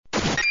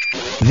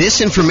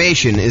This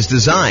information is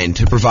designed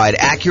to provide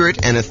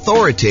accurate and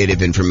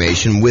authoritative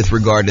information with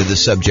regard to the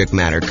subject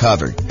matter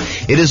covered.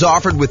 It is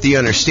offered with the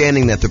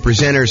understanding that the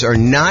presenters are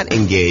not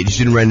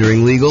engaged in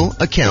rendering legal,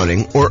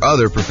 accounting, or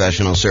other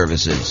professional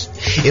services.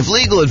 If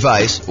legal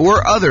advice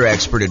or other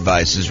expert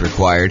advice is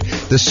required,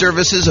 the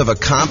services of a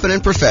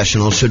competent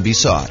professional should be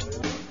sought.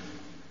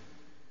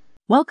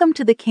 Welcome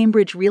to the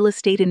Cambridge Real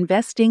Estate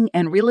Investing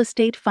and Real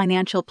Estate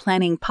Financial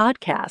Planning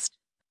podcast.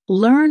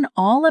 Learn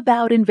all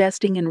about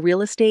investing in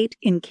real estate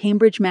in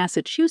Cambridge,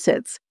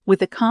 Massachusetts, with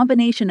a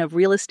combination of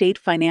real estate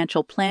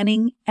financial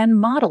planning and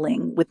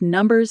modeling with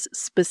numbers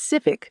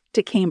specific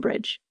to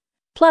Cambridge.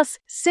 Plus,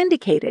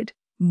 syndicated,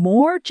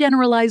 more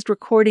generalized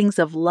recordings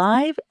of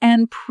live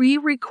and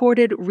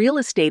pre-recorded real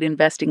estate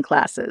investing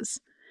classes.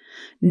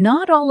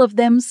 Not all of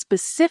them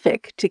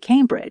specific to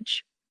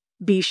Cambridge.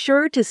 Be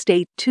sure to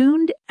stay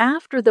tuned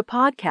after the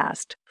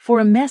podcast for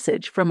a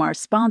message from our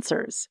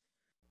sponsors.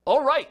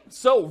 All right,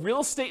 so real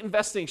estate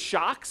investing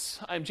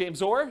shocks. I'm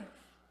James Orr.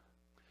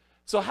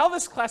 So how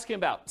this class came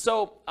about.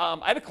 So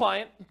I had a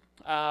client,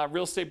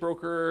 real estate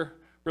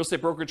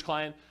brokerage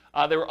client.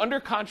 They were under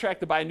contract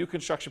to buy a new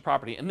construction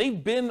property, and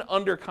they've been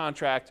under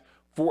contract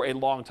for a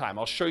long time.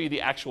 I'll show you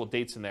the actual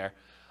dates in there.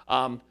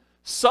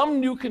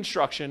 Some new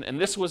construction, and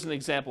this was an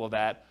example of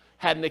that,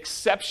 had an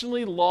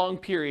exceptionally long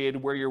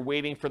period where you're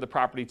waiting for the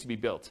property to be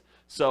built.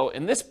 So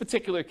in this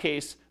particular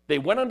case, they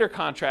went under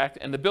contract,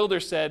 and the builder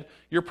said,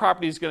 your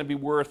property is going to be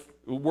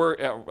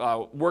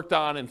worked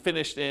on and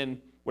finished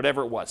in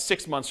whatever it was,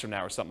 6 months from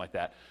now or something like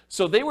that.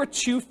 So they were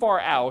too far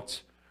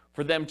out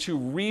for them to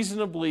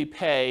reasonably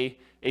pay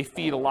a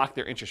fee to lock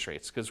their interest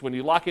rates. Because when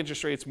you lock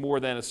interest rates more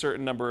than a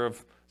certain number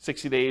of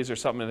 60 days or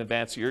something in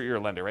advance, you're a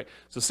lender, right?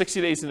 So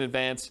 60 days in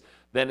advance,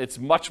 then it's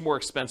much more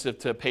expensive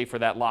to pay for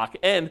that lock.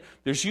 And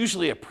there's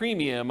usually a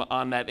premium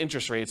on that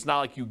interest rate. It's not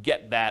like you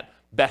get that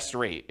best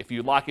rate. If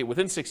you lock it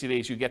within 60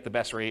 days, you get the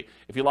best rate.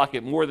 If you lock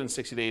it more than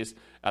 60 days,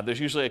 there's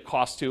usually a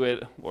cost to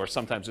it, or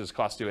sometimes there's a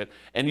cost to it,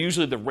 and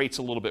usually the rate's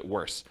a little bit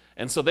worse.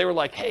 And so they were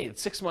like, hey,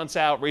 it's 6 months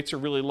out, rates are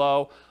really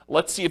low.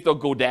 Let's see if they'll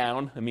go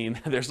down. I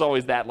mean, there's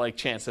always that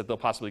chance that they'll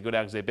possibly go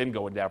down because they've been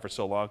going down for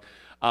so long.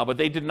 But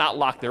they did not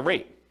lock their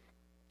rate.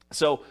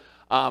 So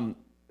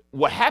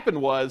what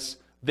happened was,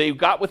 they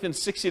got within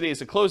 60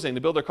 days of closing. The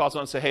builder calls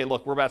on and says, hey,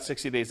 look, we're about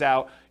 60 days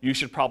out. You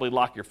should probably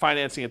lock your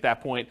financing at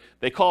that point.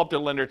 They call up their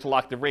lender to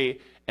lock the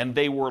rate, and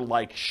they were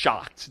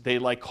shocked. They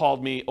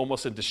called me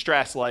almost in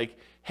distress,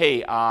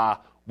 hey,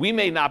 we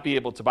may not be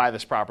able to buy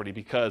this property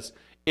because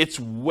it's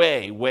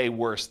way, way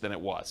worse than it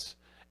was.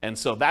 And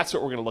so that's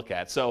what we're going to look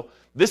at. So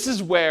this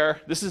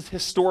is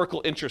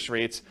historical interest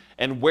rates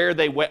and where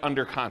they went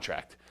under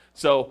contract.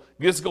 So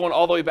this is going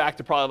all the way back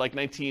to probably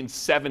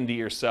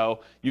 1970 or so.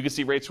 You can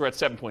see rates were at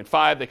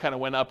 7.5. They kind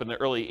of went up in the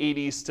early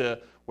 80s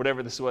to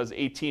whatever this was,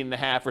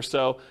 18.5 or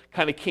so.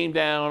 Kind of came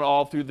down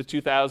all through the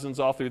 2000s,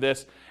 all through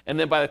this. And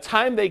then by the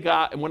time they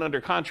got and went under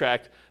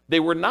contract,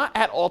 they were not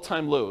at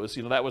all-time lows.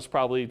 That was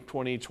probably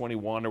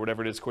 2021 or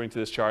whatever it is according to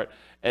this chart.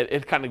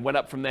 It kind of went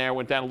up from there,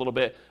 went down a little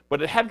bit,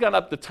 but it had gone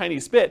up the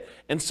tiniest bit.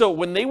 And so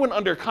when they went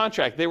under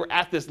contract, they were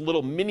at this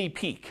little mini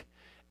peak.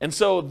 And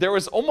so there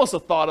was almost a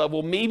thought of,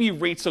 well, maybe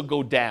rates will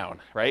go down,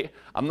 right?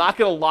 I'm not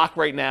going to lock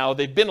right now.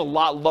 They've been a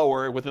lot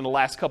lower within the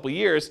last couple of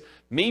years.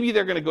 Maybe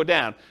they're going to go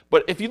down.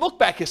 But if you look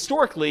back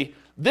historically,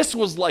 this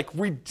was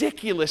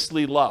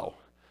ridiculously low.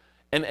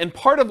 And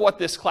part of what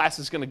this class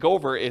is going to go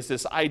over is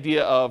this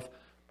idea of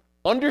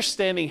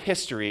understanding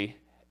history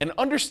and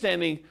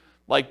understanding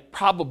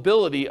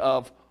probability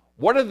of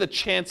what are the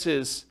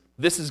chances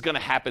this is going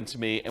to happen to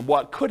me and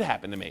what could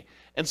happen to me.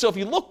 And so if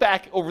you look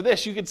back over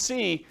this, you can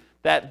see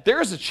that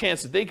there's a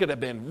chance that they could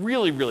have been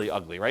really, really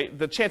ugly, right?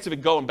 The chance of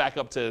it going back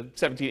up to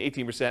 17,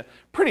 18%,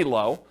 pretty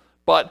low.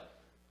 But,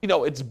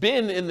 it's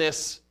been in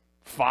this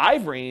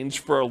 5 range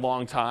for a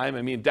long time.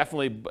 I mean,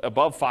 definitely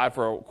above 5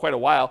 for quite a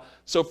while.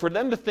 So for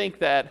them to think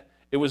that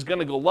it was going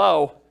to go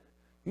low,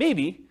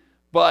 maybe,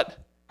 but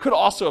could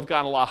also have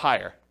gone a lot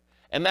higher.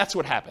 And that's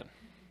what happened.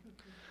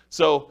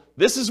 So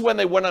this is when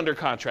they went under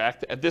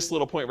contract at this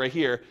little point right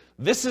here.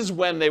 This is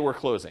when they were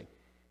closing.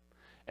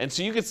 And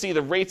so you can see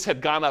the rates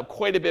had gone up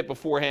quite a bit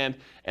beforehand,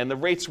 and the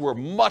rates were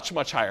much,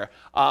 much higher.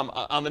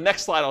 On the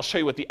next slide, I'll show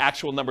you what the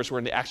actual numbers were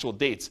and the actual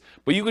dates.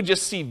 But you could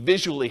just see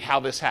visually how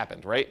this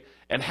happened, right?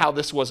 And how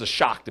this was a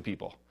shock to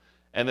people.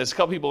 And there's a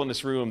couple people in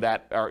this room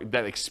that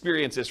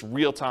experienced this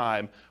real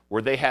time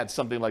where they had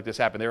something like this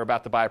happen. They were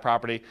about to buy a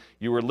property.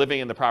 You were living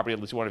in the property, at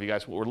least one of you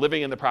guys were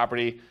living in the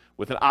property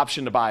with an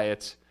option to buy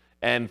it.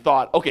 And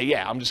thought, okay,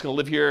 yeah, I'm just going to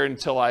live here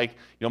until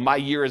my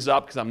year is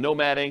up because I'm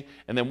nomading.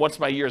 And then once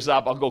my year is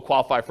up, I'll go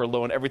qualify for a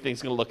loan.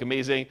 Everything's going to look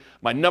amazing.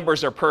 My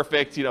numbers are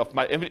perfect. If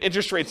my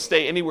interest rates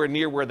stay anywhere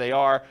near where they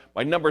are,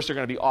 my numbers are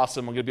going to be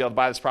awesome. I'm going to be able to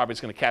buy this property.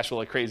 It's going to cash flow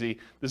like crazy.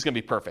 This is going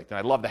to be perfect. And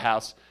I love the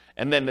house.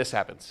 And then this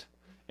happens.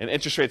 And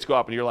interest rates go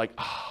up and you're like,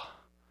 oh,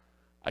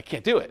 I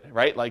can't do it,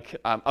 right?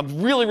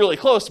 I'm really, really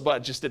close,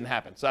 but it just didn't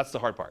happen. So that's the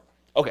hard part.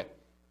 Okay.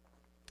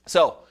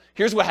 So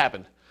here's what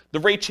happened. the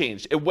rate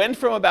changed. It went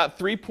from about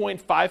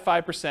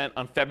 3.55%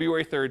 on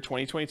February 3rd,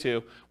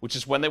 2022, which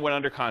is when they went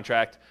under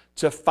contract,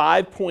 to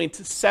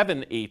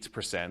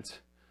 5.78%.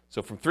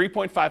 So from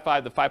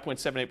 3.55 to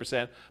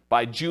 5.78%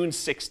 by June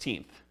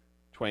 16th,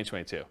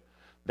 2022.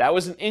 That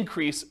was an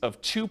increase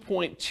of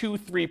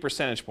 2.23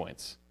 percentage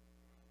points.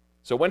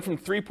 So it went from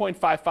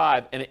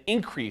 3.55 and it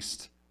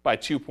increased by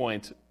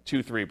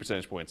 2.23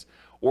 percentage points,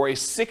 or a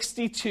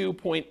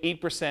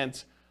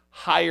 62.8%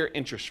 higher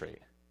interest rate.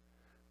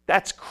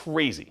 That's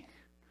crazy.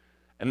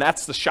 And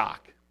that's the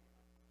shock.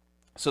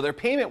 So their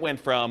payment went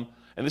from,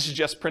 and this is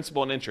just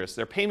principal and interest,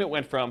 their payment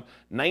went from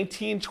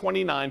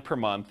 $1,929 per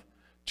month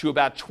to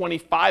about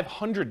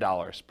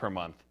 $2,500 per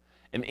month,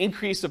 an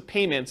increase of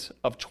payments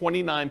of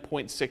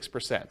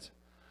 29.6%.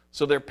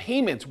 So their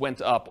payments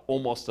went up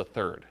almost a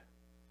third.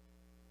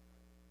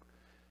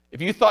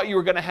 If you thought you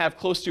were going to have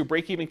close to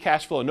break-even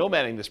cash flow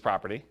nomading this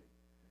property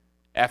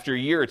after a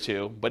year or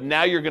two, but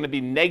now you're going to be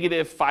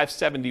negative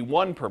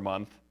 $571 per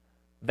month,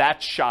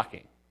 that's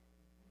shocking,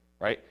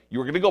 right? You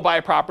were going to go buy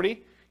a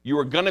property, you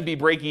were going to be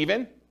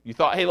break-even. You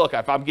thought, hey, look,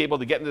 if I'm able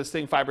to get into this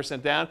thing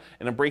 5% down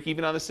and I'm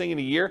break-even on this thing in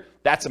a year,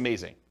 that's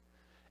amazing.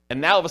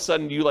 And now all of a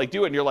sudden you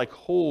do it and you're like,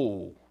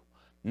 oh,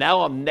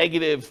 now I'm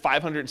negative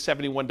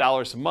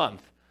 $571 a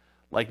month,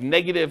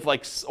 negative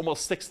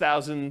almost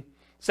 $6,000,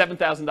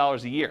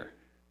 $7,000 a year.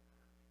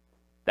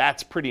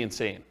 That's pretty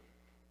insane.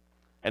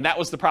 And that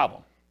was the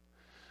problem.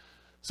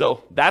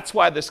 So that's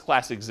why this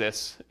class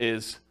exists,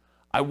 is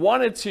I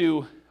wanted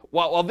to,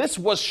 while this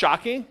was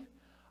shocking,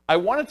 I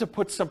wanted to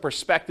put some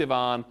perspective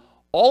on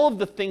all of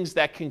the things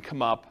that can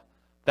come up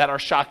that are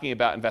shocking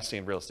about investing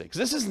in real estate. Because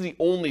this isn't the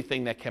only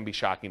thing that can be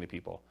shocking to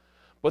people.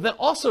 But then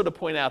also to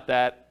point out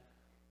that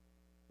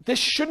this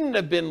shouldn't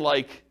have been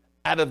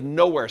out of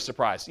nowhere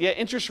surprise. Yeah,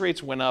 interest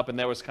rates went up and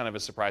that was kind of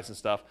a surprise and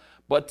stuff.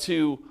 But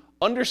to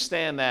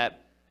understand that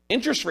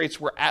interest rates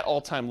were at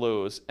all-time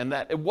lows and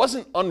that it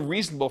wasn't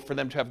unreasonable for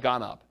them to have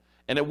gone up.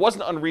 And it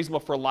wasn't unreasonable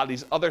for a lot of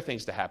these other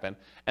things to happen.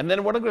 And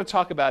then what I'm going to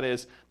talk about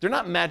is, they're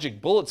not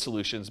magic bullet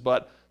solutions,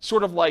 but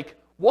sort of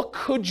what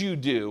could you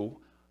do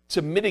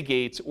to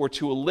mitigate or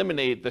to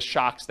eliminate the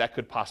shocks that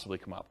could possibly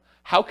come up?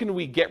 How can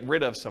we get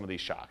rid of some of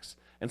these shocks?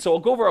 And so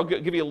I'll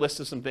give you a list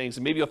of some things,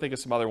 and maybe you'll think of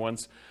some other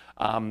ones.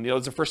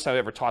 It's the first time I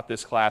ever taught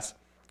this class,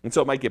 and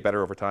so it might get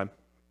better over time.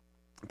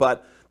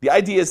 But the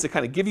idea is to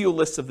kind of give you a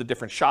list of the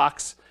different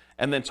shocks,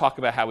 and then talk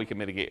about how we can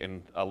mitigate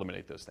and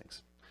eliminate those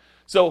things.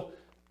 So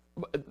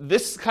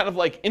this kind of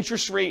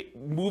interest rate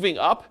moving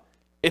up,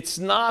 it's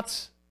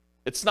not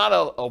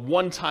a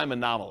one-time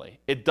anomaly.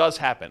 It does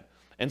happen.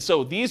 And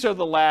so these are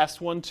the last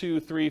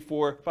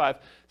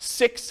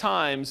 6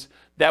 times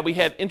that we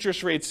had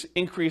interest rates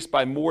increase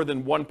by more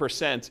than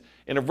 1%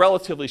 in a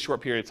relatively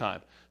short period of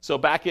time. So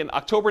back in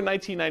October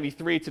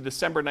 1993 to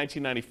December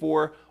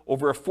 1994,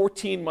 over a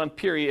 14-month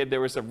period,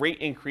 there was a rate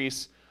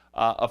increase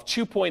of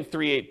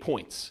 2.38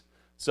 points.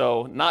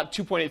 So not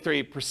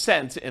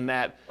 2.83% in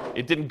that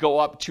it didn't go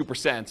up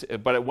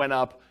 2%, but it went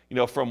up,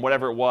 from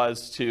whatever it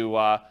was to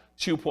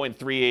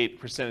 2.38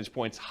 percentage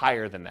points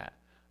higher than that.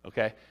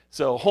 Okay,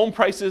 so home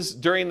prices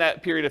during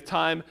that period of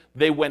time,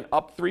 they went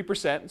up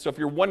 3%. So if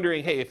you're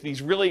wondering, hey, if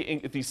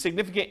these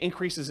significant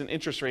increases in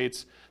interest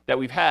rates that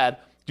we've had,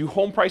 do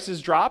home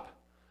prices drop?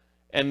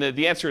 And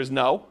the answer is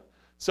no.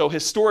 So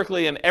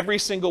historically, in every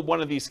single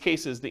one of these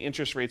cases, the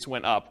interest rates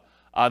went up.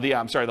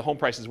 The home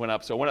prices went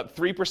up. So it went up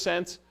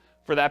 3%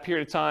 for that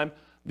period of time.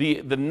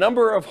 The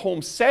number of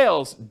home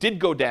sales did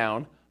go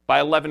down by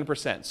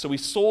 11%. So we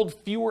sold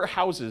fewer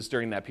houses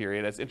during that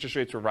period as interest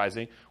rates were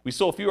rising. We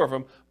sold fewer of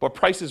them, but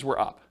prices were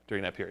up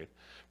during that period.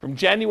 From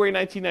January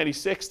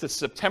 1996 to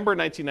September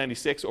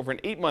 1996, over an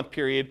 8-month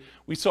period,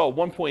 we saw a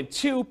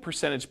 1.2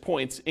 percentage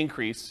points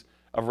increase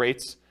of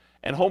rates,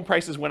 and home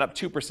prices went up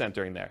 2%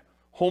 during there.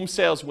 Home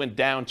sales went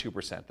down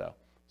 2%, though.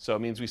 So it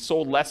means we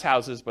sold less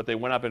houses, but they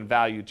went up in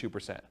value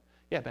 2%.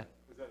 Yeah, Ben?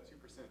 Was that 2%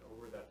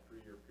 over that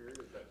 3-year period,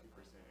 or is that 2%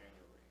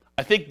 annually?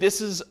 I think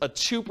this is a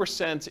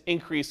 2%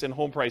 increase in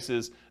home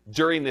prices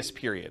during this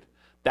period.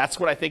 That's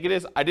what I think it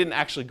is. I didn't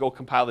actually go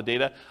compile the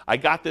data. I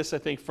got this, I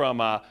think,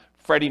 from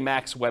Freddie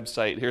Mac's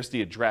website. Here's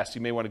the address.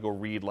 You may want to go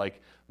read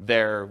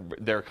their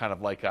kind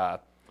of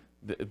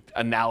the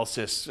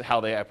analysis,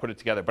 how they put it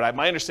together. But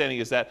my understanding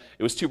is that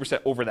it was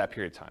 2% over that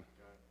period of time.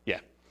 Yeah.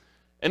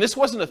 And this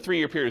wasn't a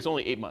 3-year period. It was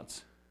only 8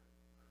 months.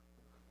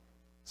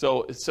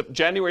 So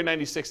January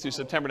 96 through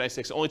September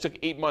 96, it only took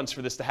 8 months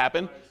for this to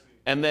happen.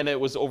 And then it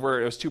was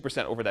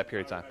 2% over that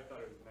period of time. I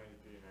thought it was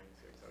 93 and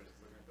 96. I was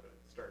just looking at the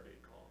start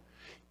date column.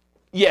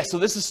 Yeah, so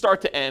this is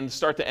start to end,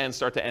 start to end,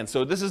 start to end.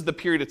 So this is the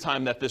period of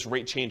time that this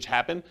rate change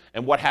happened,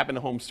 and what happened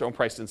to home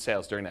prices and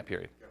sales during that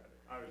period. Got it.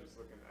 I was just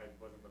looking, I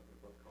wasn't looking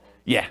at both columns.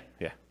 Yeah.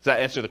 Does that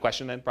answer the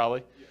question then,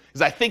 probably?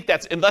 Because I think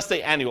that's, unless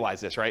they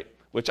annualize this, right?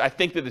 Which I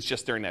think that it's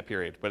just during that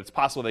period, but it's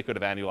possible they could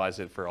have annualized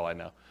it for all I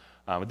know.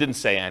 It didn't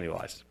say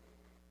annualized.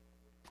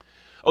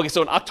 Okay,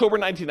 so in October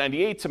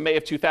 1998 to May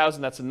of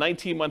 2000, that's a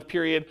 19-month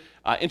period,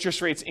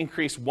 interest rates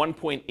increased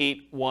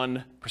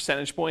 1.81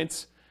 percentage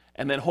points,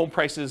 and then home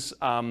prices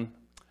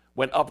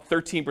went up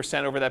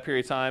 13% over that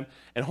period of time,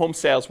 and home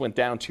sales went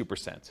down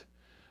 2%.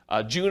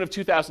 June of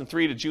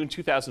 2003 to June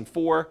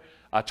 2004,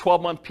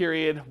 12-month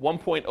period,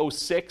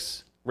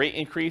 1.06 rate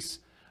increase,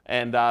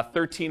 and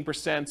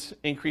 13%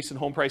 increase in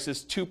home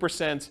prices,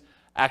 2%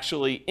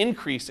 actually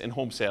increase in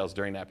home sales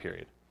during that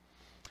period.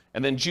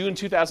 And then June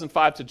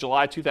 2005 to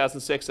July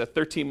 2006, a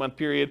 13-month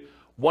period,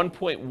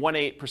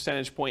 1.18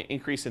 percentage point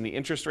increase in the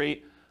interest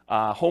rate.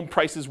 Home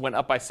prices went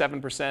up by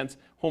 7%.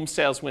 Home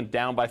sales went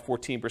down by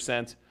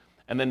 14%.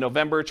 And then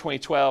November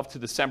 2012 to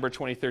December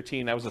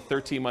 2013, that was a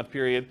 13-month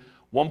period,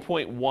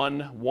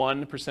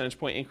 1.11 percentage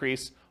point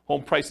increase.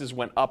 Home prices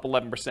went up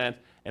 11%,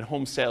 and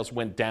home sales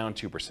went down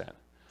 2%.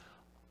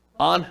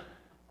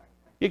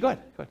 Yeah, go ahead.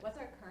 What's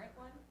our current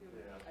one?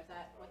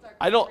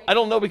 I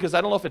don't know because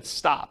I don't know if it's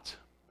stopped.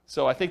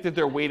 So I think that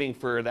they're waiting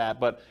for that,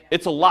 but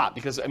it's a lot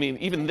because, I mean,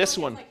 even this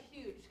one. It's like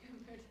huge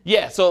compared to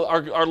Yeah, so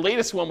our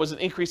latest one was an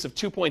increase of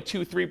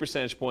 2.23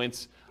 percentage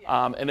points,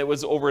 and it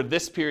was over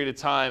this period of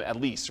time at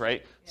least,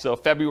 right? So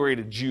February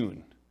to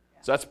June.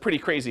 So that's pretty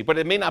crazy, but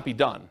it may not be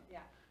done,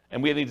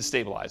 and we need to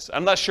stabilize.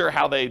 I'm not sure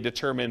how they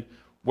determine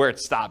where it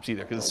stops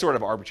either, because it's sort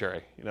of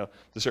arbitrary, to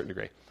a certain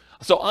degree.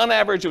 So on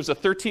average, it was a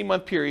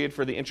 13-month period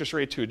for the interest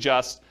rate to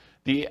adjust.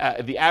 The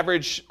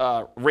average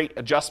rate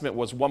adjustment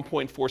was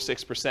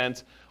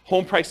 1.46%.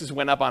 Home prices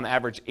went up on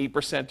average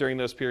 8% during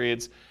those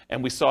periods,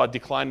 and we saw a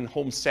decline in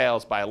home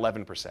sales by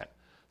 11%.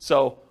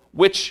 So,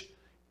 which,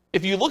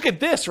 if you look at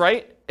this,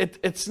 right,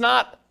 it's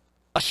not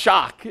a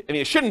shock. I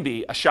mean, it shouldn't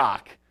be a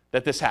shock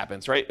that this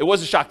happens, right? It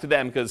was a shock to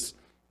them because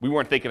we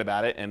weren't thinking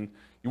about it, and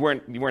you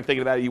weren't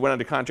thinking about it. You went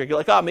under contract. You're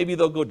like, oh, maybe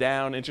they'll go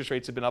down. Interest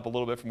rates have been up a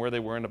little bit from where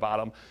they were in the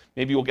bottom.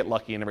 Maybe we'll get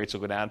lucky and the rates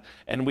will go down.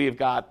 And we've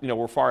got,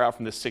 we're far out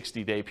from this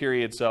 60-day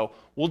period, so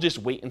we'll just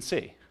wait and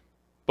see.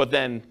 But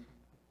then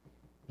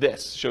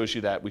this shows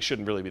you that we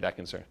shouldn't really be that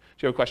concerned.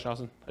 Do you have a question,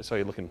 Austin? I saw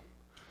you looking.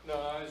 No,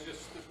 I was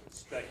just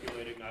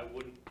speculating.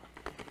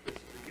 This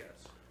is a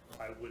guess.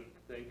 I wouldn't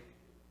think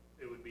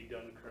it would be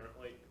done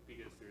currently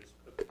because there's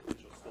a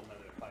potential still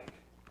another hike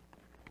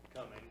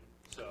coming.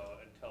 So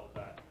until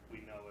that,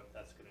 we know if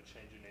that's going to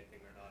change anything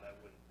or not. I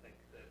wouldn't think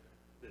that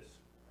this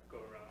go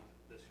around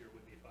this year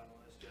would be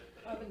finalized yet.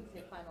 I wouldn't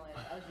say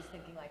finalized. I was just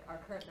thinking like our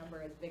current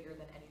number is bigger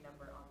than any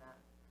number on that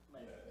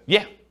list.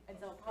 Yeah. And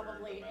so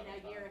probably in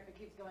a year, if it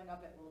keeps going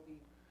up, it will be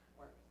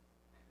worse.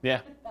 Yeah.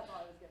 That's all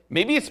I was getting.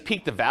 Maybe it's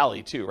peak to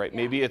valley too, right? Yeah.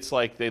 Maybe it's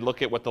like they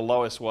look at what the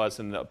lowest was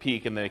and the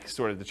peak and they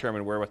sort of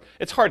determine where it was.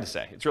 It's hard to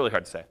say. It's really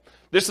hard to say.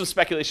 There's some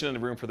speculation in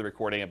the room for the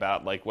recording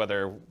about like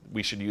whether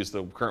we should use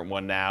the current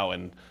one now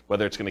and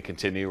whether it's going to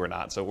continue or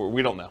not. So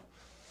we don't know.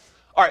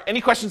 All right, any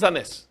questions on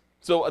this?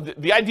 So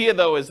the idea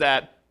though is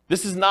that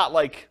this is not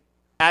like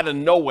out of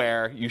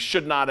nowhere. You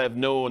should not have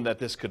known that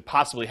this could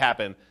possibly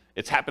happen.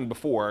 It's happened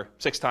before,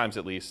 6 times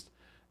at least,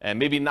 and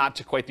maybe not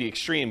to quite the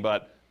extreme,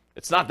 but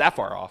it's not that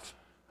far off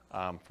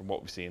from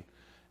what we've seen.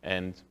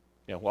 And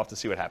we'll have to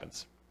see what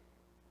happens.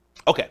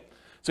 Okay,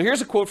 so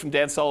here's a quote from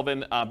Dan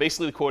Sullivan.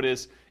 Basically, the quote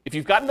is: "If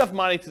you've got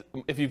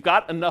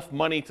enough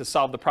money to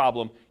solve the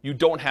problem, you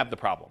don't have the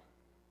problem."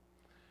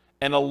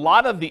 And a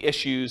lot of the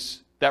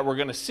issues that we're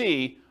going to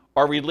see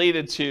are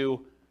related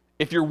to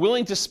if you're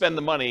willing to spend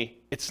the money,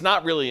 it's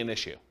not really an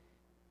issue,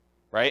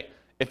 right?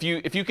 If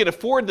you can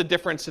afford the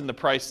difference in the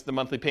price, the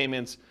monthly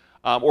payments,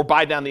 or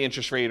buy down the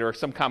interest rate, or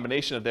some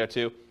combination of their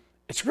two,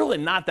 it's really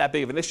not that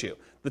big of an issue.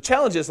 The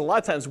challenge is a lot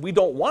of times we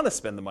don't want to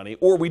spend the money,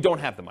 or we don't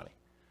have the money.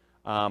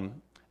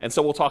 And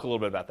so we'll talk a little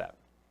bit about that.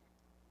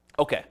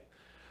 Okay,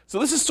 so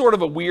this is sort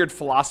of a weird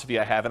philosophy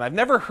I have, and I've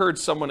never heard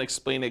someone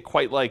explain it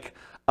quite like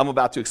I'm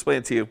about to explain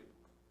it to you.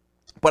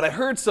 But I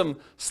heard some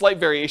slight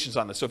variations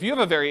on this. So if you have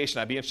a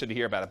variation, I'd be interested to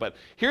hear about it. But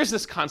here's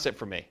this concept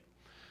for me.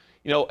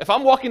 If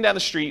I'm walking down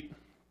the street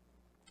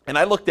and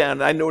I look down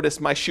and I notice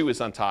my shoe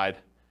is untied,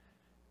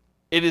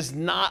 it is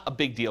not a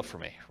big deal for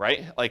me,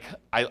 right? Like,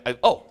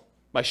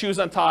 my shoe is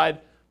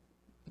untied.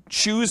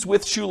 Shoes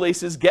with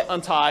shoelaces get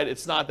untied.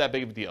 It's not that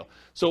big of a deal.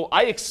 So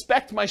I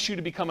expect my shoe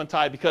to become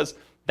untied because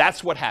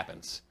that's what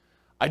happens.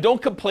 I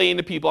don't complain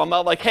to people. I'm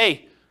not like,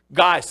 hey,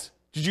 guys,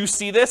 did you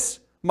see this?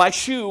 My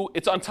shoe,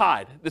 it's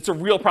untied. It's a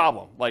real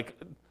problem. Like,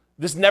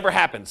 this never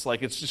happens.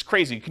 Like, it's just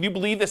crazy. Can you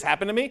believe this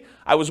happened to me?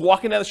 I was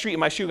walking down the street and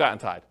my shoe got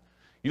untied.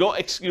 You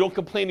don't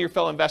complain to your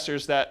fellow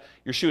investors that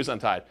your shoe is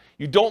untied.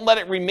 You don't let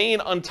it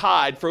remain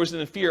untied, frozen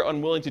in fear,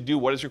 unwilling to do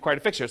what is required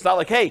to fix it. It's not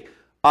like, hey,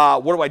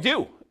 what do I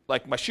do?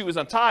 Like, my shoe is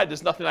untied.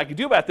 There's nothing I can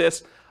do about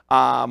this.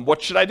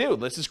 What should I do?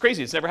 This is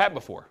crazy. It's never happened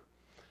before.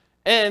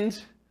 And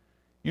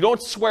you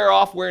don't swear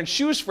off wearing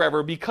shoes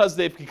forever because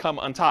they've become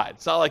untied.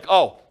 It's not like,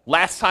 oh,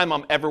 last time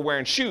I'm ever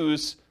wearing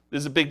shoes, this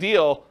is a big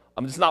deal.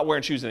 I'm just not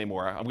wearing shoes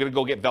anymore. I'm going to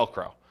go get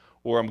Velcro.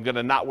 Or I'm going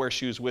to not wear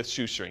shoes with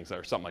shoestrings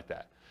or something like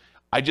that.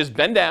 I just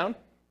bend down,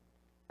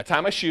 I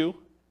tie my shoe,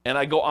 and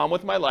I go on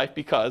with my life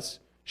because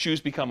shoes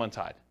become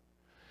untied.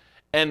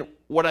 And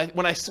when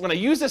I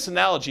use this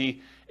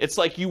analogy, it's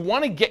like you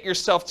want to get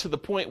yourself to the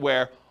point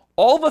where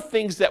all the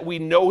things that we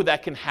know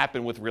that can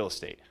happen with real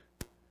estate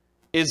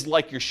is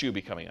like your shoe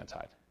becoming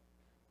untied.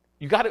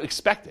 You got to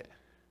expect it.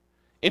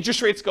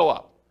 Interest rates go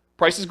up.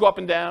 Prices go up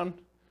and down.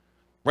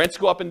 Rents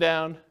go up and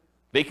down,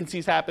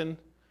 vacancies happen,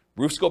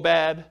 roofs go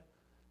bad,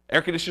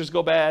 air conditioners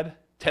go bad,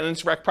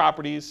 tenants wreck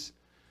properties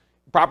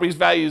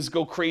values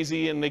go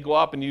crazy and they go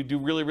up and you do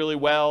really, really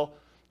well.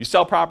 You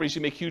sell properties,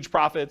 you make huge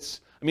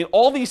profits. I mean,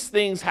 all these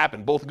things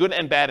happen, both good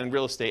and bad in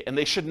real estate, and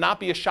they should not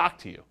be a shock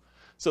to you.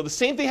 So the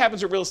same thing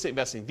happens with real estate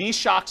investing. These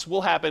shocks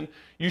will happen.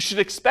 You should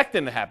expect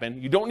them to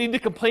happen. You don't need to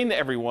complain to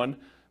everyone.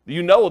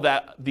 You know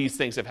that these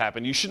things have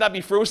happened. You should not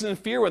be frozen in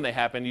fear when they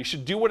happen. You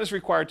should do what is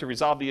required to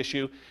resolve the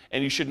issue,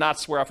 and you should not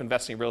swear off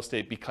investing in real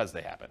estate because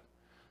they happen.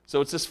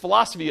 So it's this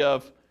philosophy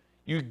of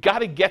you got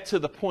to get to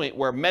the point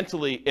where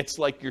mentally it's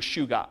like your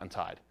shoe got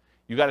untied.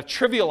 You got to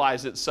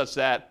trivialize it such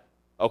that,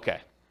 okay,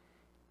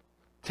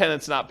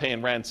 tenant's not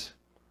paying rent.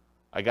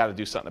 I got to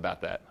do something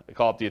about that. I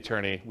call up the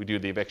attorney, we do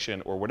the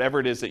eviction, or whatever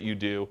it is that you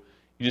do,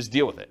 you just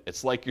deal with it.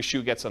 It's like your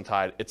shoe gets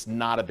untied. It's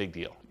not a big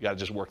deal. You got to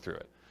just work through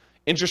it.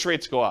 Interest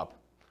rates go up.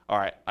 All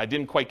right, I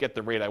didn't quite get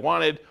the rate I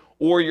wanted,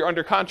 or you're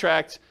under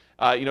contract,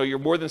 you're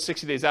more than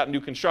 60 days out in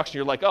new construction,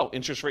 you're like, oh,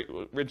 interest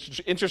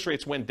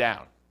rates went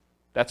down.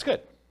 That's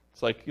good.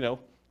 It's like,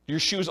 your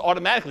shoe's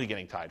automatically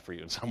getting tied for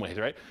you in some ways,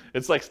 right?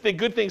 It's like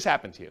good things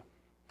happen to you.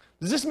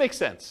 Does this make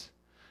sense?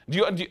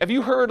 Have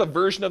you heard a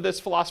version of this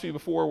philosophy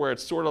before where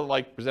it's sort of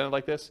like presented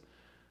like this?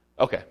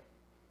 Okay.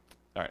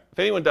 All right. If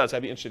anyone does,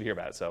 I'd be interested to hear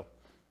about it.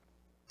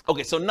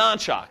 So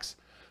non-shocks.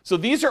 So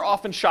these are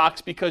often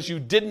shocks because you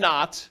did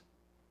not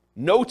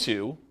know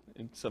to,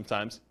 and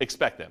sometimes,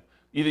 expect them.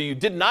 Either you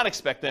did not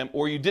expect them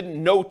or you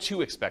didn't know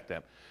to expect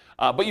them.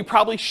 But you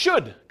probably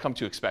should come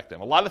to expect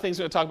them. A lot of things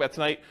we're going to talk about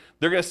tonight,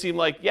 they're going to seem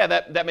like, yeah,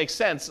 that makes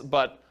sense,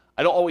 but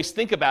I don't always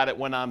think about it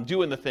when I'm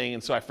doing the thing,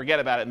 and so I forget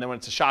about it, and then when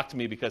it's a shock to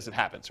me because it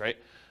happens, right?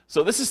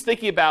 So this is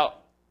thinking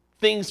about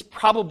things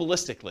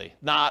probabilistically,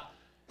 not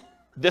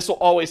this will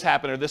always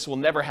happen or this will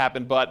never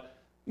happen, but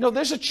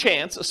there's a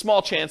chance, a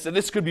small chance that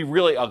this could be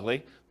really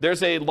ugly.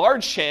 There's a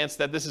large chance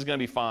that this is going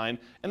to be fine,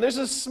 and there's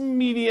a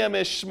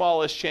medium-ish,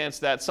 smallish chance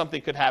that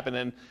something could happen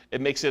and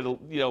it makes it,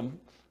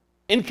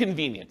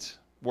 inconvenient,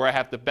 where I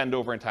have to bend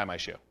over and tie my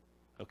shoe,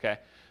 okay?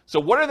 So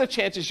what are the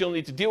chances you'll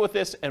need to deal with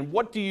this, and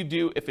what do you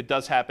do if it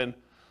does happen?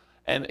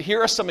 And here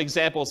are some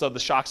examples of the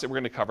shocks that we're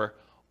going to cover.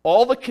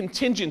 All the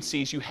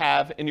contingencies you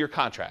have in your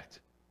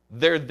contract,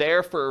 they're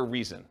there for a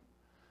reason.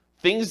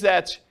 Things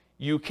that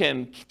you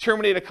can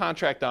terminate a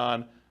contract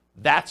on,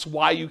 that's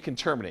why you can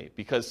terminate,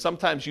 because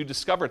sometimes you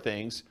discover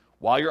things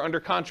while you're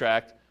under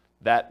contract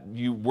that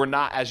you were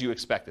not as you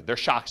expected. They're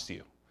shocks to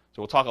you.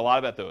 So we'll talk a lot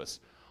about those.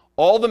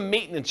 All the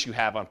maintenance you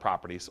have on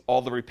properties,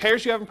 all the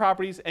repairs you have on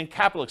properties, and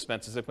capital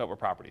expenses that come up with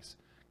properties.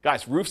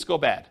 Guys, roofs go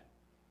bad.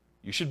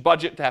 You should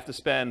budget to have to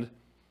spend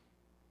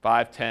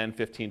 $5, $10,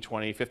 $15,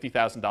 $20,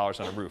 $50,000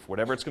 on a roof.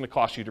 Whatever it's going to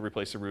cost you to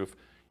replace a roof,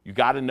 you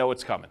got to know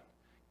it's coming.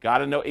 Got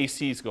to know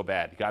ACs go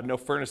bad. You got to know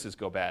furnaces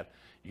go bad.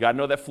 You got to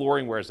know that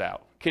flooring wears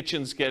out.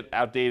 Kitchens get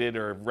outdated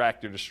or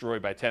wrecked or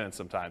destroyed by tenants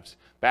sometimes.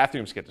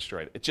 Bathrooms get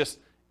destroyed.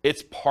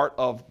 It's part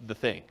of the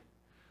thing.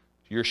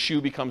 Your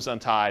shoe becomes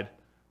untied.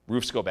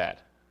 Roofs go bad.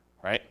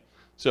 Right?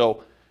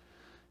 So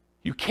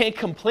you can't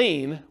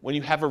complain when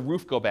you have a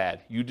roof go bad.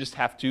 You just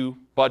have to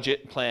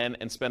budget, plan,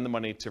 and spend the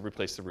money to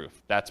replace the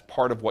roof. That's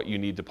part of what you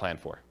need to plan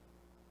for.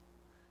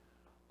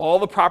 All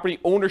the property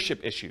ownership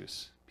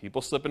issues.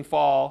 People slip and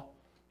fall.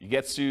 You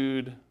get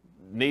sued.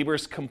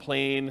 Neighbors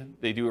complain.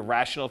 They do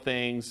irrational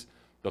things.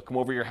 They'll come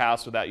over your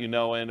house without you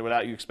knowing,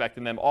 without you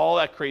expecting them. All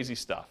that crazy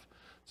stuff.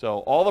 So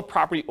all the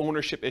property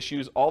ownership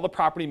issues, all the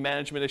property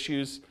management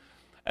issues.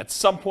 At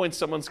some point,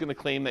 someone's going to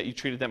claim that you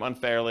treated them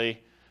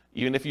unfairly.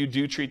 Even if you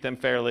do treat them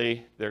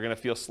fairly, they're going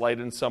to feel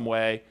slighted in some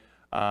way.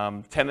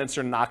 Tenants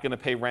are not going to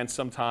pay rent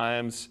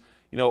sometimes.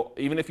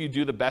 Even if you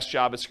do the best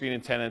job at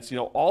screening tenants,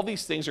 all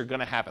these things are going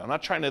to happen. I'm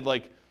not trying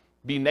to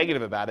be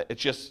negative about it.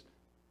 It's just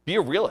be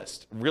a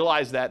realist.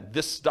 Realize that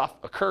this stuff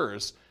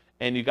occurs,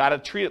 and you got to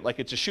treat it like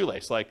it's a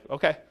shoelace. Like,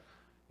 okay,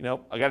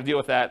 I got to deal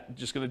with that. I'm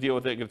just going to deal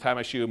with it. I'm going to tie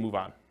my shoe and move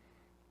on.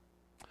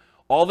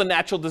 All the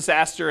natural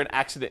disaster and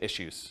accident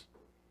issues.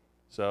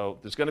 So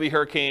there's going to be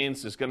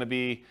hurricanes, there's going to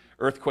be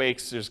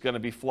earthquakes, there's going to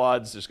be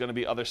floods, there's going to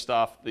be other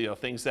stuff,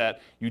 things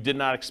that you did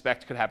not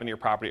expect could happen to your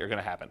property are going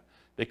to happen.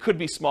 They could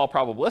be small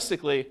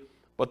probabilistically,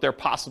 but they're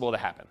possible to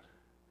happen.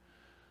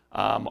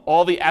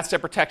 All the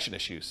asset protection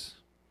issues.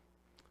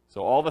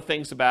 So all the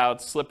things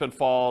about slip and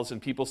falls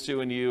and people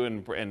suing you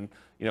and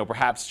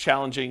perhaps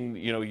challenging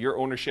your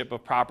ownership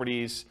of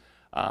properties,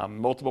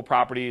 multiple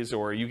properties,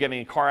 or you getting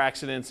in car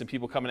accidents and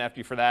people coming after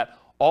you for that.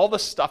 All the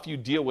stuff you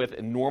deal with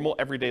in normal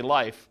everyday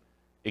life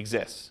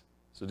exists.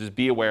 So just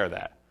be aware of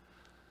that.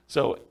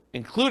 So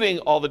including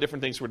all the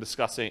different things we're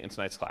discussing in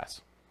tonight's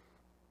class.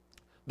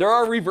 There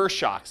are reverse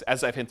shocks,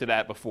 as I've hinted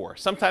at before.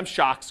 Sometimes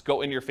shocks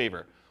go in your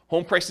favor.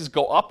 Home prices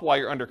go up while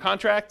you're under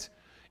contract.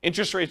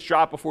 Interest rates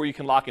drop before you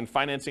can lock in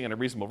financing at a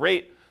reasonable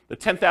rate. The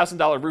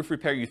 $10,000 roof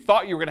repair you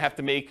thought you were going to have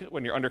to make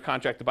when you're under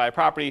contract to buy a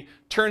property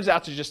turns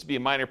out to just be a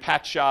minor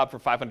patch job for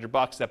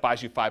 $500 that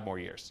buys you 5 more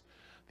years.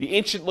 The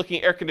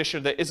ancient-looking air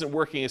conditioner that isn't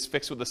working is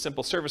fixed with a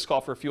simple service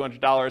call for a few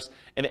 $100s,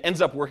 and it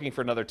ends up working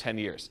for another 10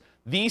 years.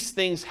 These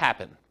things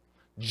happen.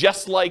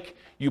 Just like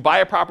you buy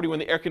a property when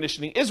the air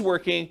conditioning is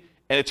working,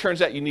 and it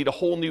turns out you need a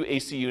whole new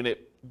AC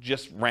unit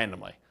just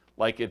randomly.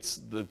 Like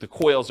the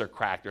coils are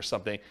cracked or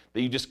something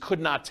that you just could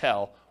not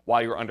tell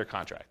while you're under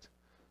contract.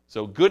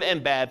 So good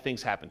and bad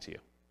things happen to you.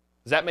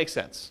 Does that make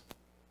sense?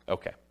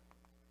 Okay.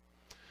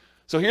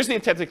 So here's the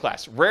intent of the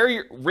class.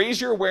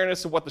 Raise your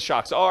awareness of what the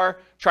shocks are.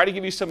 Try to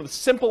give you some of the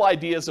simple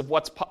ideas of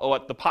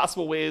what the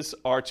possible ways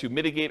are to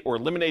mitigate or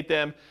eliminate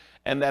them,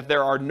 and that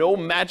there are no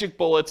magic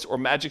bullets or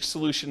magic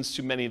solutions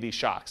to many of these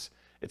shocks.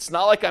 It's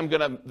not like I'm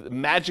going to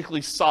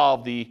magically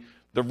solve the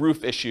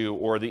roof issue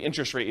or the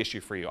interest rate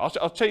issue for you.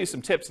 I'll tell you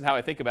some tips and how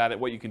I think about it,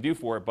 what you can do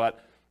for it,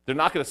 but they're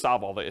not going to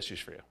solve all the issues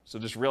for you. So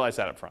just realize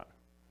that up front.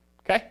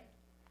 Okay?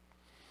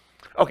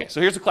 Okay,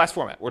 so here's the class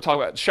format. We're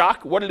talking about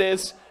shock, what it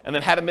is, and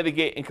then how to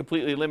mitigate and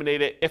completely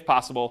eliminate it if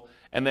possible.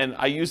 And then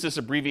I use this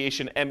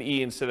abbreviation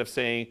ME instead of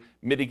saying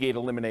mitigate,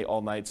 eliminate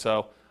all night.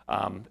 So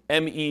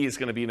ME is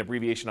going to be an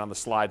abbreviation on the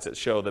slides that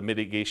show the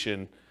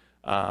mitigation,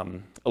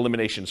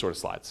 elimination sort of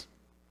slides.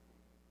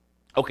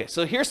 Okay,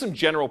 so here's some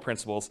general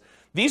principles.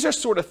 These are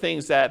sort of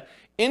things that,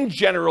 in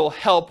general,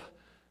 help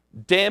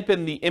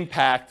dampen the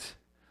impact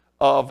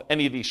of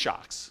any of these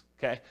shocks.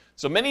 Okay,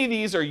 so many of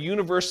these are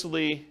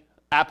universally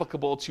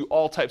applicable to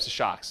all types of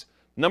shocks.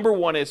 Number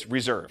one is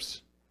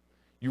reserves.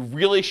 You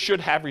really should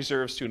have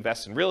reserves to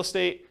invest in real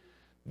estate.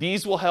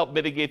 These will help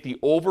mitigate the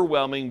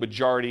overwhelming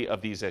majority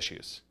of these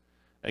issues.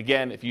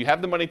 Again, if you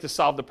have the money to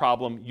solve the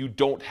problem, you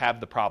don't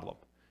have the problem.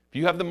 If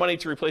you have the money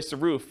to replace the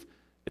roof,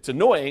 it's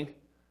annoying,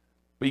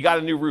 but you got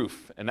a new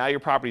roof, and now your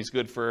property is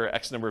good for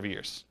X number of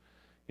years.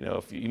 You know,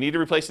 if you need to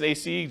replace an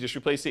AC, just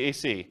replace the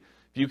AC.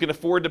 If you can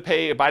afford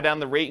to buy down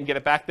the rate and get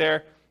it back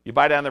there, you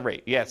buy down the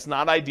rate. Yeah, it's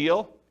not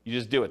ideal. You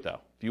just do it,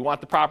 though. If you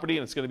want the property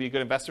and it's going to be a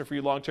good investment for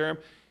you long term,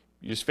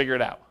 you just figure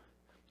it out.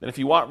 And if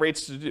you want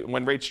rates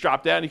when rates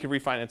drop down, you can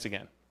refinance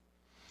again.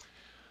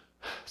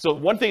 So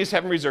one thing is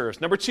having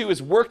reserves. Number two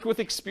is worked with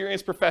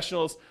experienced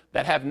professionals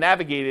that have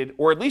navigated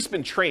or at least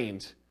been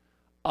trained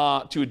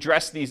to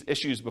address these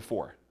issues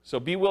before. So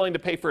be willing to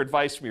pay for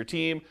advice from your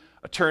team,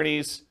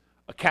 attorneys,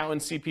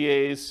 accountants,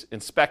 CPAs,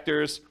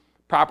 inspectors,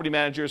 property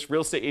managers,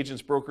 real estate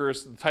agents,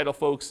 brokers, the title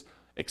folks,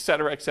 et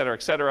cetera, et cetera,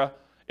 et cetera.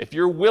 If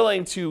you're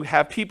willing to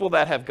have people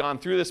that have gone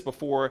through this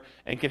before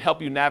and can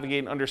help you navigate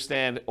and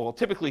understand, well,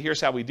 typically here's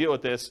how we deal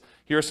with this,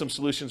 here are some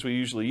solutions we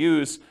usually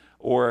use,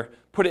 or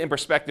put it in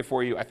perspective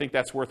for you, I think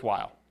that's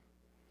worthwhile.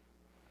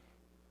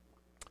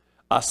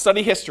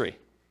 Study history.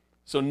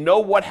 So know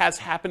what has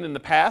happened in the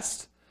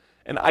past,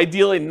 and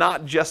ideally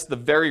not just the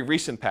very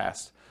recent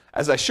past.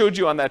 As I showed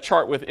you on that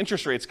chart with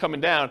interest rates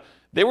coming down,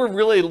 they were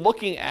really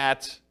looking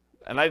at,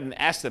 and I didn't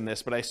ask them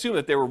this, but I assume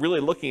that they were really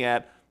looking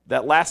at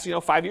that last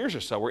 5 years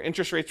or so where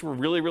interest rates were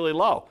really, really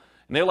low.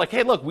 And they were like,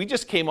 hey, look, we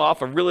just came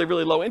off a really,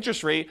 really low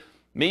interest rate.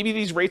 Maybe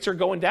these rates are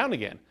going down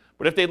again.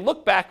 But if they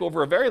look back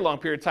over a very long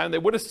period of time, they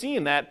would have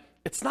seen that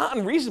it's not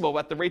unreasonable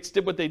that the rates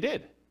did what they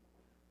did,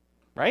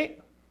 right?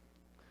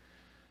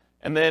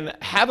 And then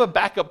have a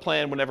backup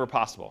plan whenever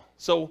possible.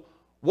 So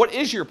what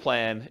is your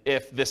plan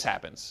if this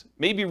happens?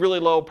 Maybe really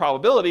low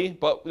probability,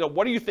 but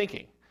what are you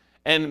thinking?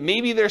 And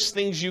maybe there's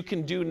things you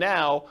can do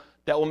now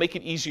that will make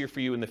it easier for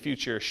you in the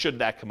future should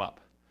that come up.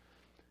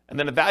 And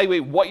then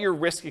evaluate what your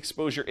risk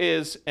exposure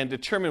is and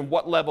determine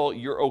what level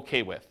you're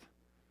okay with.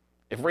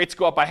 If rates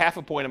go up by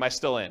 0.5 point, am I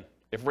still in?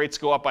 If rates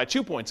go up by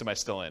 2 points, am I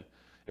still in?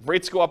 If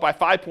rates go up by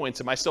 5 points,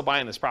 am I still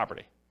buying this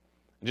property?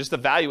 And just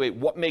evaluate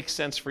what makes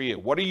sense for you.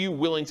 What are you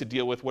willing to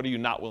deal with? What are you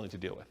not willing to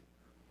deal with?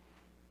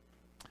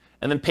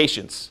 And then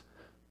patience.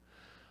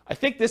 I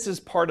think this is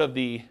part of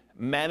the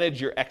manage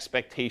your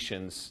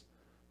expectations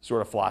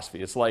sort of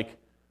philosophy. It's like,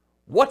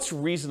 what's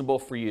reasonable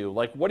for you?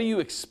 Like, what do you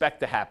expect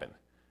to happen?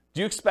 Do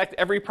you expect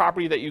every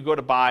property that you go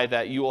to buy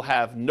that you will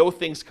have no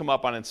things come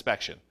up on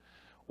inspection?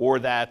 Or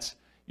that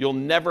you'll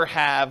never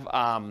have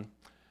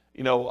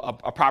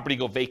a property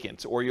go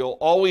vacant? Or you'll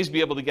always be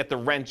able to get the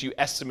rent you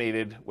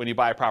estimated when you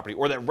buy a property?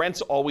 Or that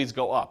rents always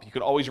go up? You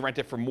could always rent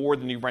it for more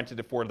than you rented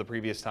it for the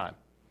previous time.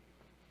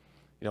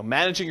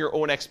 Managing your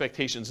own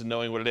expectations and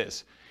knowing what it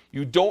is.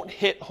 You don't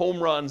hit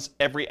home runs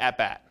every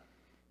at-bat.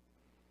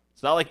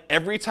 It's not like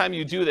every time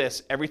you do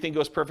this, everything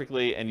goes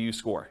perfectly and you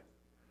score.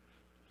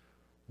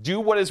 Do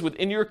what is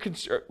within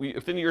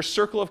your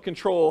circle of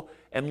control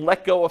and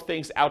let go of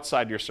things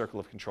outside your circle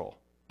of control.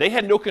 They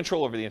had no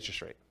control over the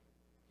interest rate.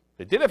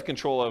 They did have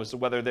control as to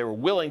whether they were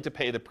willing to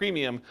pay the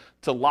premium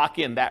to lock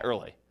in that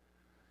early.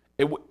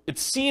 It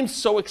seemed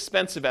so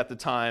expensive at the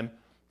time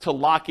to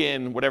lock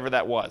in whatever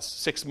that was,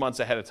 6 months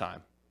ahead of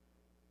time.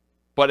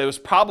 But it was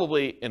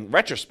probably, in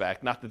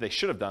retrospect, not that they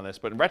should have done this,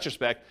 but in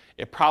retrospect,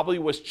 it probably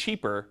was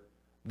cheaper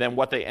than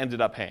what they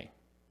ended up paying.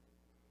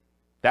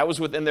 That was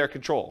within their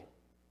control.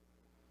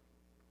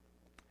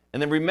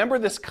 And then remember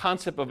this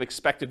concept of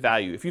expected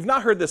value. If you've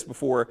not heard this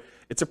before,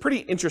 it's a pretty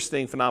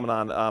interesting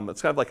phenomenon.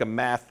 It's kind of like a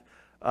math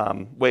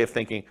way of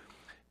thinking.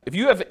 If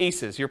you have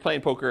aces, you're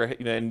playing poker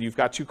and you've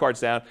got 2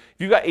 cards down. If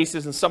you've got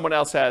aces and someone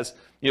else has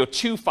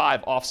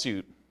 2-5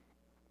 offsuit,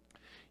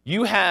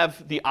 you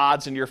have the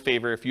odds in your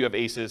favor if you have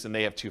aces and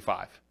they have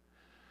 2-5.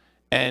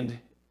 And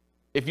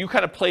if you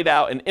kind of played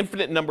out an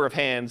infinite number of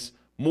hands,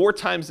 more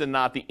times than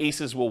not, the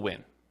aces will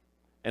win.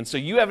 And so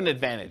you have an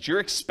advantage. Your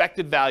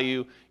expected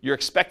value, your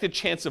expected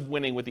chance of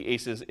winning with the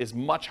aces is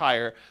much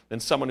higher than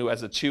someone who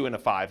has a 2 and a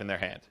 5 in their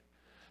hand.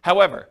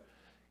 However,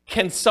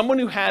 can someone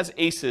who has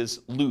aces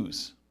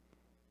lose?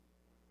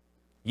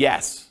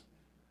 Yes.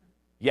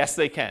 Yes,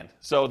 they can.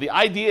 So the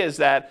idea is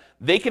that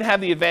they can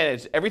have the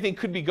advantage. Everything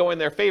could be going in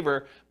their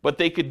favor, but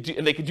they could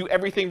do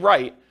everything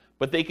right,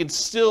 but they could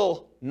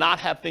still not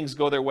have things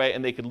go their way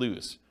and they could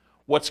lose.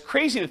 What's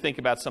crazy to think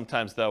about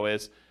sometimes, though,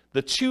 is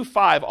the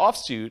 2-5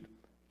 offsuit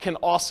can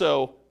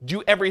also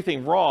do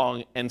everything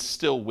wrong and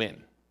still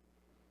win.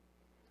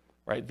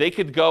 Right? They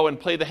could go and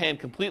play the hand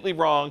completely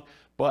wrong,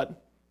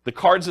 but the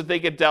cards that they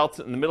get dealt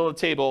in the middle of the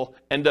table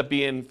end up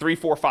being 3,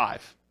 4,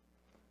 5.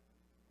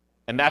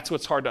 And that's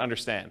what's hard to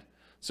understand.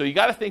 So you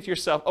got to think to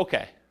yourself,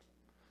 okay,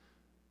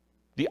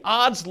 the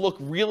odds look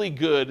really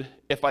good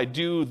if I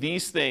do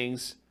these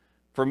things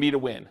for me to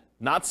win.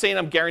 Not saying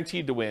I'm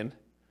guaranteed to win,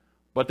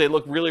 but they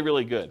look really,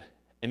 really good.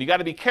 And you got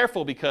to be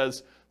careful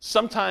because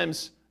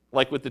sometimes,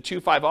 like with the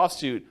 2-5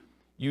 offsuit,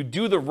 you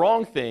do the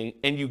wrong thing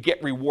and you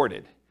get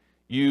rewarded.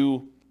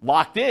 You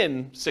locked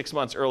in 6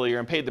 months earlier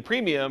and paid the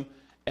premium,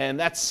 and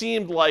that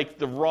seemed like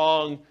the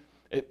wrong,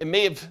 it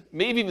may have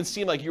even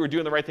seemed like you were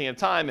doing the right thing at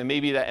the time, and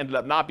maybe that ended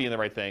up not being the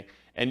right thing.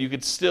 And you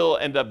could still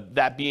end up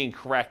that being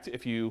correct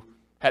if you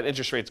had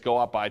interest rates go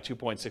up by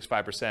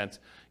 2.65%,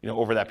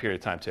 over that period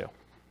of time too.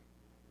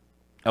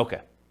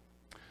 Okay.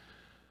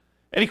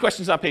 Any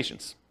questions on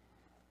patience?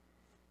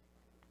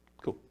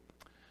 Cool.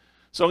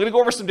 So I'm going to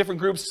go over some different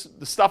groups,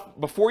 the stuff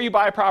before you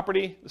buy a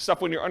property, the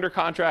stuff when you're under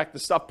contract, the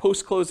stuff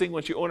post-closing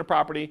once you own a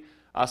property,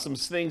 some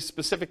things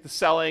specific to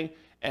selling,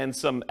 and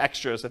some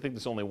extras. I think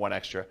there's only one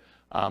extra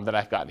that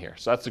I've gotten here.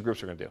 So that's the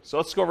groups we're going to do. So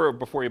let's go over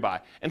before you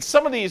buy. And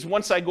some of these,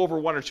 once I go over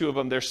 1 or 2 of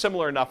them, they're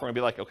similar enough, we're going to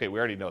be like, okay, we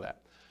already know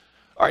that.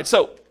 All right,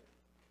 so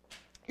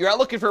you're out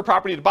looking for a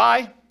property to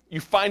buy. You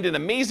find an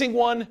amazing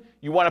one.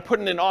 You want to put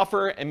in an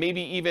offer, and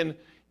maybe even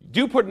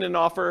do put in an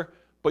offer,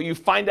 but you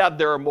find out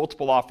there are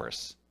multiple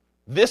offers.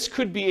 This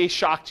could be a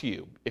shock to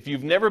you. If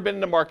you've never been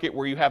in a market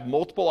where you have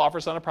multiple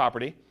offers on a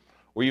property,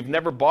 or you've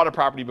never bought a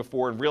property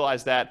before and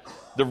realized that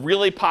the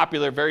really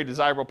popular, very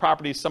desirable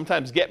properties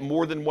sometimes get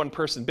more than one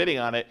person bidding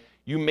on it,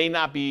 you may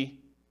not be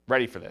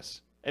ready for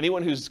this.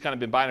 Anyone who's kind of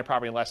been buying a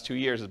property in the last 2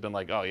 years has been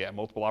like, oh yeah,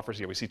 multiple offers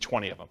here, we see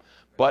 20 of them.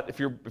 But if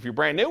you're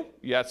brand new,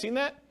 you haven't seen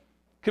that,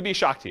 could be a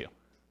shock to you.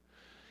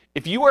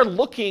 If you are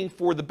looking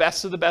for the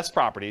best of the best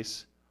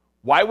properties,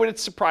 why would it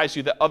surprise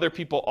you that other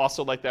people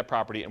also like that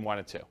property and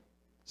wanted to?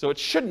 So it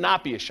should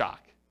not be a shock.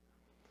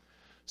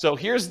 So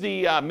here's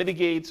the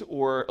mitigate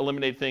or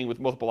eliminate thing with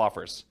multiple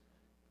offers.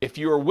 If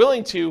you are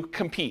willing to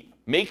compete,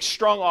 make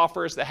strong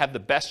offers that have the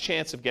best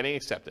chance of getting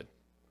accepted.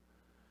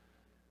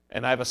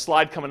 And I have a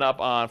slide coming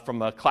up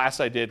from a class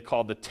I did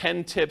called the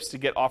 10 tips to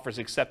get offers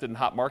accepted in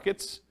hot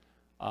markets.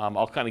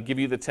 I'll kind of give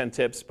you the 10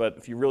 tips, but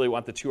if you really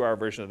want the 2-hour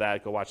version of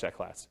that, go watch that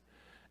class.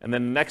 And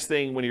then the next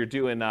thing when you're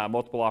doing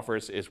multiple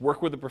offers is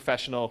work with a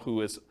professional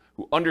who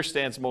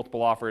understands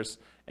multiple offers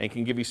and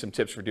can give you some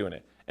tips for doing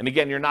it. And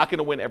again, you're not going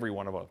to win every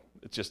one of them.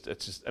 It's just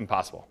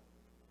impossible.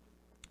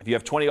 If you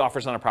have 20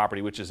 offers on a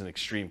property, which is an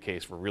extreme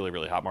case for really,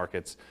 really hot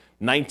markets,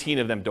 19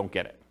 of them don't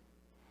get it.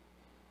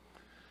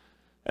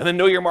 And then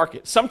know your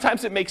market.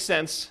 Sometimes it makes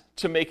sense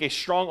to make a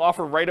strong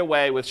offer right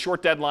away with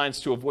short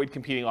deadlines to avoid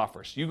competing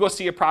offers. You go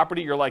see a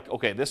property, you're like,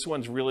 okay, this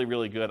one's really,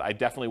 really good. I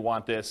definitely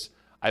want this.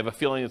 I have a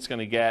feeling it's going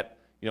to get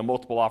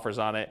multiple offers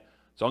on it.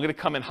 So I'm going to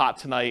come in hot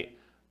tonight,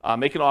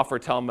 make an offer,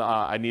 tell them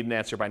I need an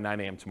answer by 9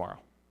 a.m. tomorrow.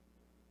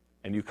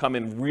 And you come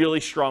in really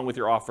strong with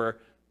your offer.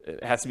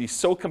 It has to be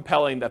so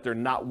compelling that they're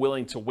not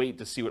willing to wait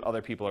to see what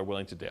other people are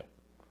willing to do.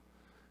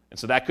 And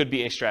so that could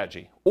be a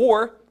strategy.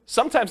 Or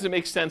sometimes it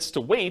makes sense to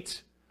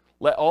wait,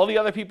 let all the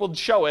other people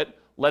show it,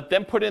 let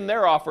them put in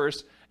their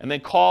offers, and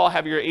then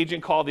have your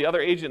agent call the other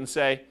agent and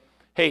say,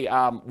 hey,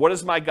 what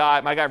does my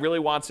guy really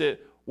wants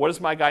it, what does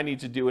my guy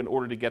need to do in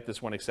order to get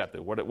this one accepted?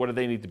 What do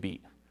they need to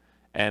beat?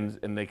 And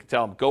they can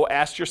tell them, go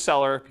ask your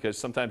seller, because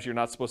sometimes you're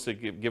not supposed to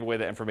give away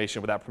that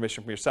information without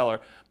permission from your seller,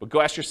 but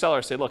go ask your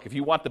seller, say, look, if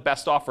you want the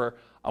best offer,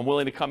 I'm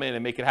willing to come in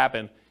and make it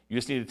happen. You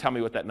just need to tell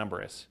me what that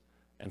number is.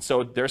 And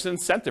so there's an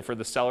incentive for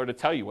the seller to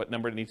tell you what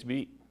number it needs to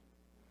be.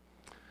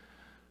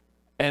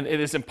 And it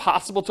is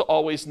impossible to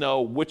always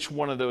know which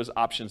one of those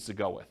options to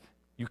go with.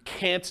 You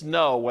can't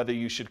know whether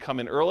you should come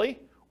in early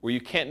or you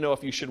can't know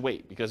if you should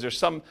wait, because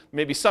there's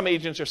maybe some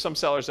agents or some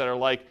sellers that are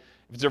like,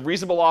 if it's a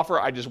reasonable offer,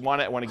 I just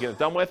want it, I want to get it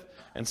done with.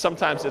 And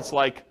sometimes it's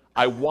like,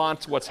 I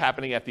want what's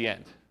happening at the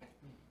end.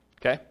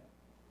 Okay?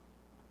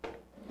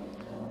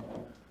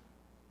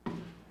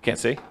 Can't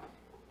see?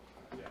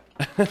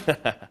 All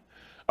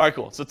right,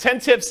 cool. So 10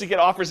 tips to get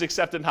offers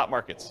accepted in hot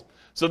markets.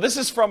 So this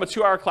is from a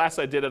 2-hour class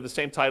I did of the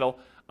same title.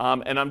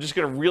 And I'm just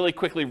going to really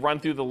quickly run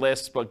through the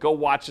list, but go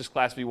watch this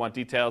class if you want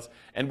details.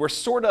 And we're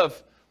sort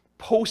of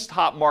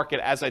post-hot market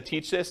as I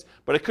teach this,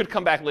 but it could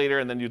come back later,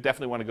 and then you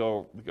definitely want to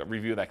go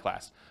review that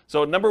class.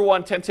 So number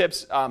 1, 10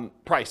 tips,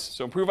 price.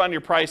 So improve on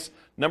your price.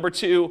 Number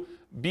 2,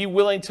 be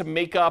willing to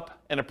make up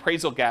an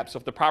appraisal gap. So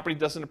if the property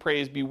doesn't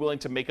appraise, be willing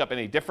to make up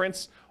any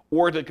difference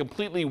or to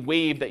completely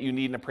waive that you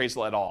need an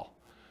appraisal at all.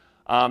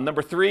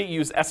 Number 3,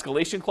 use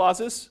escalation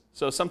clauses.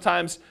 So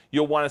sometimes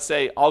you'll want to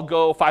say, I'll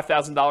go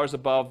 $5,000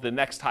 above the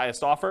next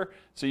highest offer.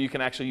 So you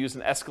can actually use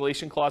an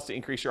escalation clause to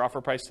increase your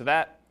offer price to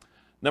that.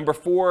 Number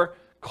 4,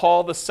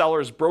 call the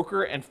seller's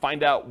broker and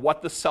find out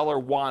what the seller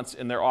wants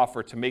in their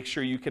offer to make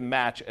sure you can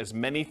match as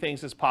many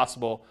things as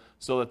possible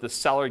so that the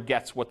seller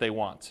gets what they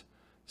want.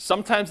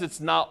 Sometimes it's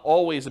not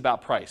always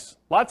about price.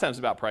 A lot of times it's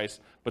about price,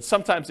 but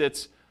sometimes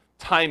it's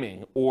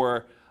timing,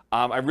 or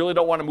I really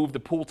don't want to move the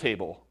pool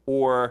table,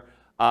 or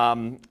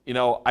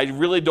I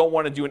really don't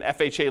want to do an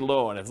FHA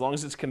loan. As long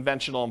as it's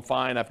conventional, I'm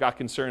fine. I've got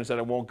concerns that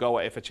it won't go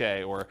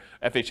FHA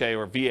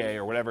or VA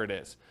or whatever it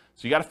is.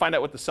 So you got to find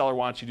out what the seller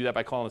wants. You do that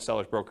by calling the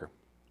seller's broker.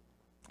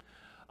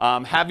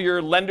 Have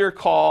your lender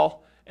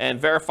call and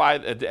verify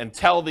and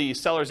tell the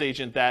seller's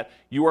agent that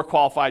you are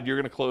qualified, you're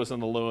going to close on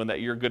the loan, that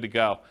you're good to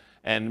go.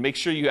 And make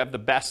sure you have the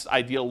best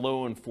ideal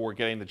loan for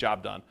getting the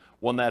job done,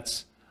 one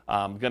that's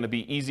going to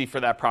be easy for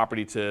that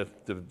property to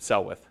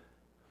sell with.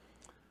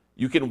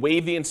 You can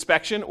waive the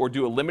inspection or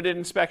do a limited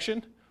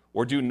inspection,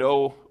 or do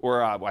no,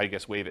 or I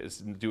guess waive it is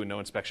do a no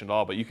inspection at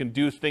all, but you can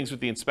do things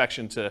with the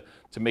inspection to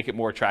make it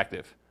more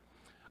attractive.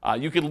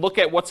 You can look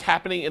at what's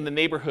happening in the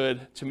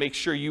neighborhood to make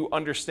sure you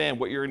understand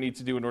what you're going to need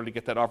to do in order to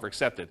get that offer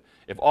accepted.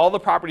 If all the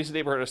properties in the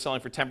neighborhood are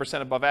selling for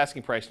 10% above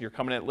asking price and you're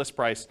coming in at list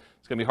price,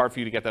 it's going to be hard for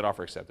you to get that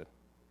offer accepted.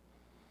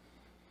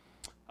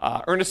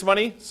 Earnest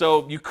money,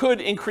 so you could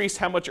increase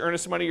how much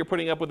earnest money you're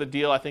putting up with a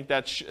deal. I think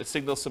that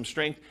signals some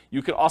strength.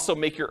 You could also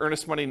make your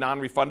earnest money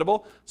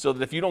non-refundable so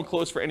that if you don't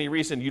close for any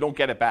reason, you don't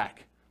get it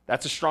back.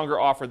 That's a stronger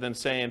offer than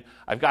saying,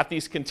 I've got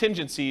these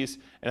contingencies,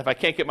 and if I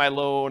can't get my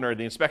loan or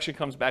the inspection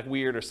comes back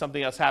weird or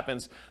something else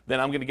happens, then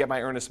I'm going to get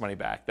my earnest money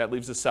back. That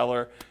leaves the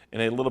seller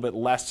in a little bit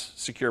less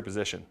secure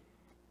position.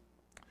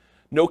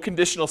 No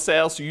conditional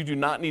sale, so you do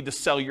not need to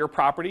sell your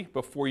property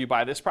before you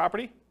buy this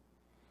property.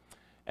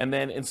 And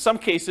then in some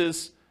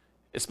cases,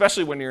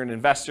 especially when you're an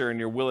investor and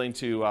you're willing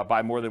to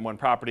buy more than one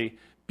property,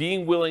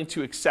 being willing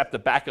to accept a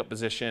backup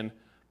position,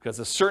 because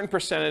a certain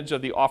percentage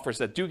of the offers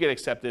that do get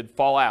accepted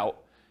fall out.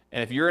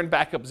 And if you're in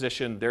backup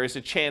position, there is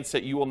a chance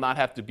that you will not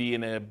have to be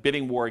in a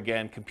bidding war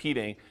again,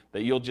 competing,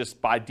 that you'll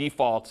just by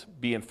default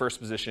be in first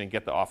position and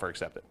get the offer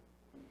accepted.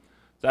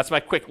 So that's my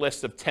quick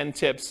list of 10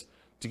 tips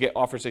to get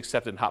offers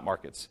accepted in hot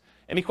markets.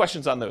 Any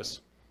questions on those?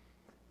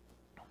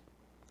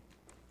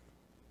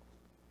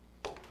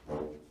 All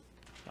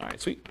right,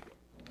 sweet.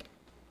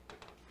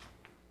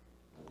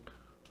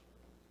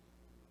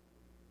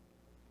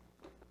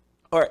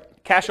 All right,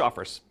 cash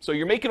offers. So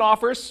you're making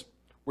offers,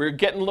 we're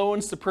getting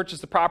loans to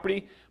purchase the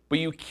property, but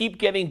you keep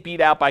getting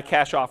beat out by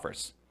cash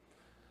offers.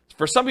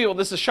 For some people,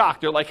 this is a shock.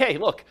 They're like, hey,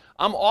 look,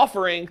 I'm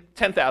offering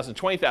 $10,000,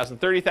 $20,000,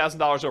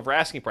 $30,000 over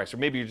asking price, or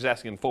maybe you're just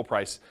asking full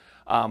price.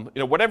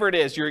 Whatever it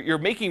is, you're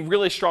making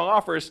really strong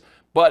offers,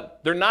 but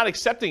they're not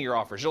accepting your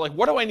offers. You're like,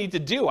 what do I need to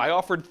do? I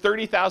offered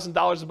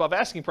 $30,000 above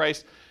asking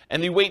price,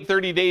 and you wait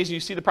 30 days and you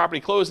see the property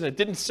close and it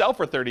didn't sell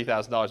for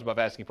 $30,000 above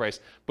asking price,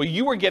 but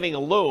you were getting a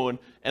loan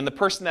and the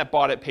person that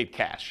bought it paid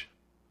cash.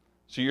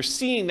 So you're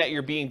seeing that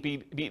you're being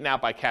beaten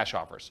out by cash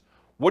offers.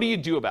 What do you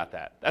do about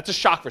that? That's a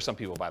shock for some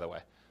people, by the way.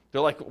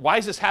 They're like, why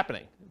is this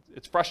happening?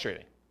 It's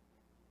frustrating.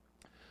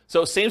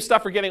 So same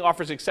stuff for getting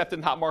offers accepted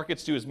in hot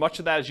markets. Do as much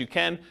of that as you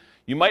can.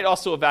 You might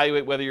also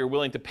evaluate whether you're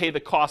willing to pay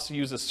the cost to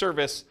use a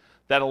service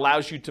that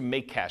allows you to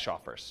make cash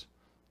offers.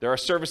 There are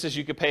services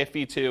you could pay a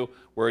fee to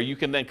where you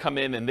can then come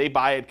in and they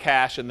buy it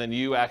cash and then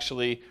you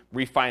actually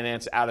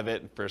refinance out of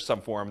it for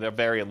some form. They'll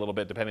vary a little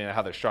bit depending on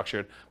how they're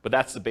structured, but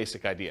that's the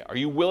basic idea. Are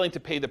you willing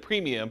to pay the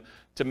premium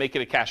to make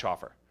it a cash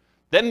offer?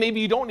 Then maybe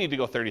you don't need to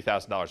go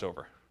 $30,000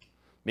 over.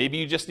 Maybe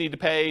you just need to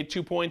pay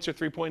 2 points or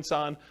 3 points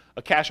on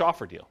a cash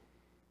offer deal.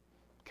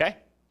 Okay?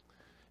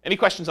 Any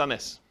questions on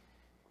this?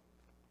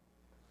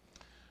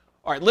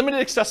 All right, limited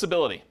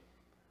accessibility.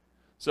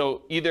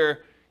 So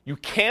either you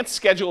can't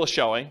schedule a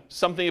showing,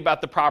 something about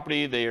the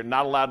property, they're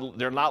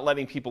not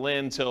letting people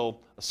in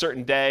till a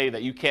certain day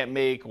that you can't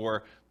make,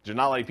 or they're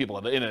not letting people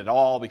in at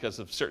all because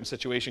of a certain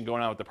situation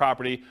going on with the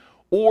property,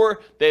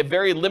 or they have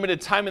very limited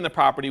time in the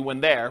property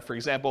when there. For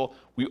example,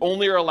 we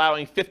only are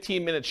allowing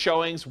 15-minute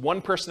showings,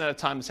 one person at a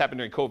time. This happened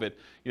during COVID.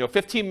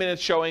 15-minute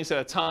showings at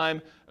a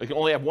time. We can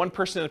only have one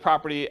person in the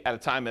property at a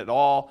time at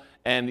all.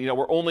 And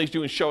we're only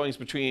doing showings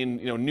between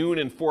noon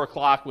and 4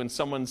 o'clock when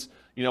someone's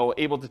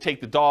able to take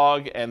the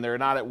dog and they're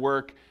not at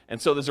work. And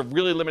so there's a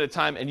really limited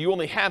time, and you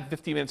only have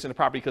 15 minutes in the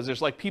property because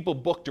there's like people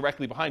booked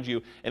directly behind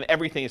you, and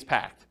everything is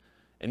packed.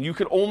 And you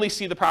can only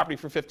see the property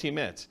for 15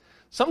 minutes.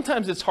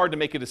 Sometimes it's hard to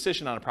make a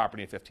decision on a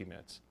property in 15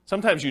 minutes.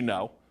 Sometimes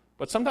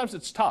but sometimes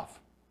it's tough.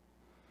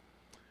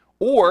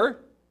 Or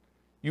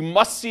you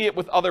must see it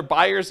with other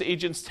buyers,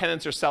 agents,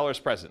 tenants, or sellers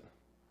present.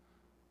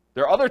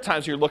 There are other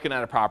times you're looking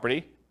at a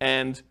property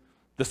and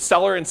the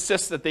seller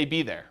insists that they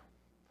be there.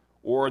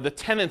 Or the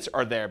tenants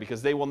are there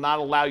because they will not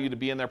allow you to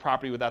be in their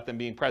property without them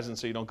being present,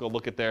 so you don't go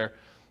look at their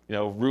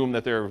room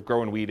that they're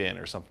growing weed in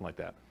or something like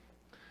that.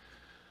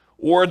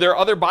 Or there are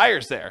other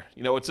buyers there.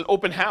 It's an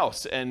open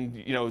house,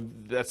 and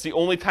that's the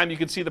only time you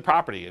can see the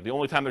property, the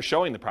only time they're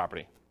showing the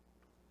property.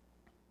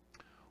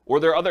 Or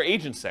there are other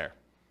agents there.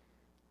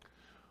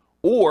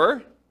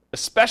 Or,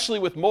 especially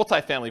with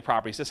multifamily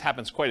properties, this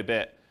happens quite a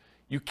bit,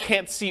 you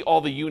can't see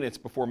all the units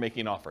before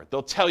making an offer.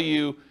 They'll tell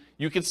you,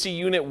 you can see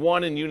unit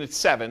 1 and unit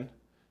 7.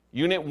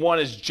 Unit 1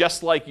 is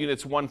just like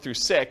units 1 through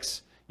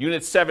 6.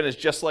 Unit 7 is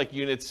just like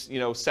units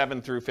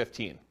 7 through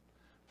 15.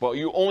 Well,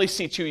 you only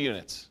see 2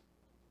 units.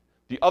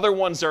 The other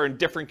ones are in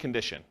different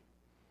condition.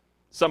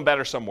 Some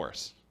better, some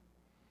worse.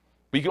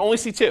 But you can only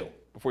see 2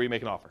 before you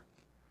make an offer.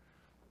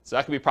 So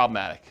that can be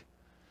problematic.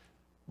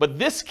 But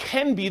this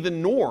can be the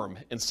norm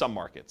in some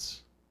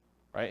markets,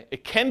 right?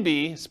 It can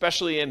be,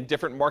 especially in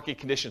different market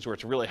conditions where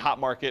it's a really hot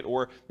market,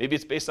 or maybe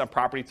it's based on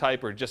property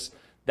type, or just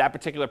that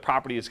particular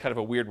property is kind of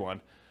a weird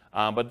one.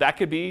 But that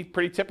could be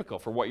pretty typical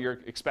for what you're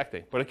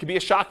expecting. But it could be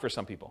a shock for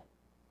some people.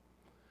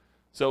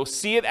 So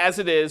see it as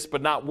it is,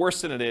 but not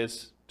worse than it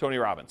is, Tony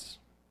Robbins.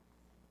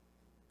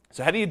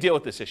 So how do you deal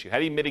with this issue? How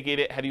do you mitigate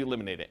it? How do you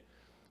eliminate it?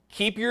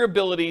 Keep your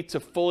ability to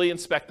fully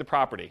inspect the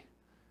property.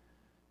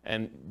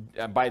 And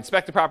by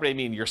inspect the property, I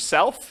mean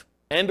yourself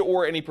and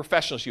or any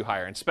professionals you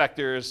hire,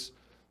 inspectors,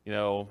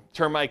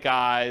 termite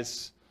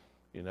guys,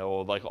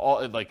 radon,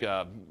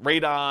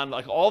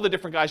 all the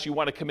different guys you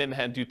want to come in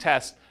and do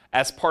tests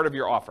as part of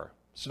your offer.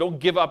 So don't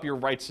give up your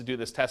rights to do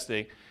this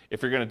testing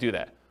if you're going to do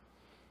that.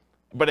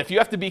 But if you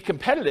have to be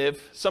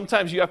competitive,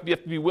 sometimes you have to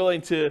be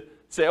willing to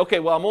say, okay,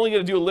 well, I'm only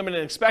going to do a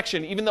limited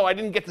inspection, even though I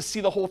didn't get to see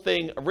the whole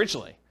thing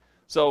originally.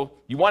 So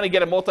you want to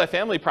get a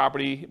multifamily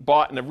property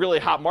bought in a really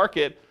hot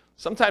market.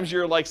 Sometimes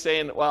you're like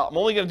saying, well, I'm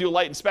only going to do a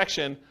light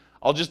inspection.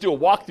 I'll just do a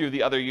walkthrough of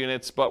the other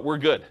units, but we're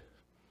good.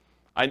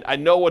 I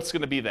know what's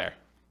going to be there.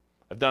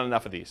 I've done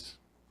enough of these.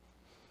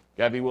 You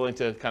got to be willing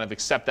to kind of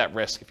accept that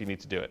risk if you need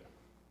to do it.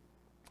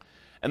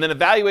 And then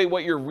evaluate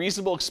what your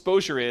reasonable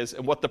exposure is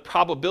and what the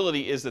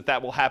probability is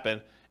that will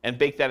happen, and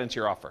bake that into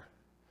your offer.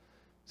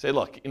 Say,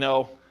 look,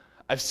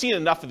 I've seen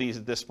enough of these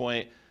at this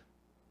point.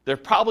 There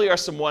probably are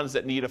some ones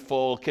that need a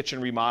full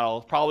kitchen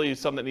remodel, probably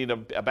some that need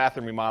a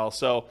bathroom remodel.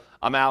 So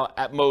I'm out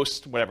at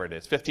most, whatever it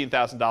is,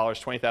 $15,000,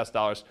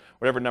 $20,000,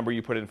 whatever number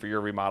you put in for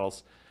your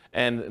remodels.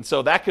 And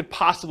so that could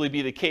possibly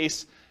be the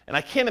case. And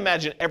I can't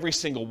imagine every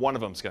single one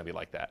of them is going to be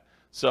like that.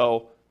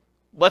 So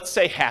let's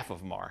say half of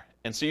them are.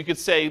 And so you could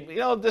say,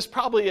 there's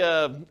probably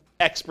a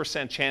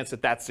X% chance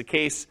that that's the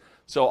case.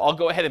 So I'll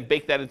go ahead and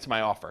bake that into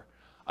my offer.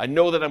 I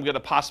know that I'm going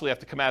to possibly have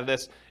to come out of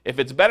this. If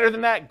it's better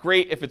than that,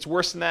 great. If it's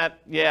worse than that,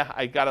 yeah,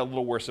 I got a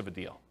little worse of a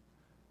deal.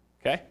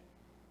 Okay?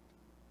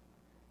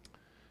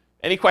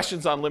 Any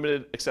questions on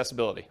limited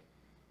accessibility?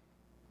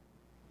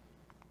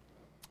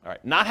 All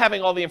right, not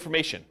having all the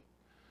information.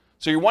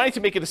 So you're wanting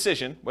to make a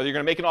decision, whether you're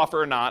going to make an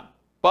offer or not,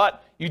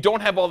 but you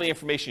don't have all the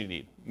information you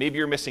need. Maybe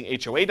you're missing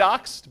HOA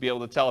docs to be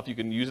able to tell if you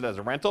can use it as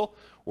a rental,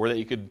 or that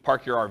you could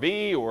park your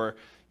RV, or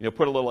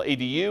put a little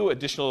ADU,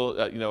 additional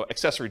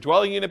accessory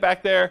dwelling unit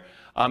back there.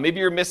 Maybe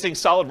you're missing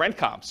solid rent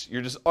comps.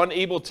 You're just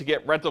unable to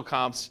get rental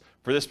comps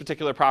for this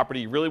particular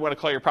property. You really want to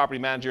call your property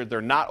manager.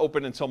 They're not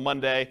open until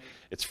Monday.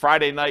 It's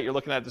Friday night. You're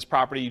looking at this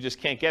property. You just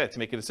can't get it to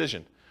make a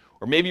decision.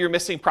 Or maybe you're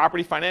missing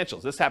property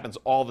financials. This happens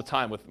all the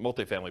time with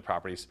multifamily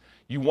properties.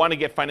 You want to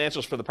get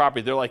financials for the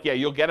property. They're like, yeah,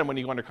 you'll get them when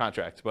you go under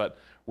contract, but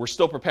we're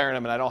still preparing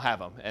them and I don't have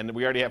them. And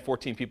we already have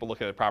 14 people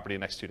looking at the property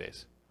in the next 2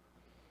 days.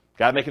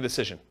 Got to make a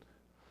decision.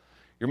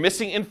 You're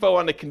missing info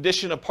on the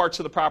condition of parts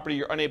of the property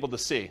you're unable to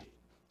see.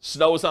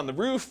 Snow is on the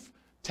roof,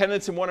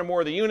 tenants in one or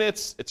more of the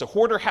units. It's a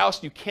hoarder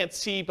house. You can't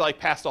see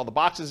past all the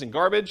boxes and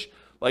garbage.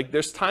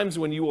 There's times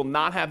when you will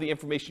not have the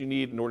information you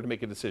need in order to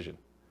make a decision.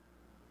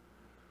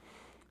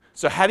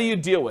 So how do you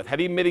deal with, how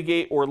do you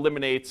mitigate or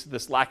eliminate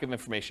this lack of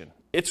information?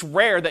 It's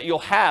rare that you'll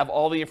have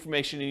all the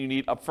information you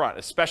need up front,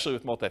 especially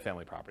with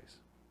multifamily properties.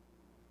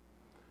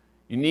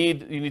 You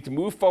need to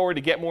move forward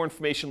to get more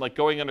information, like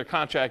going under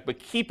contract, but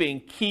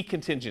keeping key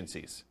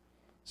contingencies.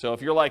 So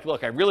if you're like,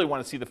 look, I really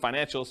want to see the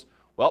financials,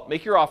 well,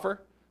 make your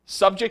offer,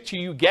 subject to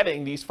you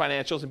getting these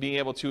financials and being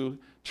able to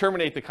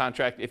terminate the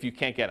contract if you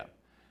can't get them.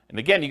 And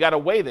again, you got to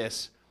weigh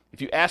this.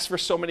 If you ask for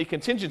so many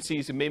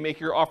contingencies, it may make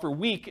your offer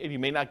weak and you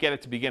may not get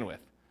it to begin with.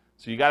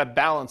 So you got to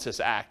balance this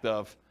act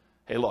of,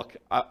 hey, look,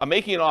 I'm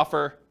making an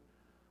offer.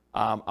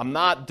 I'm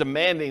not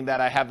demanding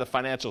that I have the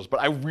financials, but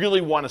I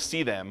really want to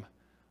see them.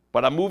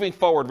 But I'm moving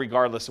forward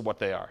regardless of what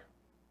they are.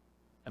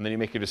 And then you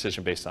make your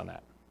decision based on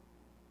that.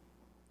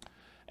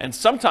 And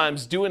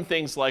sometimes doing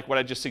things like what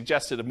I just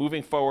suggested of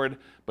moving forward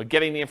but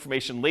getting the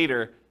information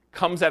later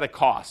comes at a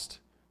cost.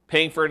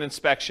 Paying for an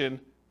inspection,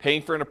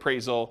 paying for an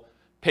appraisal,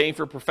 paying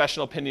for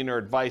professional opinion or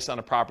advice on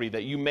a property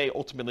that you may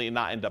ultimately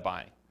not end up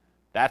buying.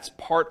 That's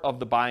part of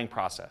the buying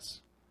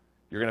process.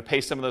 You're going to pay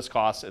some of those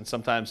costs, and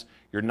sometimes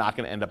you're not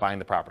going to end up buying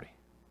the property.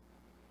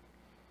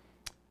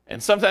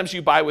 And sometimes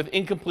you buy with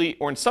incomplete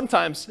or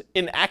sometimes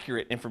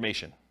inaccurate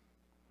information.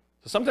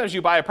 So sometimes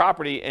you buy a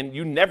property and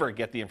you never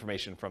get the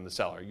information from the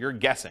seller. You're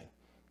guessing.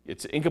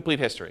 It's incomplete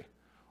history.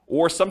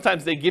 Or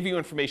sometimes they give you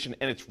information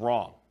and it's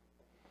wrong.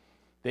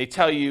 They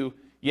tell you,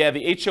 yeah,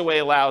 the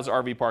HOA allows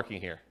RV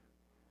parking here.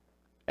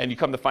 and you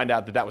come to find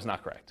out that that was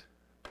not correct.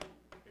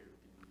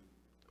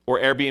 Or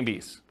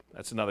Airbnbs.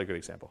 That's another good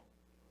example.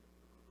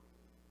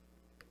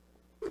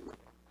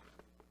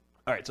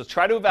 All right, so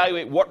try to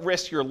evaluate what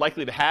risk you're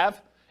likely to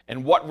have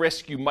and what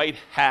risk you might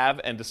have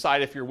and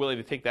decide if you're willing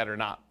to take that or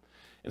not.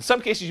 In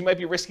some cases, you might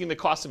be risking the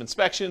cost of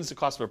inspections, the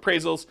cost of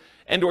appraisals,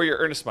 and or your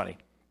earnest money.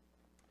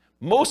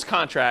 Most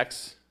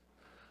contracts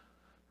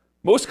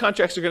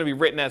are going to be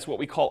written as what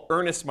we call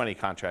earnest money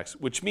contracts,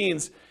 which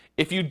means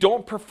if you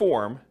don't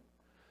perform,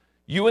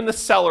 you and the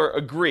seller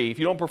agree, if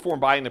you don't perform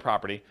buying the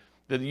property,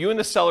 that you and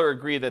the seller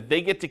agree that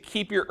they get to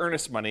keep your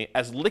earnest money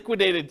as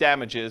liquidated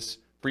damages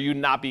for you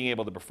not being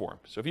able to perform.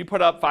 So if you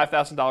put up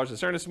 $5,000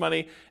 as earnest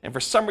money, and for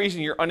some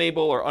reason you're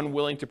unable or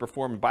unwilling to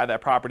perform and buy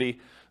that property,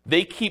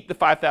 they keep the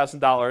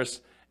 $5,000,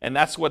 and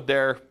that's what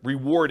their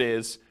reward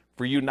is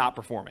for you not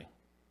performing.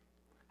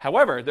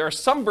 However, there are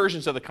some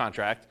versions of the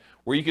contract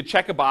where you could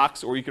check a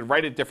box or you could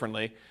write it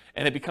differently,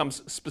 and it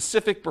becomes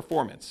specific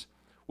performance,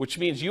 which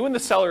means you and the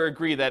seller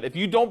agree that if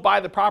you don't buy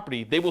the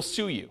property, they will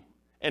sue you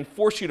and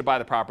force you to buy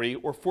the property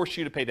or force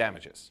you to pay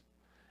damages.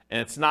 And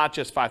it's not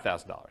just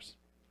 $5,000.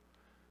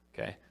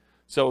 Okay?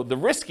 So the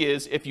risk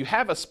is if you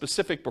have a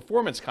specific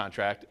performance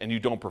contract and you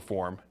don't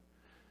perform,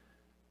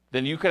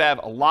 then you could have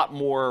a lot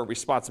more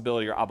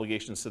responsibility or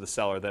obligations to the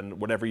seller than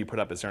whatever you put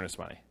up as earnest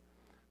money.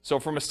 So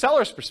from a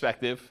seller's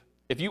perspective,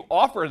 if you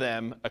offer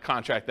them a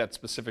contract that's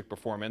specific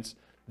performance,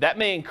 that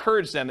may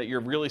encourage them that you're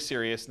really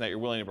serious and that you're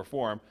willing to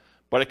perform,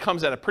 but it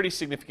comes at a pretty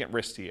significant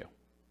risk to you.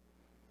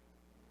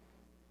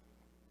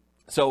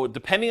 So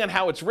depending on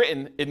how it's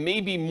written, it may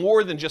be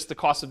more than just the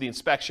cost of the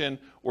inspection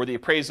or the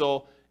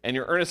appraisal and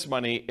your earnest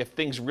money if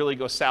things really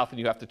go south and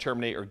you have to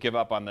terminate or give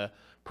up on the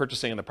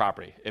purchasing of the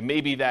property. It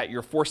may be that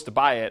you're forced to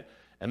buy it,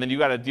 and then you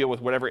got to deal with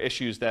whatever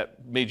issues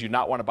that made you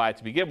not want to buy it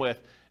to begin with,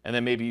 and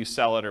then maybe you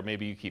sell it or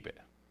maybe you keep it.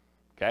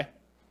 Okay?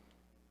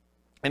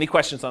 Any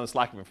questions on this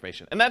lack of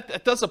information? And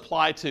that does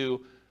apply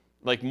to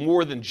like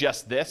more than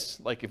just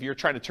this. Like if you're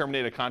trying to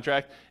terminate a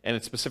contract and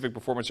it's specific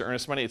performance or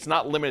earnest money, it's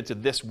not limited to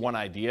this one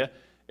idea.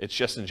 It's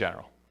just in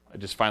general. I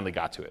just finally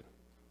got to it.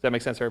 Does that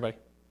make sense, everybody?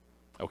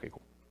 Okay,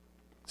 cool.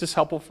 Is this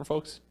helpful for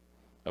folks?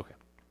 Okay.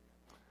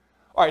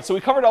 All right, so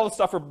we covered all the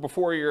stuff for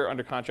before you're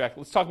under contract.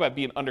 Let's talk about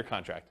being under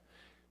contract.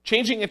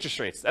 Changing interest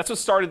rates. That's what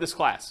started this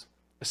class,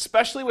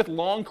 especially with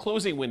long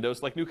closing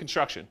windows like new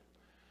construction.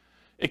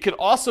 It could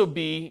also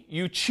be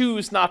you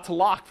choose not to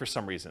lock for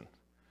some reason.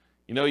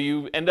 You know,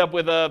 you end up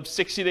with a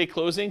 60-day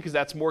closing because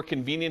that's more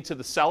convenient to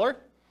the seller.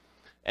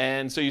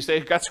 And so you say,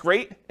 that's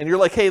great. And you're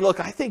like, hey, look,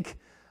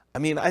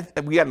 we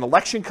got an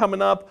election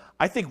coming up.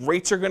 I think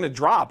rates are going to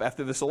drop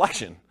after this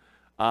election.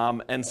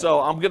 And so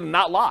I'm going to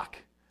not lock.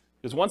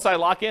 Because once I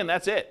lock in,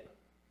 that's it.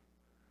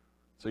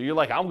 So you're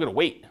like, I'm going to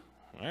wait.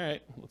 All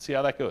right, let's see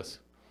how that goes.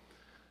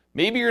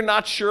 Maybe you're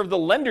not sure of the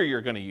lender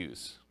you're going to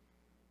use.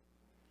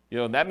 You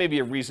know, that may be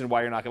a reason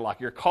why you're not going to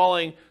lock. You're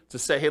calling to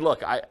say, hey,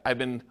 look, I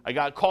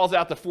got calls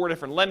out to 4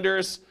 different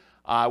lenders.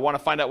 I want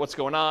to find out what's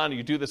going on.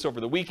 You do this over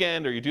the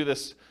weekend, or you do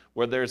this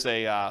where there's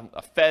a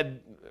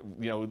Fed,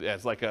 you know,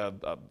 as like a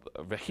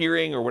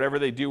hearing or whatever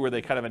they do where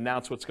they kind of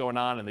announce what's going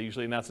on, and they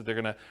usually announce that they're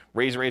going to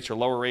raise rates or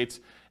lower rates,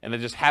 and it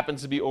just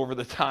happens to be over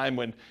the time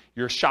when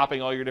you're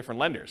shopping all your different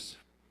lenders.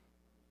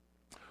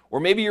 Or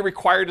maybe you're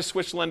required to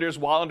switch lenders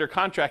while under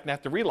contract and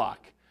have to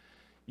relock.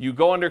 You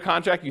go under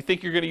contract, you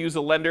think you're going to use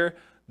a lender,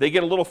 they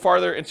get a little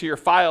farther into your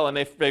file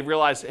and they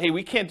realize, hey,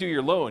 we can't do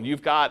your loan.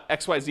 You've got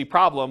XYZ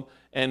problem,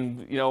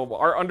 and you know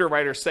our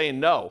underwriter's saying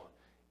no,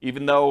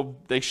 even though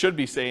they should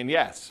be saying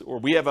yes. Or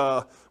we have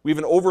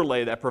an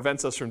overlay that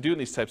prevents us from doing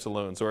these types of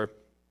loans. Or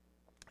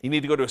you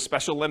need to go to a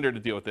special lender to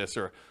deal with this.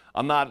 Or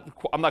I'm not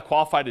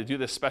qualified to do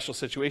this special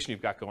situation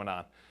you've got going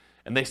on.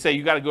 And they say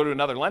you got to go to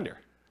another lender.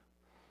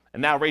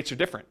 And now rates are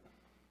different.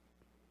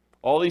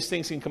 All these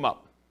things can come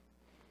up.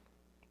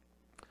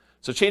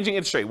 So changing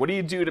interest rate, what do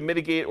you do to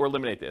mitigate or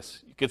eliminate this?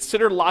 You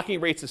consider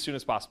locking rates as soon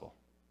as possible.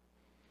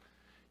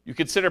 You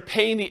consider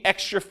paying the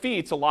extra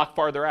fee to lock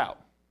farther out.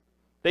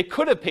 They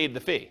could have paid the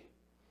fee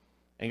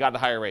and got the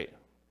higher rate.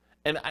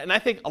 And I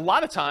think a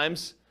lot of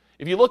times,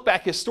 if you look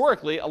back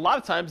historically, a lot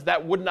of times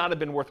that would not have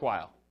been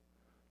worthwhile.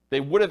 They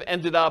would have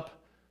ended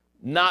up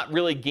not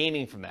really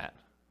gaining from that.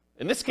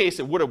 In this case,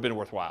 it would have been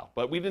worthwhile,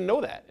 but we didn't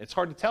know that. It's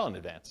hard to tell in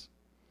advance.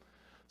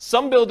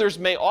 Some builders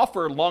may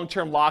offer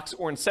long-term locks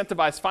or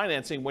incentivized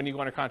financing when you go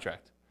under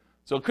contract.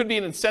 So it could be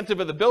an incentive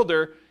of the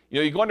builder. You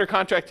know, you go under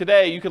contract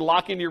today, you can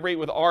lock in your rate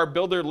with our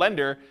builder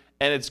lender,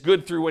 and it's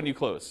good through when you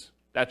close.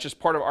 That's just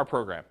part of our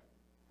program.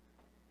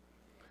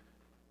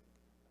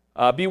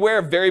 Beware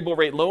of variable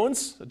rate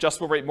loans,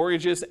 adjustable rate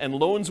mortgages, and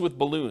loans with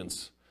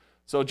balloons.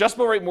 So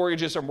adjustable rate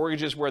mortgages are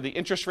mortgages where the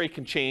interest rate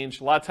can change.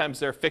 A lot of times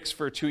they're fixed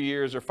for 2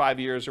 years or 5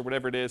 years or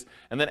whatever it is.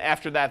 And then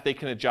after that, they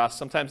can adjust.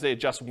 Sometimes they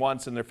adjust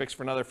once and they're fixed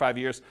for another 5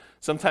 years.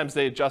 Sometimes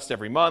they adjust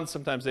every month.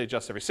 Sometimes they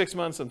adjust every 6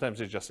 months. Sometimes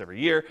they adjust every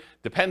year.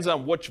 Depends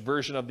on which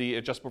version of the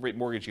adjustable rate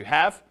mortgage you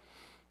have.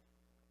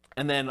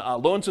 And then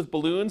loans with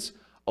balloons.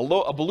 A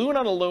balloon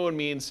on a loan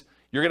means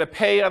you're going to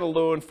pay on a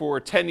loan for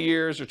 10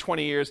 years or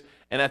 20 years.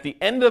 And at the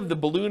end of the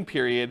balloon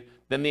period,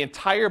 then the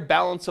entire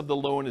balance of the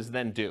loan is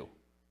then due.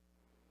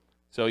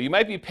 So you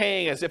might be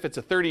paying as if it's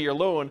a 30-year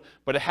loan,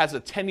 but it has a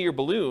 10-year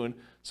balloon,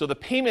 so the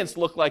payments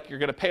look like you're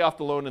going to pay off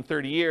the loan in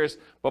 30 years,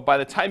 but by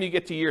the time you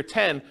get to year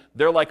 10,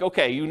 they're like,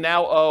 okay, you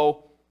now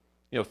owe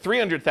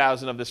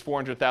 $300,000 of this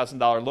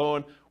 $400,000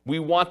 loan. We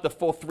want the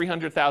full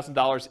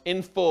 $300,000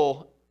 in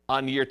full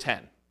on year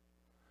 10.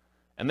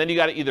 And then you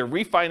got to either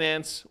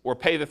refinance or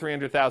pay the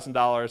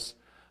 $300,000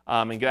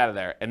 and get out of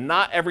there. And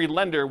not every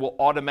lender will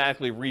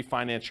automatically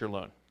refinance your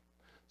loan.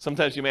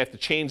 Sometimes you may have to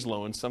change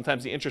loans.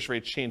 Sometimes the interest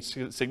rates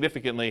change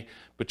significantly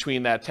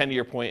between that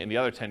 10-year point and the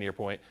other 10-year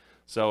point.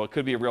 So it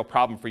could be a real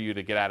problem for you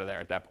to get out of there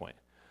at that point.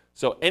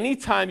 So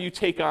anytime you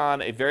take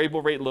on a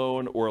variable rate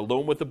loan or a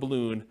loan with a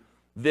balloon,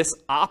 this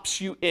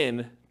opts you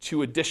in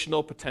to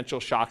additional potential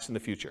shocks in the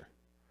future.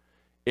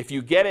 If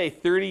you get a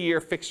 30-year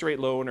fixed rate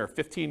loan or a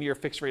 15-year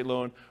fixed rate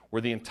loan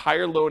where the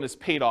entire loan is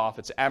paid off,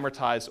 it's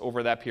amortized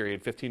over that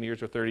period, 15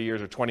 years or 30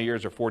 years or 20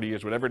 years or 40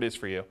 years, whatever it is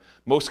for you.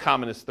 Most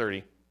common is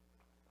 30.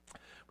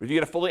 But if you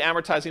get a fully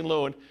amortizing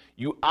loan,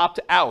 you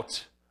opt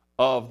out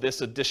of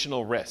this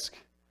additional risk.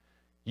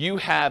 You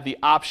have the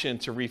option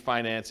to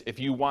refinance if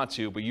you want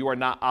to, but you are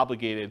not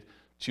obligated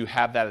to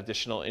have that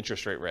additional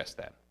interest rate risk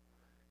then.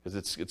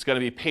 Because it's going to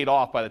be paid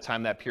off by the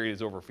time that period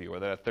is over for you,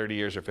 whether that's 30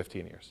 years or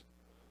 15 years.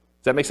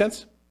 Does that make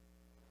sense?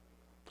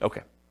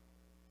 Okay.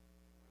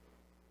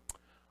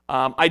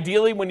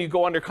 Ideally, when you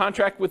go under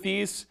contract with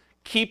these,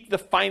 keep the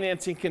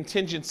financing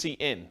contingency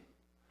in.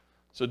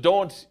 So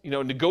don't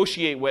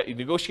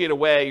negotiate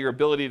away your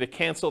ability to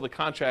cancel the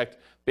contract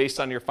based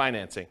on your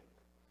financing.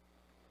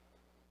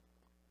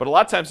 But a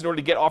lot of times, in order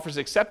to get offers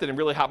accepted in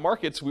really hot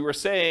markets, we were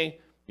saying,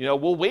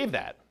 we'll waive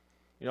that.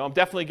 I'm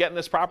definitely getting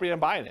this property and I'm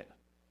buying it.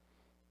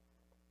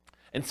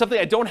 And something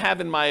I don't have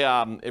in my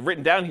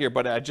written down here,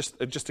 but it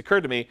just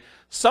occurred to me,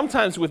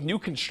 sometimes with new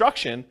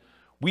construction,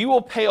 we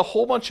will pay a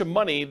whole bunch of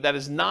money that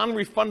is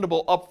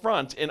non-refundable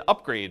upfront in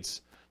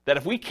upgrades that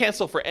if we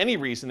cancel for any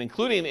reason,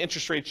 including the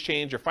interest rates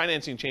change or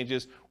financing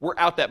changes, we're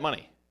out that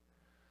money.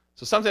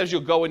 So sometimes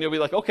you'll go and you'll be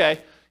like, okay,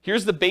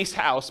 here's the base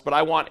house, but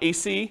I want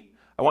AC.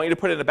 I want you to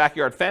put in a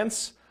backyard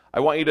fence. I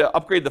want you to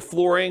upgrade the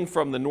flooring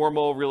from the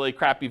normal, really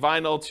crappy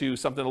vinyl to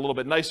something a little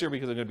bit nicer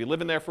because I'm going to be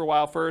living there for a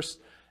while first.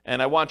 And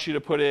I want you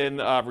to put in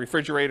a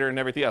refrigerator and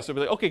everything else. So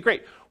we'll be like, okay,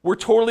 great. We're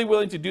totally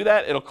willing to do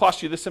that. It'll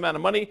cost you this amount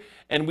of money,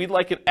 and we'd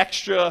like an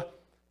extra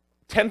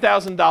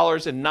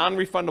 $10,000 in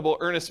non-refundable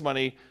earnest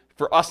money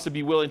for us to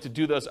be willing to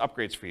do those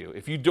upgrades for you.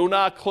 If you do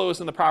not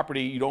close on the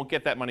property, you don't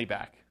get that money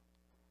back.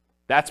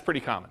 That's pretty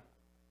common.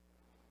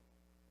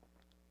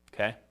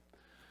 Okay?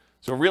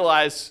 So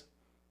realize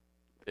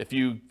if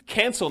you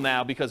cancel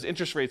now because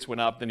interest rates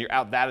went up, then you're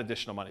out that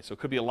additional money. So it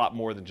could be a lot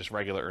more than just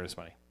regular earnest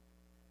money.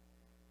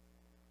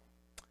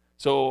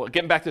 So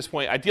getting back to this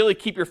point, ideally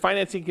keep your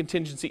financing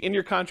contingency in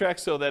your contract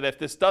so that if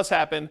this does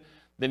happen,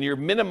 then you're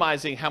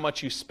minimizing how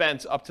much you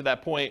spent up to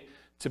that point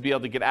to be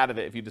able to get out of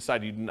it if you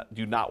decide you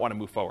do not want to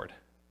move forward.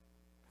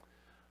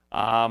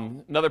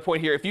 Another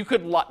point here, if you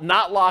could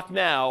not lock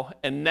now,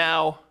 and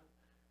now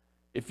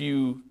if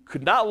you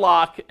could not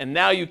lock and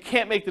now you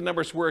can't make the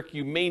numbers work,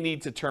 you may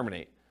need to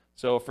terminate.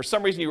 So if for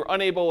some reason you were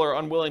unable or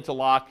unwilling to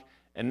lock,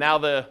 and now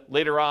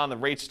later on the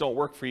rates don't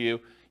work for you,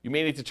 you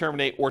may need to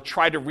terminate or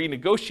try to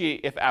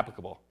renegotiate if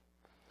applicable.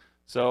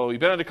 So you've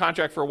been under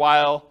contract for a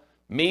while.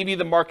 Maybe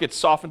the market's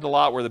softened a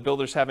lot where the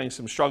builder's having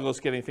some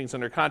struggles getting things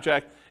under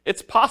contract.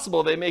 It's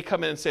possible they may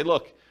come in and say,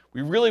 look,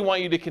 we really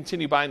want you to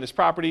continue buying this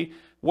property.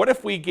 What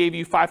if we gave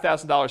you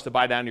 $5,000 to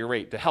buy down your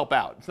rate to help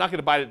out? It's not going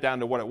to buy it down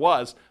to what it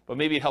was, but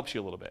maybe it helps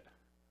you a little bit.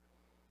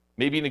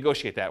 Maybe you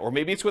negotiate that. Or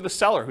maybe it's with a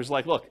seller who's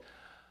like, look,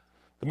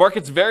 the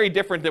market's very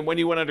different than when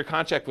you went under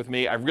contract with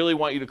me. I really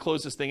want you to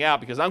close this thing out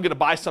because I'm going to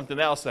buy something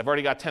else. I've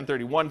already got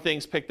 1031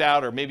 things picked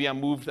out, or maybe I'm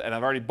moved and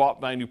I've already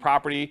bought my new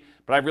property,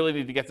 but I really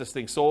need to get this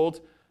thing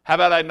sold. How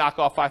about I knock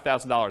off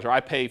 $5,000, or I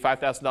pay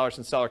 $5,000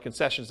 in seller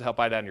concessions to help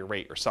buy down your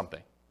rate or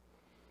something?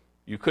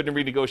 You couldn't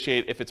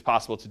renegotiate if it's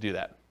possible to do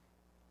that.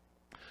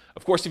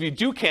 Of course, if you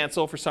do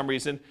cancel for some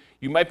reason,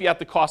 you might be at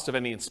the cost of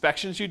any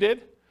inspections you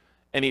did,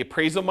 any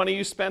appraisal money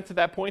you spent at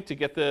that point to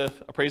get the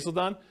appraisal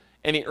done,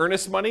 any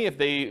earnest money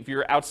if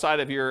you're outside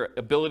of your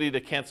ability to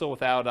cancel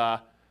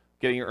without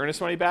getting your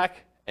earnest money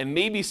back, and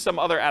maybe some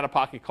other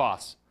out-of-pocket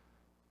costs.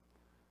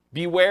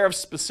 Beware of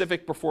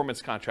specific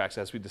performance contracts,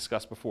 as we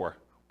discussed before,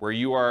 where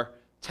you are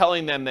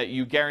telling them that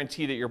you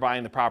guarantee that you're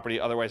buying the property,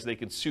 otherwise they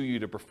could sue you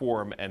to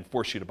perform and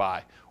force you to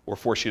buy or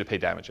force you to pay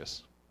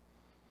damages.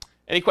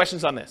 Any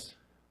questions on this?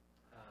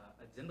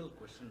 A general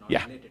question not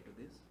Yeah. related to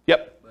this.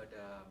 Yep. But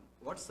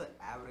what's the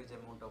average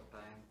amount of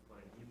time for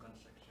a new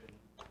construction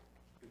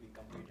to be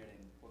completed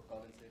in Fort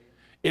Collins area?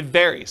 It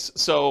varies.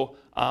 So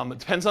it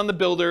depends on the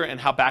builder and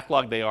how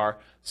backlogged they are.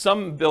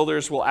 Some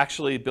builders will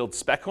actually build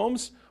spec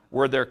homes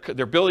where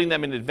they're building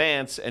them in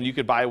advance and you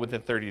could buy it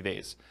within 30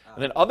 days.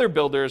 And then other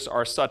builders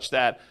are such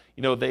that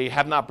they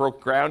have not broke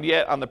ground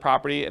yet on the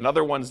property, and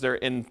other ones they're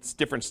in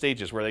different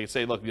stages where they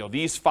say, look,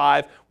 these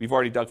 5 we've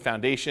already dug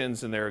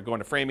foundations and they're going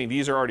to framing.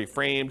 These are already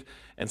framed,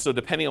 and so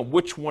depending on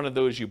which one of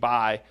those you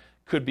buy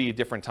could be a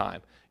different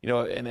time.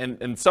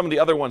 And some of the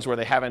other ones where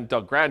they haven't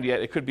dug ground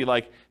yet, it could be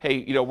like,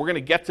 hey, we're going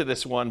to get to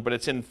this one, but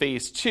it's in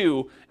phase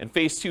 2, and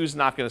phase 2 is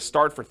not going to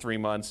start for 3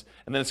 months,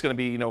 and then it's going to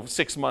be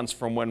 6 months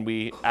from when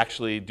we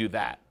actually do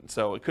that.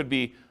 So it could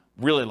be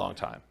really long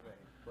time.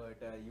 Right,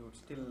 but you would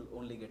still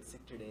only get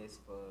 60 days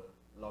for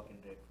lock-in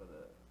rate for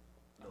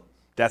the loans.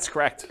 That's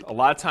correct. A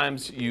lot of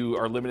times you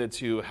are limited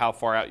to how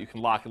far out you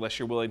can lock unless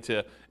you're willing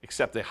to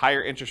accept a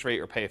higher interest rate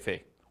or pay a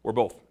fee, or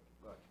both.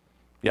 Got it.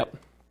 Yep.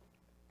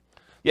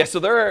 Yeah,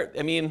 so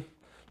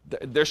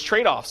there's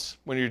trade-offs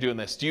when you're doing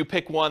this. Do you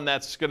pick one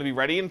that's going to be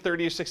ready in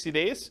 30 or 60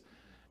 days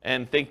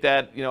and think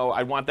that,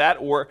 I want that?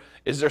 Or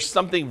is there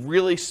something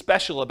really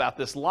special about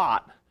this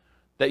lot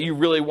that you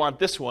really want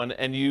this one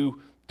and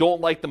you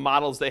don't like the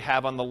models they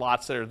have on the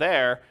lots that are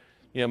there?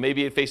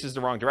 Maybe it faces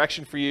the wrong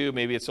direction for you.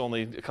 Maybe it's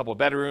only a couple of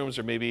bedrooms,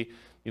 or maybe,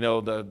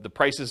 the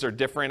prices are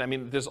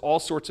different. There's all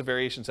sorts of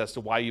variations as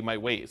to why you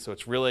might wait. So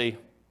it's really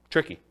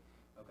tricky.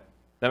 Okay.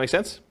 That make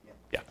sense?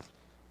 Yeah.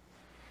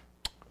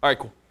 All right,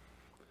 cool.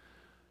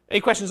 Any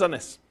questions on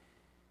this?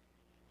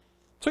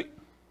 Sweet.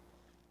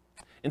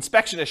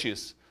 Inspection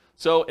issues.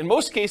 So in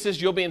most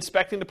cases, you'll be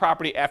inspecting the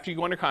property after you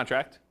go under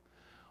contract,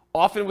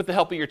 often with the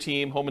help of your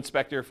team, home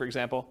inspector, for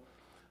example.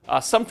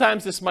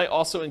 Sometimes this might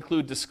also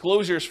include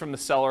disclosures from the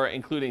seller,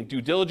 including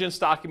due diligence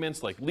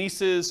documents like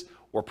leases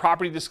or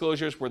property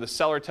disclosures where the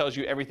seller tells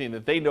you everything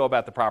that they know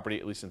about the property,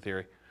 at least in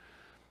theory.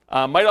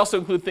 Might also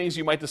include things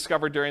you might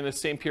discover during the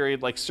same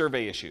period, like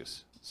survey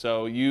issues.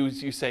 So you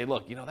say,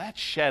 look, that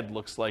shed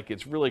looks like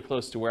it's really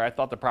close to where I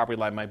thought the property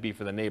line might be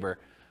for the neighbor.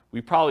 We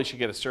probably should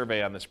get a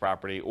survey on this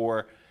property.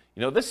 Or,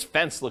 this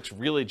fence looks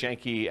really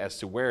janky as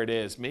to where it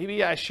is.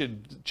 Maybe I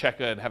should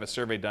check and have a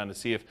survey done to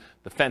see if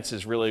the fence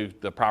is really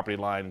the property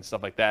line and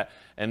stuff like that.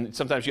 And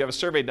sometimes you have a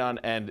survey done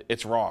and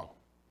it's wrong.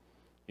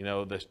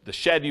 The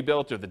shed you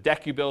built or the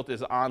deck you built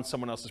is on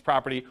someone else's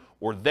property,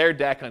 or their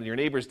deck on your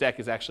neighbor's deck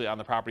is actually on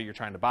the property you're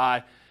trying to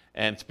buy,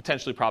 and it's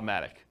potentially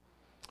problematic.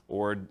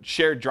 Or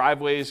shared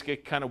driveways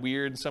get kind of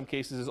weird in some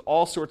cases. There's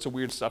all sorts of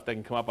weird stuff that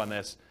can come up on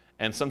this,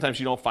 and sometimes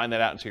you don't find that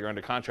out until you're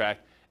under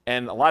contract.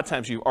 And a lot of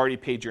times you've already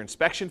paid your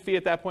inspection fee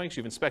at that point, because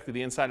you've inspected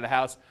the inside of the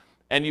house,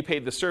 and you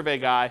paid the survey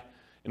guy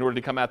in order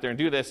to come out there and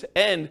do this,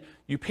 and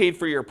you paid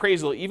for your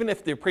appraisal, even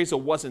if the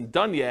appraisal wasn't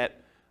done yet,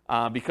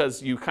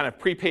 because you kind of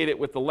prepaid it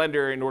with the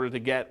lender in order to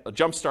get a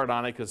jump start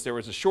on it, because there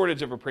was a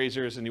shortage of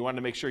appraisers and you wanted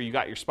to make sure you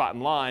got your spot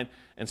in line.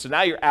 And so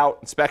now you're out,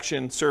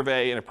 inspection,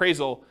 survey, and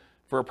appraisal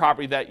for a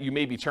property that you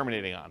may be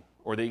terminating on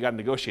or that you got to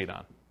negotiate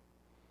on.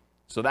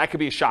 So that could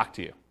be a shock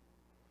to you. You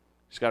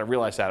just got to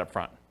realize that up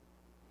front.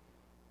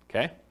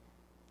 Okay?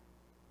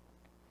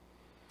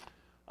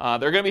 There are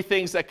going to be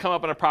things that come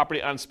up on a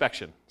property on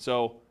inspection.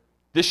 So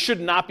this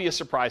should not be a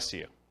surprise to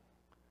you.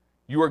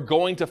 You are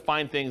going to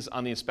find things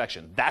on the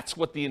inspection. That's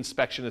what the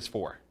inspection is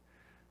for.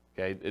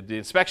 Okay? The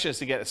inspection is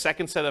to get a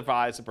second set of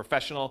eyes, a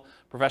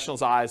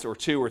professional's eyes, or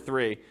 2 or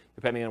 3,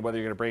 depending on whether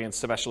you're going to bring in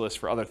specialists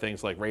for other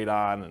things like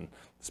radon and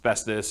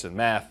asbestos and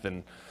meth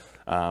and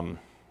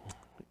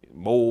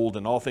mold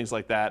and all things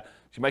like that.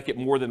 So you might get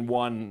more than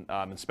one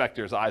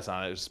inspector's eyes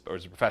on it or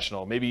as a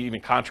professional. Maybe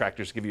even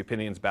contractors give you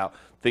opinions about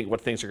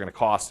what things are going to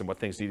cost and what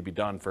things need to be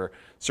done for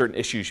certain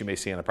issues you may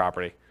see on the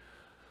property.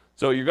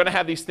 So you're going to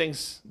have these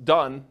things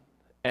done,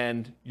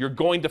 and you're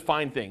going to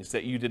find things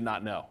that you did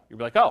not know. You'll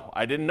be like, oh,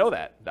 I didn't know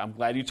that. I'm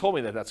glad you told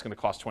me that that's going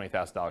to cost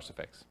 $20,000 to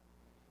fix.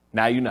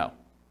 Now you know.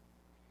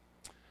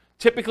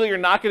 Typically, you're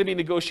not going to be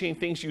negotiating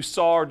things you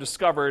saw or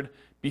discovered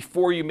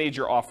before you made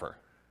your offer.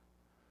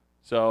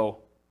 So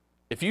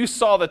if you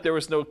saw that there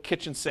was no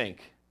kitchen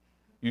sink,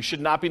 you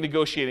should not be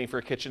negotiating for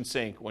a kitchen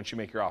sink once you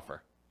make your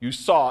offer. You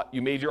saw it,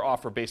 you made your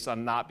offer based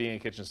on not being a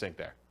kitchen sink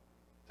there.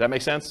 Does that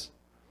make sense?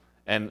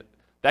 And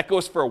that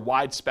goes for a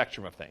wide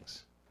spectrum of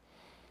things.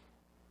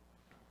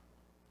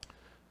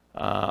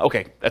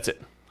 Okay, that's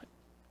it.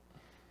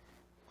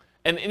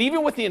 And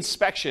even with the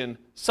inspection,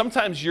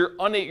 sometimes your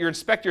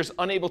inspector is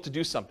unable to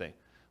do something.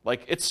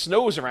 Like it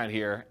snows around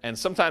here, and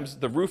sometimes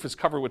the roof is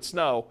covered with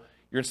snow.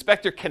 Your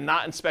inspector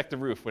cannot inspect the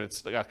roof when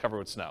it's got covered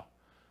with snow.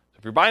 So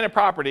if you're buying a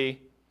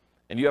property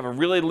and you have a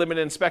really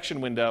limited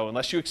inspection window,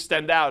 unless you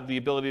extend out the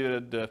ability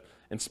to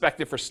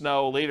inspect it for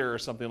snow later or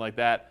something like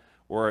that,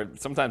 or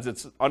sometimes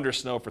it's under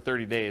snow for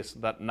 30 days,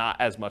 not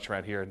as much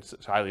around here,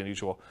 it's highly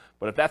unusual.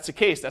 But if that's the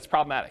case, that's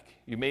problematic.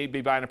 You may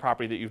be buying a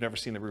property that you've never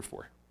seen the roof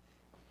for.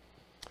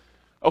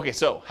 Okay,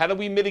 so how do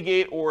we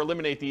mitigate or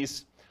eliminate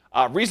these?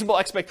 Reasonable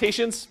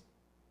expectations.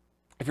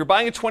 If you're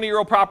buying a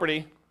 20-year-old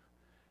property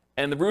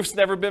and the roof's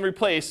never been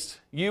replaced,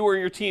 you or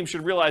your team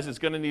should realize it's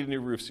going to need a new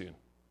roof soon.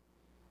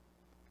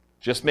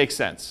 Just makes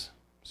sense.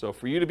 So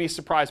for you to be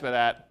surprised by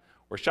that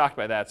or shocked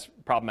by that's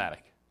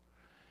problematic.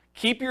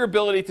 Keep your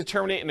ability to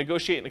terminate and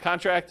negotiate in a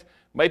contract.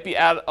 Might be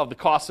out of the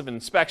cost of an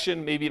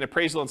inspection, maybe an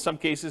appraisal in some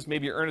cases,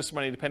 maybe your earnest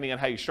money depending on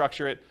how you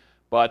structure it.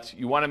 But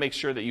you want to make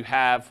sure that you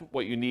have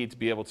what you need to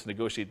be able to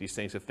negotiate these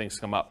things if things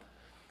come up.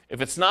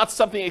 If it's not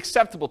something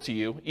acceptable to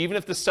you, even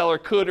if the seller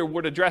could or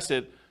would address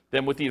it,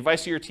 then with the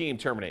advice of your team,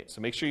 terminate.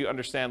 So make sure you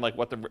understand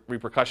what the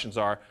repercussions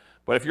are.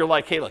 But if you're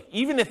like, hey, look,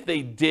 even if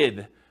they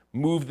did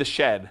move the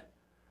shed.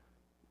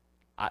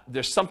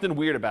 There's something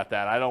weird about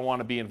that. I don't want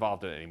to be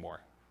involved in it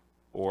anymore,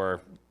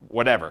 or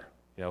whatever.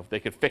 If they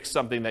could fix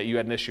something that you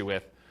had an issue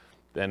with,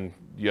 then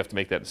you have to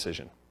make that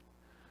decision.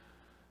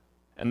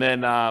 And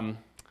then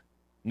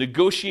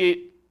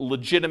negotiate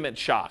legitimate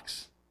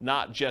shocks,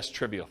 not just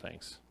trivial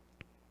things.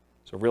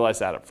 So realize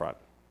that up front.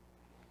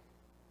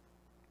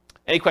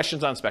 Any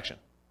questions on inspection?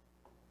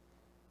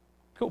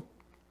 Cool.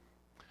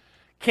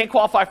 Can't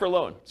qualify for a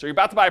loan. So you're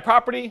about to buy a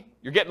property,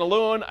 you're getting a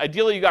loan.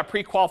 Ideally, you got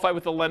pre-qualified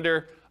with a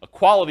lender, a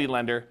quality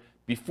lender,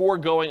 before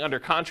going under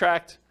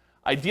contract.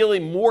 Ideally,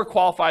 more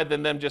qualified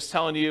than them just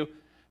telling you,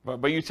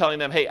 but you telling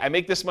them, hey, I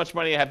make this much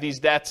money, I have these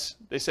debts.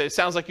 They say, it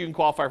sounds like you can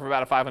qualify for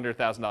about a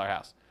 $500,000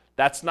 house.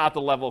 That's not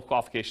the level of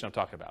qualification I'm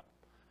talking about.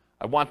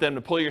 I want them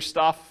to pull your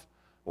stuff.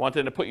 I want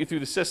them to put you through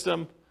the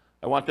system.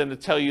 I want them to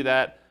tell you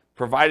that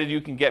provided you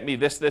can get me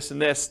this, this,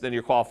 and this, then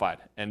you're qualified.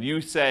 And you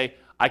say,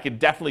 I could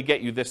definitely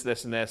get you this,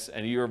 this, and this,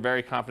 and you're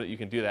very confident you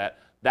can do that.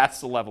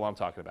 That's the level I'm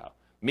talking about.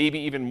 Maybe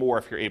even more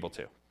if you're able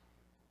to.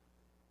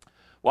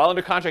 While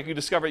under contract, you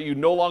discover you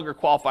no longer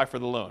qualify for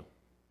the loan.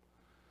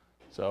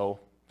 So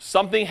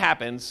something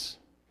happens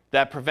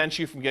that prevents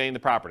you from getting the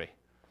property.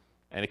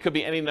 And it could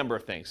be any number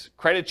of things.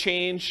 Credit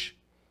change,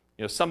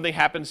 something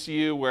happens to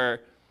you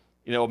where,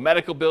 a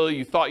medical bill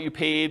you thought you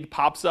paid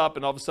pops up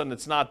and all of a sudden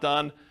it's not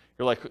done.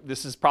 You're like,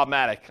 this is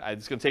problematic.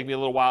 It's going to take me a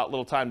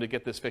little time to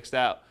get this fixed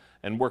out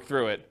and work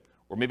through it.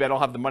 Or maybe I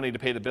don't have the money to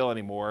pay the bill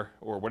anymore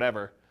or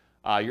whatever.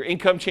 Your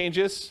income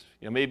changes.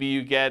 Maybe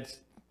you get,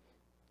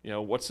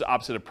 what's the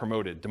opposite of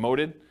promoted?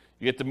 Demoted.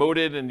 You get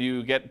demoted and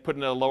you get put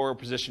in a lower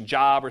position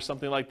job or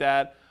something like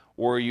that.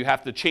 Or you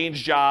have to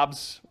change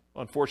jobs.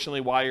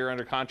 Unfortunately, while you're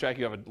under contract,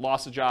 you have a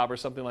loss of job or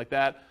something like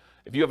that.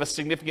 If you have a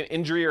significant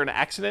injury or an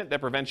accident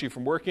that prevents you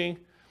from working,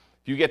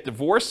 if you get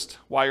divorced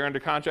while you're under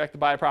contract to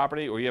buy a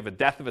property, or you have a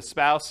death of a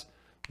spouse,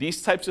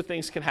 these types of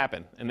things can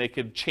happen, and they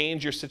could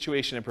change your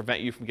situation and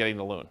prevent you from getting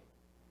the loan.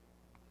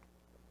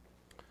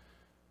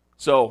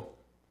 So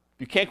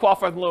if you can't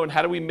qualify for the loan,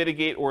 how do we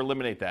mitigate or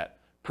eliminate that?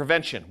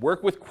 Prevention.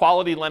 Work with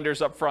quality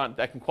lenders up front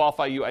that can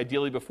qualify you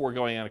ideally before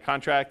going on a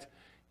contract.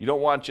 You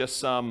don't want just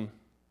some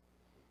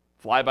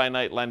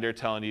fly-by-night lender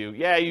telling you,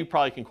 yeah, you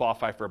probably can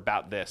qualify for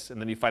about this,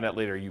 and then you find out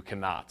later you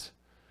cannot.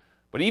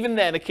 But even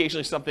then,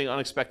 occasionally something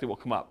unexpected will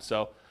come up.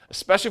 So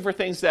especially for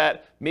things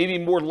that may be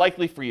more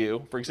likely for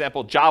you, for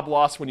example, job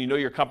loss when you know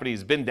your company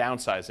has been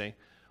downsizing,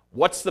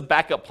 what's the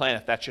backup plan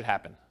if that should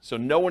happen? So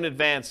know in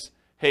advance,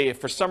 hey,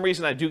 if for some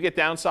reason I do get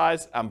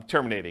downsized, I'm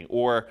terminating.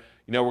 Or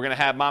we're going to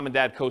have mom and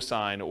dad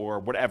co-sign or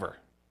whatever.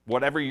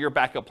 Whatever your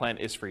backup plan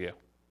is for you.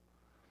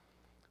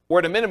 Or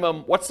at a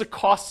minimum, what's the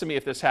cost to me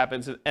if this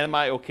happens, and am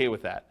I okay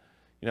with that?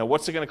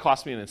 What's it going to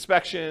cost me in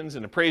inspections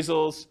and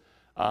appraisals?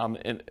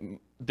 And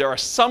there are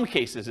some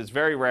cases, it's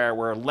very rare,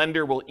 where a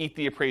lender will eat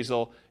the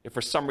appraisal if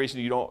for some reason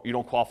you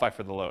don't qualify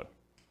for the loan.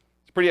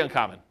 It's pretty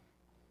uncommon,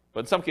 but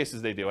in some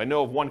cases they do. I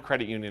know of one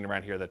credit union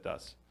around here that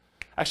does.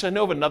 Actually, I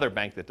know of another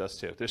bank that does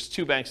too. There's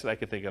 2 banks that I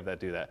could think of that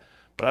do that,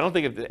 but I don't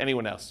think of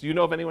anyone else. Do you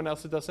know of anyone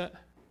else that does that?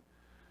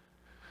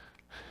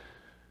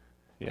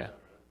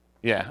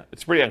 Yeah,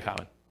 it's pretty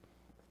uncommon.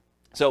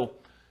 So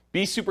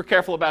be super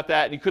careful about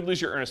that, and you could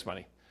lose your earnest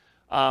money.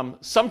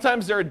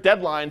 Sometimes there are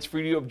deadlines for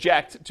you to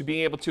object to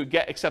being able to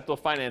get acceptable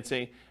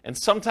financing, and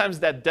sometimes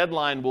that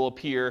deadline will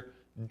appear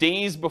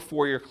days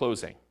before your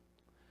closing.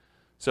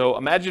 So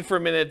imagine for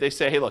a minute they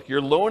say, hey, look, your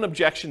loan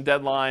objection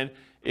deadline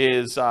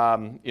is the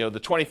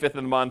 25th of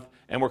the month,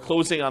 and we're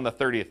closing on the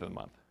 30th of the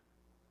month.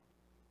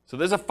 So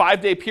there's a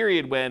 5-day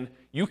period when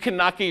you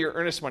cannot get your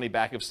earnest money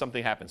back if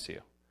something happens to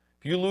you.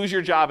 If you lose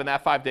your job in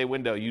that 5-day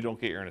window, you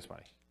don't get your earnest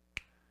money.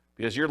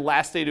 Because your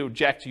last day to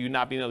object to you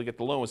not being able to get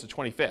the loan was the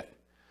 25th.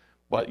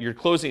 But your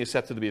closing is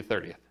set to be the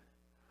 30th.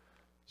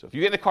 So if you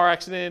get in a car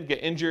accident,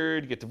 get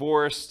injured, get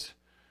divorced,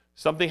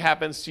 something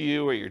happens to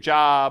you or your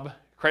job,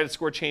 credit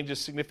score changes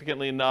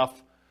significantly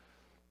enough,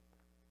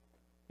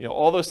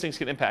 all those things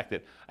can impact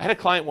it. I had a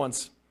client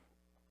once,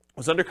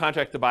 was under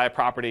contract to buy a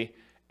property,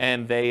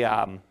 and they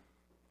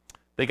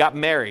got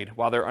married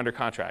while they were under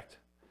contract.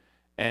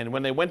 And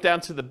when they went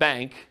down to the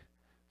bank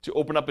to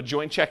open up a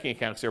joint checking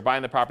account, so they were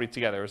buying the property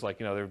together. It was like,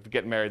 they're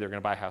getting married, they're going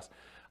to buy a house.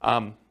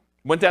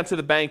 Went down to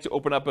the bank to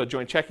open up a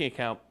joint checking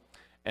account,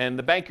 and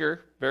the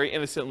banker, very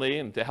innocently,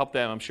 and to help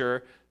them, I'm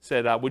sure,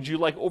 said, would you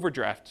like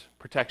overdraft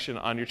protection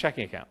on your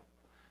checking account?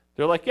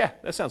 They're like, yeah,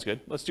 that sounds good.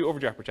 Let's do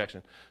overdraft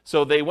protection.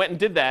 So they went and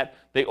did that.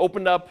 They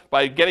opened up,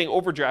 by getting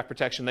overdraft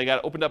protection, they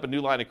got opened up a new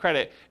line of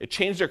credit. It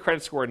changed their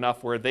credit score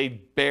enough where they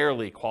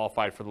barely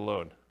qualified for the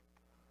loan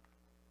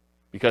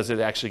because it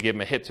actually gave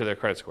them a hit to their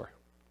credit score.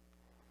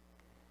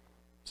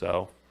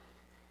 So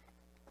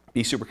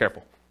be super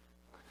careful.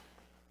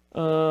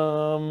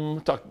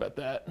 Talked about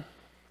that.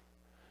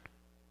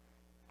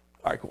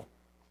 All right, cool.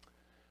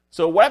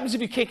 So what happens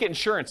if you can't get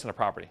insurance on a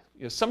property?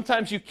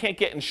 Sometimes you can't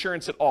get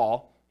insurance at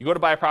all. You go to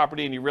buy a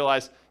property and you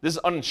realize this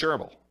is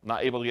uninsurable. I'm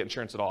not able to get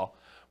insurance at all.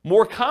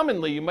 More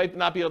commonly, you might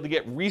not be able to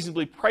get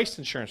reasonably priced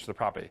insurance for the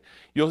property.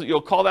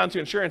 You'll call down to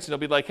insurance and they'll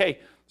be like, hey,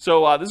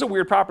 so this is a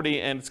weird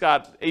property and it's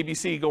got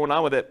ABC going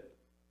on with it.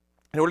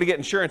 in order to get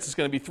insurance, it's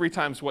going to be 3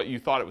 times what you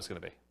thought it was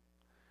going to be.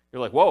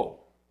 You're like, whoa,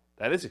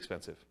 that is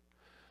expensive.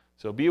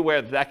 So be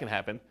aware that that can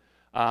happen.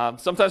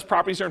 Sometimes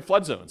properties are in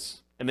flood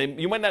zones, and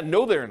you might not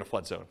know they're in a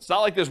flood zone. It's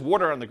not like there's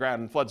water on the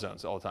ground in flood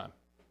zones all the time,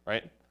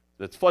 right?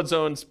 It's flood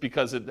zones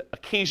because it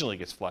occasionally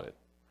gets flooded.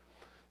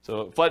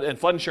 So flood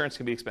insurance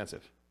can be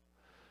expensive.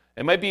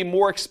 It might be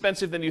more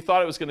expensive than you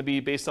thought it was going to be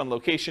based on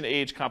location,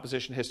 age,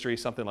 composition, history,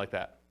 something like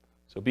that.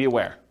 So be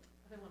aware.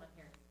 Other one on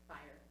here, fire.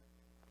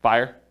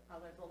 Fire?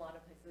 There's a lot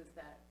of places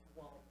that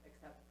won't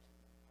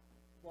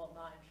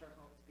not insure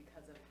homes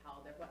because of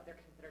what they're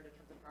considered in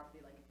terms of property.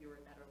 Like if you were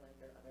in Netherlands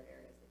or other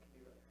areas, it can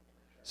be really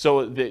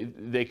hard to insure.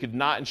 So they could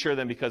not insure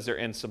them because they're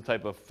in some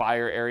type of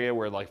fire area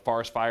where like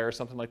forest fire or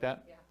something like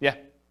that? Yeah.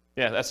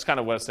 Yeah, that's kind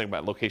of what I was thinking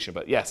about location,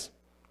 but yes.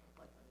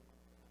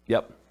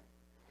 Yep.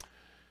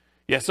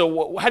 Yeah,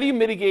 so how do you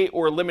mitigate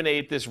or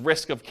eliminate this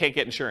risk of can't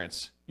get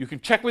insurance? You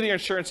can check with your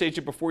insurance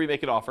agent before you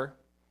make an offer.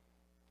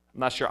 I'm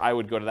not sure I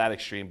would go to that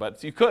extreme,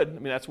 but you could. I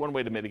mean, that's one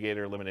way to mitigate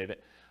or eliminate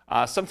it.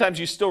 Sometimes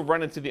you still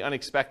run into the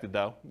unexpected,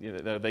 though.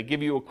 They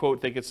give you a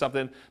quote, think it's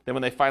something, then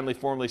when they finally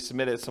formally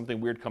submit it, something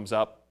weird comes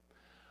up.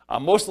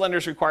 Most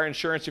lenders require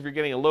insurance if you're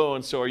getting a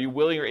loan, so are you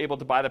willing or able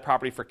to buy the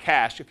property for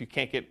cash if you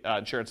can't get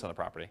insurance on the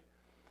property?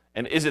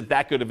 And is it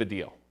that good of a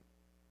deal?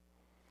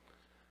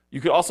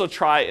 You could also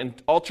try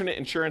alternate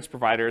insurance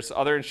providers,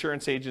 other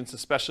insurance agents,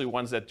 especially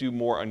ones that do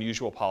more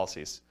unusual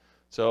policies.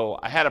 So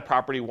I had a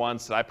property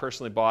once that I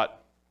personally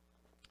bought,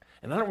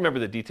 and I don't remember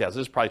the details.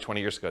 This was probably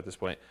 20 years ago at this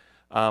point.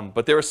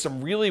 But there was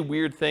some really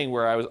weird thing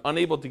where I was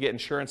unable to get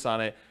insurance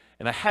on it,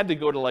 and I had to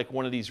go to like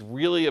one of these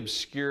really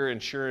obscure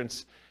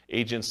insurance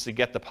agents to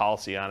get the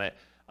policy on it.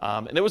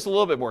 And it was a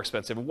little bit more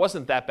expensive. It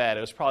wasn't that bad.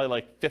 It was probably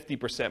like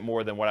 50%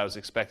 more than what I was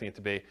expecting it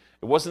to be.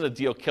 It wasn't a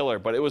deal killer,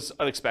 but it was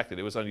unexpected.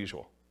 It was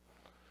unusual.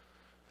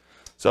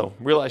 So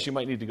realize you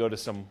might need to go to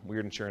some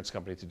weird insurance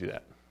company to do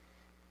that.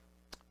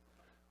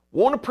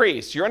 Won't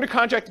appraise. You're under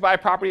contract to buy a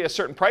property at a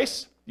certain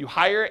price. You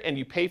hire and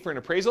you pay for an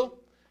appraisal.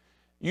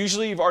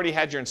 Usually you've already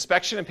had your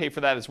inspection and pay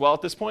for that as well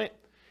at this point.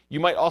 You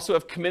might also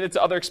have committed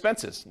to other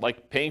expenses,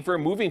 like paying for a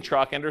moving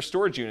truck and or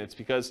storage units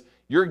because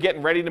you're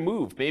getting ready to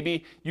move.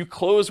 Maybe you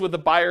close with a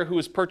buyer who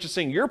is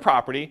purchasing your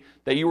property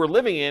that you were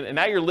living in, and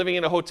now you're living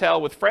in a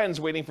hotel with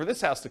friends waiting for this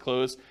house to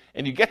close,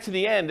 and you get to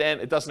the end and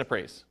it doesn't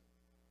appraise.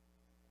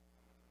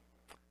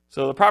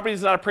 So the property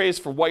is not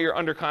appraised for what you're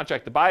under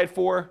contract to buy it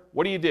for.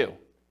 What do?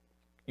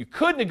 You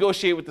could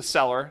negotiate with the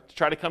seller to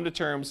try to come to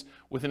terms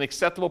with an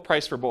acceptable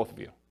price for both of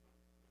you.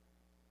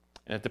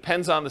 And it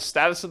depends on the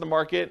status of the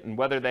market and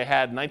whether they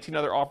had 19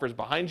 other offers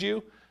behind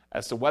you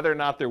as to whether or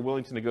not they're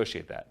willing to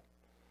negotiate that.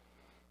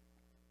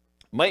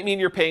 Might mean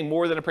you're paying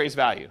more than appraised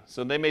value.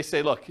 So they may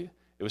say, look, it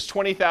was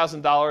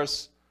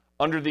 $20,000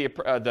 under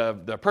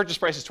the purchase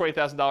price is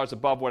 $20,000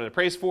 above what it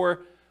appraised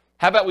for.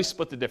 How about we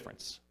split the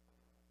difference?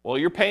 Well,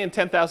 you're paying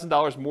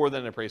 $10,000 more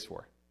than it appraised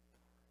for.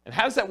 And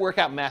how does that work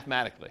out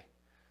mathematically,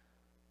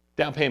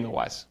 down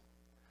payment-wise?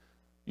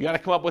 You got to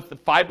come up with the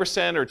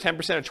 5% or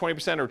 10% or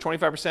 20% or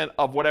 25%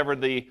 of whatever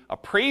the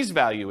appraised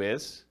value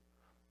is,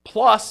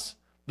 plus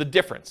the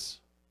difference.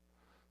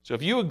 So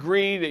if you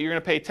agree that you're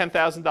going to pay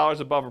 $10,000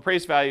 above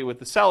appraised value with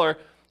the seller,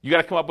 you got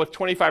to come up with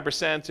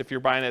 25%, if you're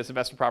buying it as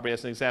investment property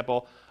as an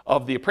example,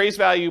 of the appraised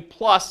value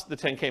plus the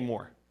 $10K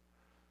more.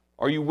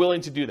 Are you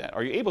willing to do that?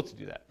 Are you able to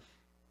do that?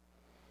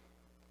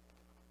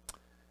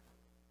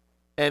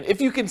 And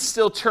if you can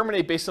still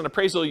terminate based on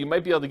appraisal, you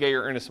might be able to get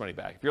your earnest money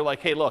back. If you're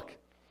like, hey, look,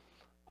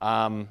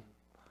 I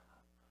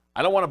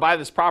don't want to buy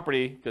this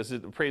property because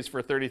it appraised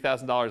for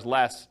 $30,000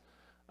 less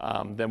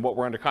than what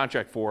we're under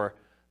contract for,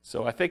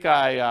 so I think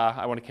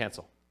I want to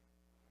cancel.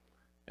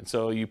 And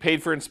so you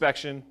paid for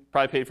inspection,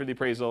 probably paid for the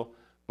appraisal,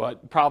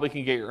 but probably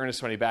can get your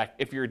earnest money back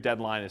if your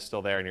deadline is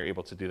still there and you're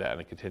able to do that in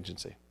a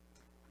contingency.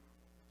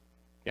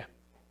 Yeah?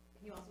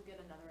 Can you also get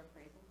another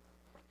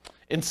appraisal?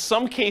 In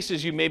some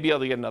cases, you may be able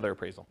to get another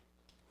appraisal.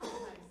 Sometimes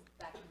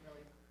that can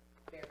really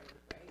vary,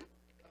 right?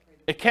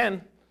 Appraisal. It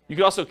can. You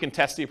can also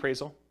contest the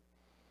appraisal.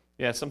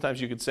 Yeah, sometimes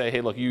you could say,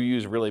 hey, look, you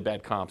use really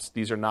bad comps.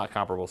 These are not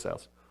comparable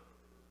sales.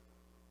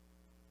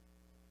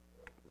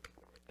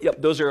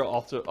 Yep, those are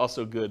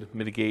also good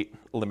mitigate,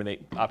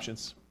 eliminate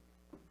options.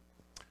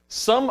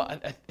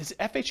 Is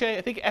FHA?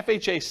 I think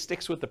FHA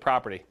sticks with the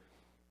property.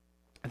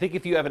 I think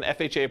if you have an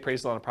FHA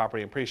appraisal on a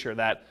property, I'm pretty sure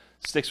that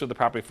sticks with the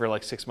property for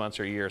like 6 months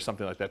or a year or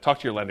something like that. Talk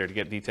to your lender to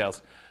get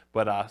details.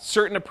 But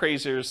certain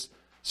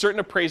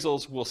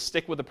appraisals will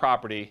stick with the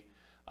property,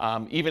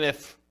 even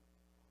if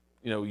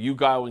you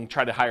go and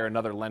try to hire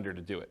another lender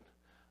to do it.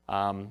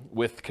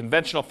 With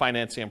conventional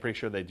financing, I'm pretty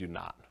sure they do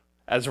not,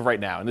 as of right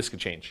now, and this could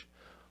change.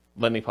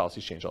 Lending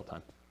policies change all the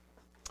time.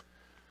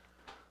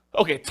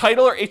 Okay,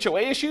 title or HOA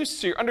issues.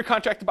 So you're under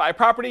contract to buy a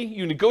property.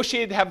 You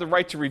negotiated to have the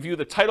right to review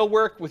the title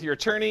work with your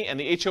attorney and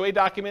the HOA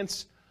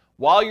documents.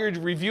 While you're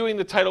reviewing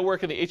the title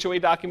work and the HOA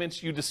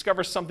documents, you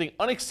discover something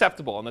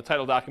unacceptable in the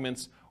title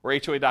documents or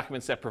HOA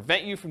documents that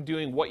prevent you from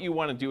doing what you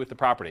want to do with the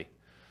property.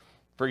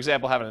 For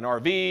example, having an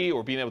RV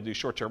or being able to do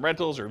short-term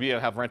rentals or being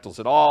able to have rentals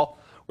at all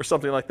or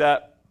something like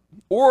that.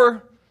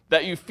 Or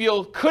that you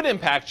feel could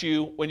impact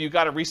you when you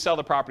got to resell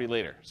the property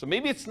later. So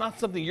maybe it's not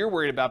something you're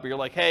worried about, but you're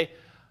like, hey,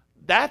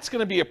 that's going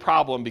to be a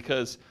problem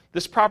because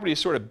this property is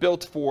sort of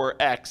built for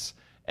X,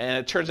 and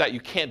it turns out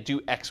you can't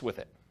do X with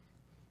it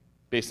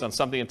based on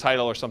something in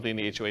title or something in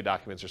the HOA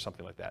documents or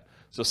something like that.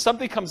 So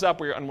something comes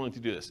up where you're unwilling to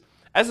do this.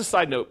 As a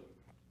side note,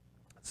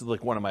 this is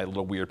like one of my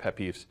little weird pet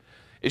peeves.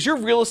 Is your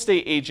real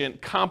estate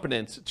agent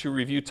competent to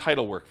review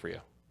title work for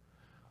you?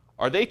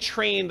 Are they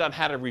trained on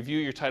how to review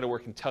your title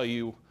work and tell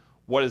you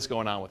what is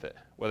going on with it,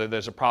 whether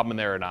there's a problem in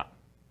there or not?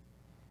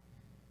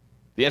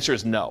 The answer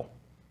is no.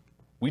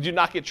 We do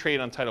not get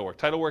trained on title work.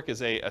 Title work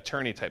is an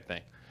attorney type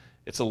thing.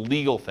 It's a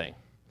legal thing.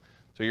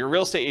 So your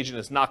real estate agent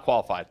is not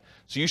qualified.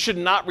 So you should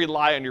not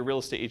rely on your real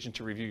estate agent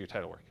to review your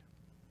title work.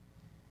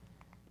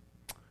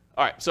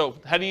 All right, so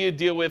how do you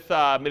deal with,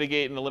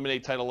 mitigate and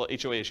eliminate title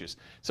HOA issues?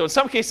 So in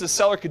some cases, the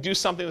seller could do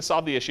something to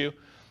solve the issue.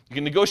 You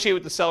can negotiate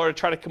with the seller to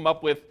try to come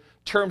up with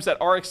terms that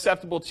are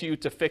acceptable to you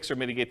to fix or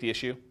mitigate the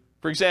issue.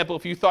 For example,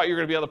 if you thought you were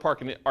going to be able to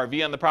park an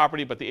RV on the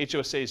property, but the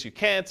HOA says you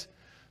can't,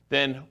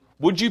 then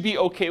would you be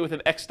okay with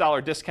an X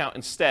dollar discount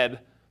instead?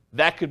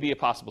 That could be a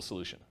possible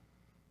solution.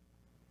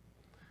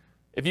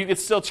 If you could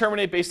still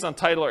terminate based on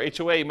title or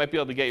HOA, you might be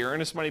able to get your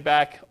earnest money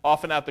back,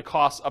 often at the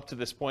cost up to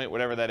this point,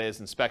 whatever that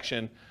is,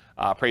 inspection,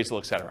 appraisal,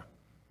 etc.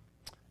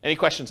 Any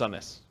questions on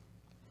this?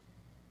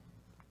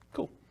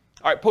 Cool.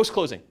 All right,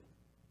 post-closing.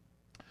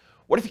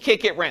 What if you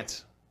can't get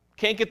rent?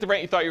 Can't get the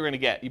rent you thought you were going to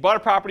get? You bought a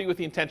property with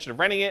the intention of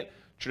renting it,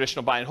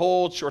 traditional buy and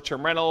hold,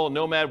 short-term rental,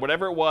 nomad,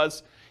 whatever it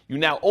was. You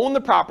now own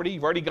the property.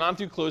 You've already gone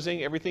through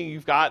closing, everything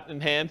you've got in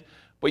hand,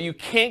 but you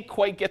can't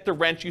quite get the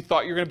rent you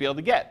thought you were going to be able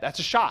to get. That's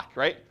a shock,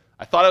 right?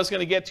 I thought I was going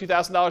to get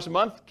 $2,000 a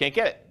month. Can't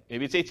get it.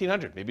 Maybe it's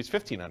 $1,800. Maybe it's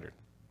 $1,500.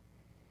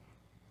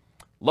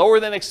 Lower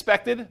than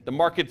expected. The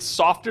market's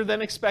softer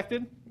than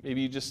expected.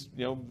 Maybe you just,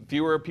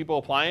 fewer people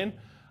applying.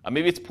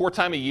 Maybe it's poor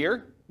time of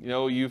year.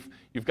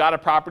 You've got a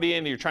property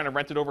and you're trying to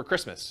rent it over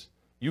Christmas.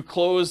 You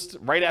closed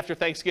right after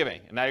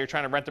Thanksgiving, and now you're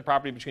trying to rent the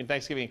property between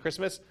Thanksgiving and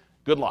Christmas.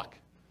 Good luck.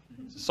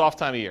 It's a soft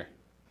time of year.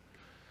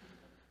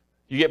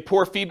 You get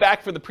poor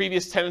feedback from the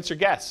previous tenants or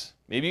guests.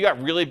 Maybe you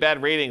got really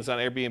bad ratings on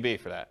Airbnb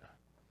for that.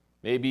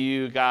 Maybe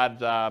you got,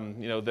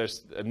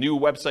 there's a new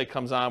website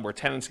comes on where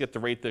tenants get to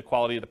rate the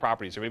quality of the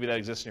properties, or maybe that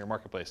exists in your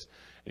marketplace,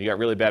 and you got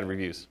really bad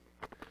reviews.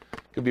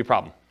 Could be a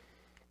problem.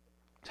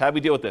 So how do we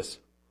deal with this?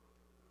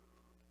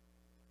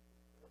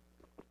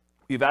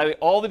 We evaluate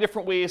all the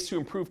different ways to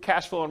improve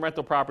cash flow on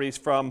rental properties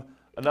from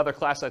another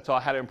class I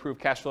taught, How to Improve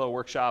Cash Flow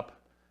Workshop,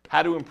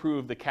 How to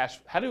Improve Cash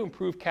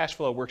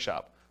Flow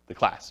Workshop, the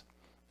class.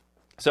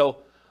 So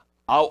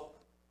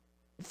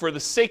for the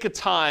sake of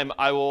time,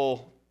 I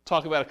will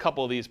talk about a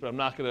couple of these, but I'm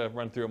not going to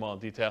run through them all in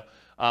detail.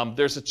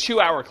 There's a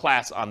 2-hour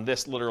class on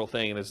this literal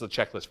thing, and there's a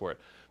checklist for it.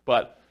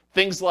 But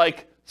things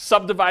like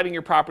subdividing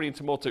your property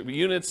into multiple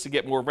units to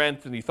get more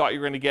rent than you thought you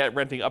were going to get,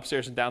 renting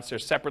upstairs and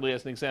downstairs separately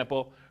as an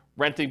example,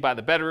 renting by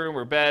the bedroom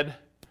or bed,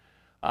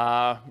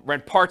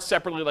 rent parts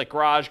separately like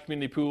garage,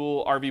 community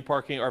pool, RV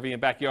parking, RV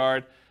and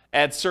backyard,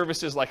 add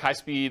services like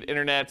high-speed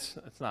internet.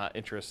 That's not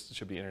interest, it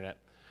should be internet.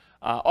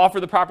 Offer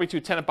the property to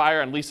a tenant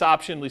buyer on lease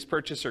option, lease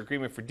purchase, or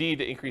agreement for deed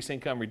to increase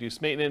income,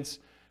 reduce maintenance,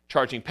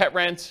 charging pet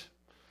rent,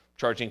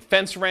 charging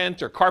fence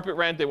rent or carpet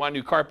rent. They want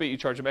new carpet, you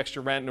charge them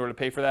extra rent in order to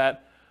pay for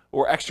that,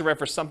 or extra rent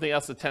for something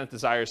else the tenant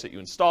desires that you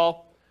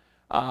install.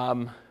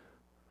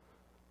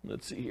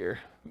 Let's see here.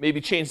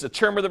 Maybe change the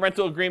term of the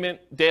rental agreement,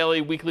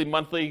 daily, weekly,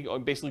 monthly, or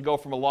basically go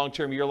from a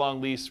long-term,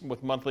 year-long lease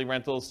with monthly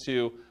rentals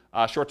to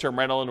short-term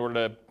rental in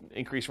order to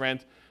increase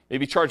rent.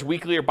 Maybe charge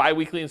weekly or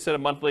bi-weekly instead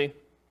of monthly.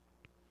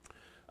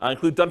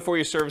 Include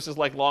done-for-you services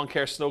like lawn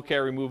care, snow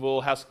care,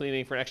 removal, house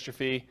cleaning for an extra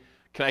fee.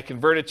 Can I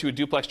convert it to a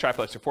duplex,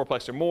 triplex, or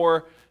fourplex or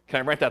more? Can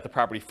I rent out the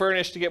property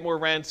furnished to get more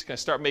rent? Can I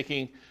start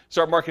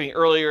marketing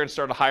earlier and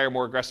start to hire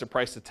more aggressive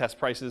price to test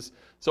prices?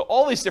 So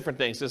all these different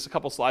things. There's a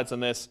couple slides on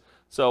this.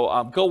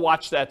 So go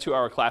watch that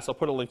 2-hour class. I'll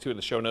put a link to it in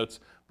the show notes.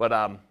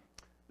 But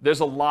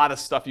there's a lot of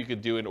stuff you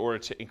could do in order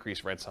to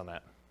increase rents on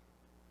that.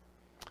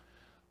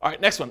 All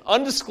right, next one,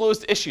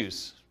 undisclosed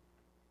issues.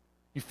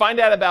 You find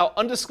out about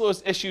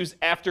undisclosed issues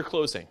after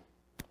closing.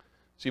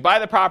 So you buy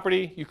the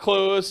property, you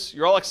close,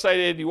 you're all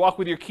excited, you walk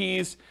with your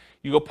keys,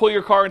 you go pull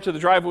your car into the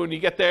driveway when you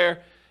get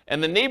there,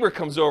 and the neighbor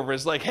comes over and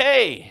is like,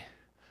 hey,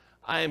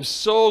 I am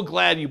so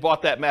glad you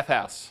bought that meth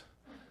house.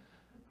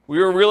 We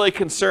were really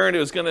concerned it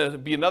was going to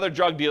be another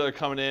drug dealer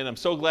coming in. I'm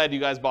so glad you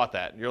guys bought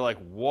that. And you're like,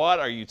 what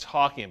are you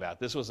talking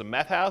about? This was a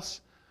meth house?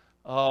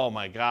 Oh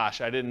my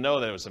gosh, I didn't know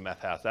that it was a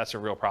meth house. That's a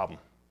real problem.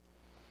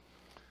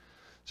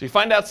 So you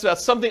find out about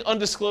something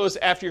undisclosed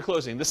after your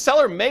closing. The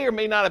seller may or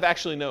may not have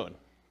actually known.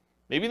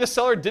 Maybe the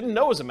seller didn't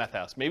know it was a meth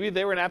house. Maybe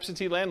they were an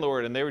absentee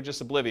landlord and they were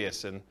just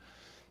oblivious, and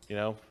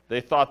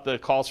they thought the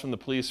calls from the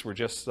police were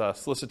just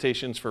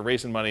solicitations for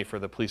raising money for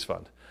the police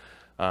fund,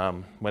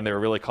 when they were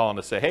really calling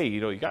to say, hey,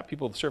 you got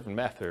people serving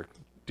meth or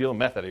dealing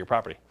meth out of your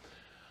property.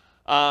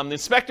 The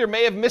inspector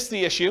may have missed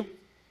the issue.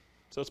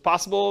 So it's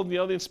possible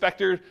the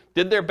inspector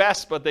did their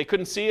best, but they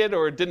couldn't see it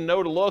or didn't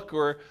know to look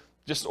or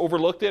just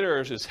overlooked it or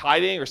was just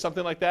hiding or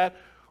something like that.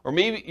 Or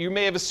maybe you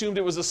may have assumed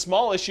it was a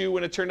small issue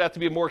when it turned out to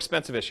be a more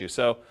expensive issue.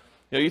 So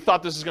you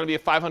thought this was going to be a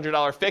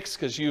 $500 fix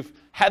because you've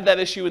had that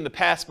issue in the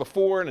past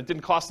before and it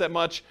didn't cost that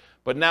much.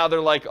 But now they're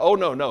like, oh,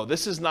 no,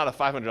 this is not a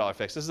 $500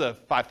 fix. This is a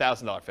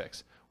 $5,000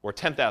 fix or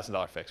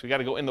 $10,000 fix. We got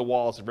to go in the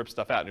walls and rip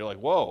stuff out. And you're like,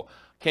 whoa,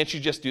 can't you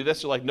just do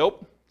this? They're like,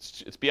 nope,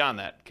 it's beyond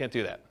that. Can't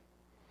do that.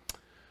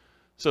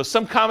 So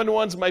some common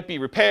ones might be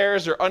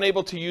repairs or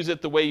unable to use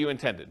it the way you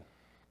intended.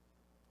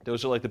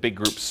 Those are like the big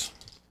groups.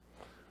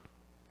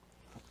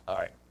 All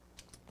right.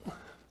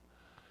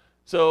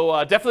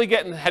 So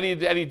definitely how do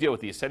you deal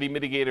with these? How do you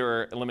mitigate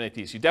or eliminate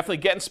these? You definitely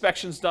get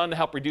inspections done to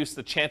help reduce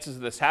the chances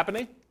of this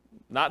happening.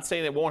 Not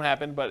saying it won't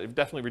happen, but it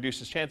definitely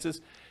reduces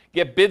chances.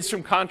 Get bids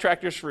from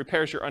contractors for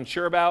repairs you're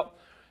unsure about,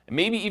 and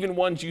maybe even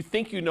ones you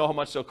think you know how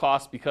much they'll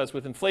cost, because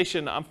with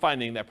inflation, I'm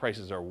finding that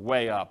prices are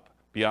way up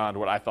beyond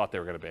what I thought they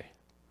were going to be.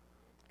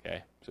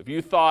 Okay, so if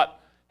you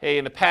thought, hey,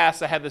 in the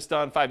past I had this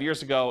done 5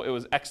 years ago, it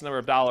was X number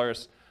of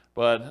dollars,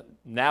 but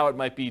now it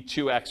might be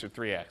 2X or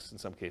 3X in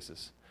some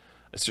cases.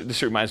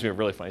 This reminds me of a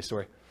really funny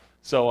story.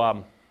 So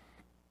I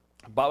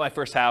bought my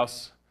first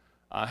house,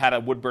 had a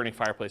wood-burning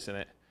fireplace in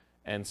it,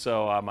 and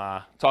so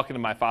I'm talking to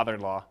my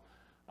father-in-law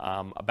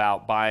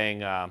about buying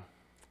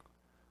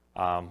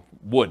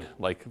wood,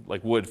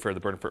 like wood for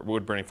the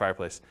wood-burning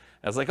fireplace. And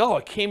I was like, oh,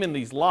 it came in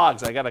these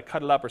logs. I got to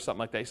cut it up or something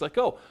like that. He's like,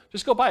 oh,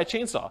 just go buy a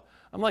chainsaw.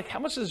 I'm like, how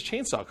much does a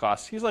chainsaw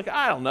cost? He's like,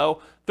 I don't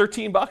know,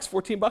 $13,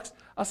 $14.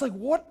 I was like,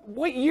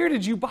 what year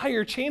did you buy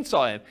your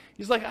chainsaw in?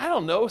 He's like, I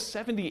don't know,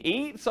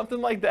 78, something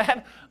like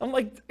that. I'm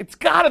like, it's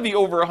got to be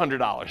over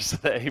 $100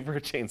 today for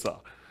a chainsaw.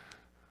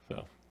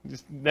 So you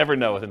just never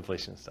know with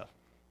inflation and stuff.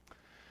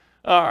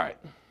 All right.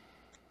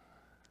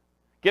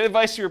 Get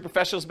advice from your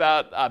professionals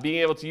about being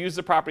able to use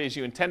the property as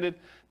you intended.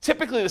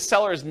 Typically, the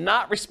seller is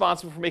not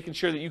responsible for making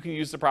sure that you can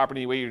use the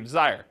property the way you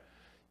desire.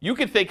 You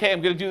could think, hey,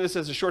 I'm going to do this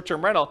as a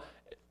short-term rental.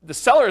 The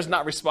seller is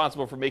not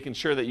responsible for making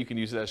sure that you can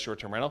use it as a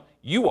short-term rental.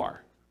 You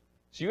are.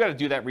 So you got to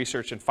do that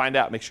research and find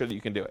out, make sure that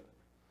you can do it.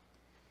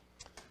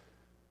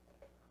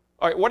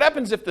 All right, what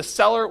happens if the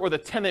seller or the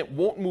tenant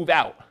won't move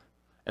out?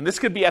 And this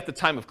could be at the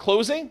time of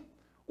closing,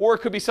 or it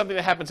could be something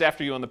that happens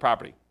after you own the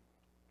property.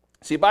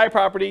 So you buy a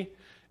property,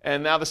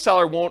 and now the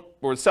seller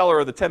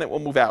or the tenant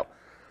won't move out.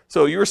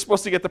 So you were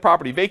supposed to get the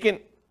property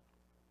vacant.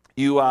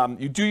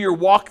 You do your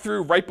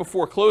walkthrough right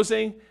before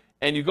closing,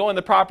 and you go in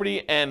the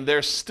property, and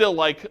there's still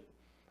like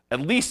at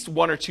least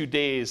 1 or 2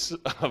 days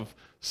of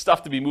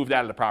stuff to be moved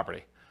out of the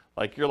property.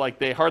 Like you're like,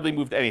 they hardly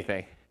moved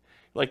anything.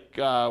 Like,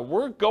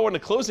 we're going to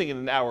closing in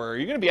an hour. Are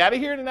you going to be out of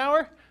here in an hour?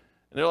 And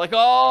they're like,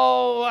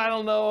 oh, I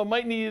don't know. I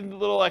might need a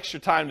little extra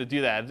time to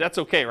do that. That's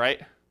okay,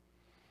 right?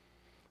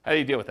 How do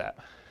you deal with that?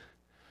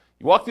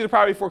 You walk through the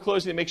property before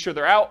closing to make sure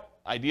they're out,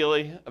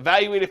 ideally.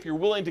 Evaluate if you're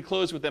willing to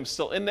close with them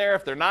still in there.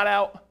 If they're not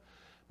out,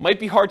 might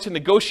be hard to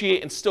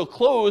negotiate and still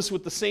close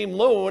with the same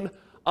loan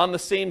on the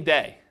same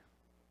day.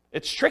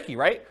 It's tricky,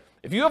 right?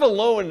 If you have a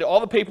loan, all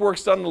the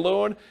paperwork's done on the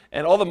loan,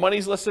 and all the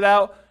money's listed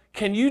out,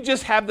 can you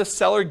just have the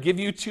seller give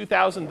you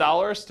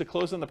 $2,000 to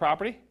close on the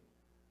property?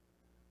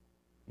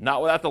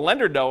 Not without the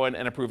lender knowing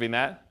and approving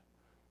that.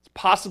 It's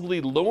possibly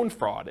loan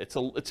fraud. It's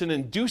an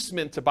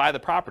inducement to buy the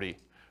property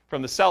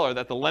from the seller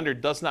that the lender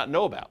does not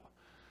know about.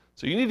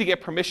 So you need to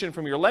get permission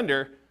from your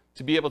lender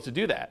to be able to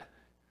do that.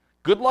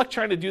 Good luck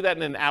trying to do that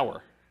in an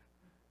hour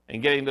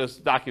and getting those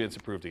documents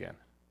approved again.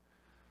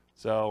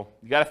 So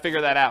you got to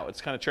figure that out.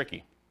 It's kind of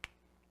tricky.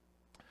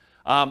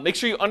 Make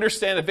sure you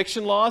understand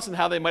eviction laws and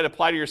how they might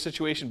apply to your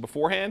situation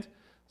beforehand.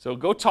 So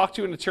go talk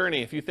to an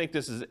attorney if you think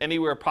this is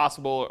anywhere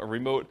possible, a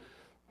remote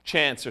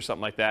chance or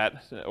something like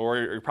that, or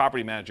your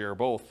property manager or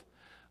both.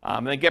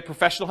 And then get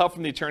professional help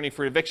from the attorney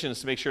for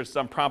evictions to make sure it's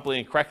done promptly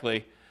and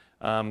correctly.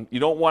 You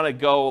don't want to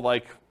go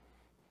like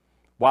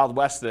Wild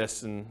West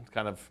this and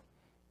kind of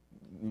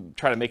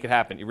try to make it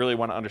happen. You really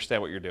want to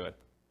understand what you're doing.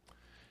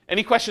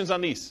 Any questions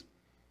on these?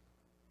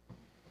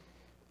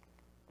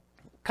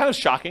 Kind of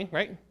shocking,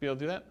 right? Be able to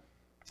do that?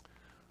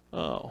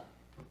 Oh.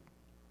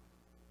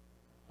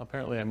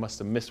 Apparently I must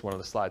have missed one of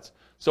the slides.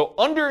 So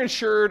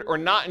underinsured or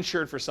not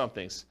insured for some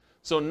things.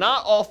 So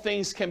not all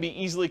things can be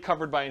easily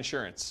covered by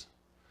insurance.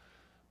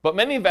 But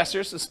many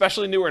investors,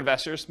 especially newer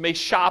investors, may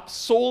shop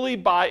solely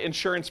by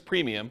insurance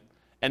premium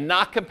and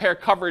not compare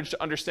coverage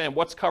to understand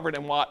what's covered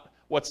and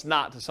what's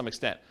not to some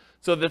extent.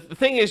 So the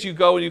thing is, you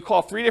go and you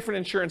call 3 different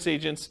insurance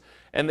agents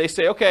and they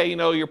say, okay,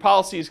 your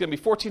policy is going to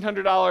be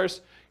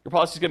 $1,400, your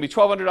policy is going to be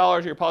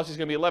 $1,200, your policy is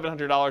going to be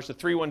 $1,100, the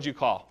 3 ones you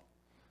call.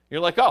 You're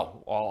like,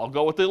 oh, well, I'll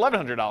go with the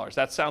 $1,100.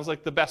 That sounds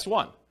like the best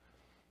one.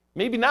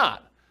 Maybe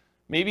not.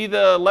 Maybe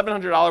the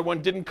 $1,100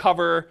 one didn't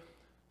cover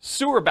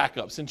sewer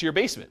backups into your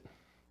basement.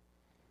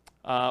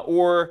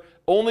 Or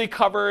only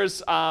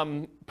covers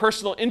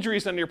personal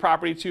injuries on your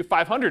property to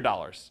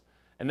 $500.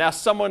 And now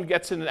someone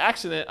gets in an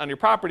accident on your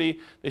property,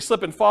 they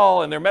slip and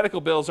fall, and their medical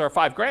bills are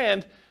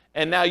 $5,000,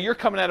 and now you're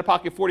coming out of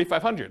pocket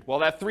 $4,500. Well,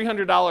 that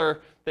 $300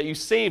 that you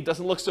saved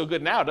doesn't look so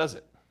good now, does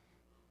it?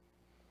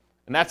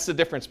 And that's the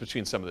difference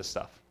between some of this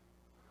stuff.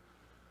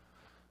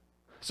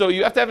 So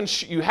you have to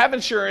have you have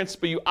insurance,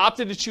 but you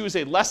opted to choose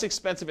a less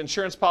expensive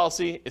insurance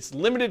policy. It's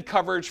limited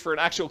coverage for an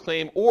actual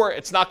claim, or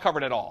it's not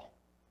covered at all.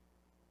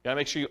 You gotta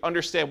make sure you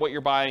understand what you're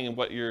buying and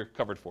what you're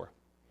covered for.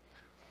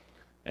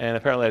 And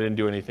apparently I didn't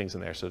do any things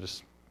in there, so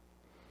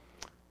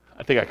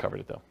I think I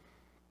covered it though.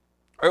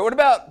 All right, what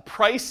about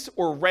price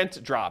or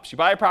rent drops? You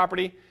buy a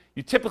property,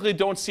 you typically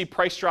don't see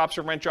price drops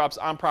or rent drops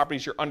on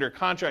properties you're under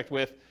contract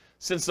with,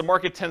 since the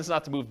market tends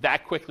not to move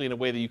that quickly in a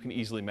way that you can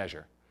easily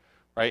measure.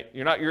 Right?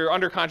 You're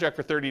under contract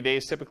for 30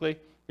 days typically.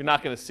 You're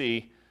not going to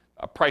see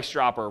a price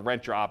drop or a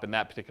rent drop in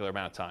that particular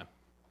amount of time.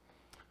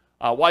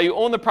 While you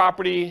own the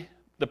property,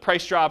 the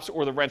price drops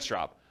or the rents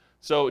drop.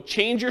 So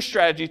change your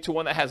strategy to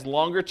one that has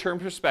longer term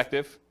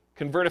perspective.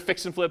 Convert a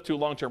fix and flip to a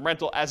long-term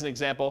rental as an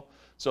example.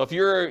 So if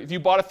you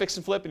bought a fix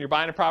and flip and you're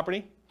buying a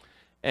property,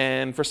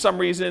 and for some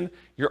reason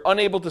you're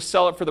unable to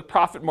sell it for the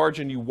profit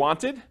margin you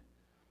wanted,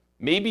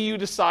 maybe you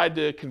decide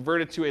to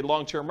convert it to a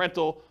long-term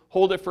rental,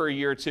 hold it for a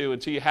year or two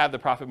until you have the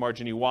profit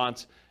margin you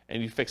want,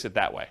 and you fix it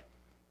that way.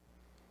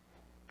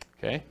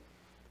 Okay.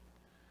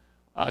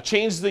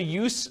 Change the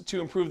use to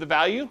improve the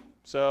value.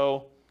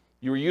 So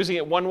you were using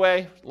it one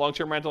way,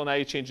 long-term rental, now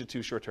you change it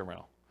to short-term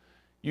rental.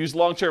 Use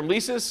long-term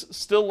leases,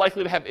 still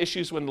likely to have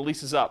issues when the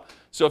lease is up.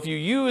 So if you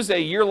use a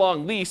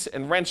year-long lease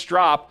and rents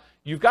drop,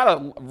 you've got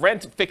a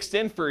rent fixed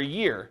in for a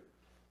year,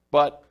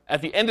 but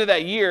at the end of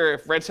that year,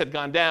 if rents had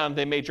gone down,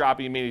 they may drop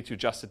and you may need to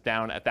adjust it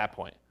down at that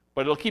point.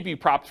 But it'll keep you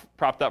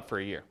propped up for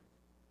a year.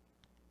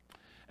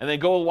 And then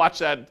go watch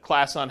that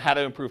class on how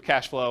to improve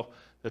cash flow.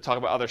 They'll talk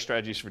about other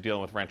strategies for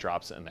dealing with rent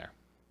drops in there.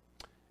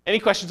 Any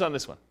questions on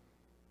this one?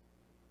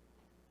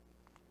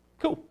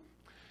 Cool.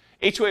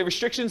 HOA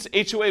restrictions.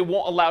 HOA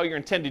won't allow your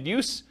intended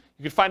use.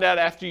 You can find out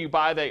after you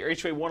buy that your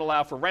HOA won't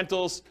allow for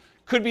rentals.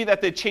 Could be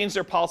that they change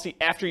their policy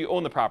after you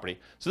own the property.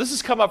 So this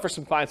has come up for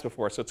some clients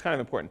before, so it's kind of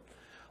important.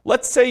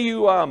 Let's say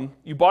you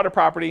bought a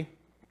property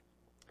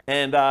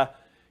and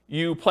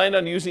you planned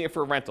on using it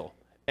for a rental.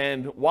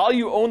 And while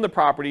you own the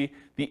property,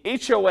 the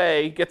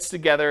HOA gets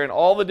together and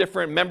all the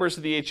different members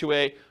of the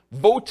HOA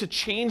vote to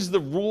change the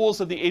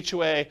rules of the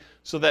HOA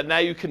so that now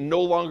you can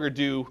no longer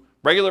do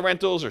regular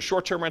rentals or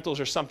short-term rentals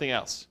or something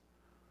else.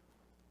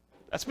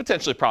 That's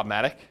potentially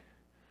problematic.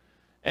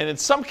 And in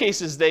some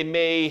cases, they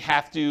may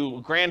have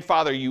to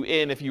grandfather you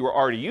in if you were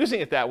already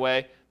using it that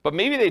way, but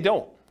maybe they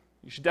don't.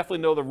 You should definitely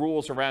know the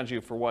rules around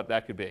you for what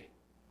that could be.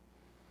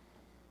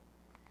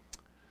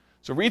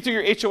 So read through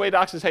your HOA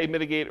docs is how you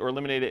mitigate or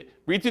eliminate it.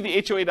 Read through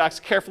the HOA docs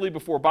carefully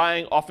before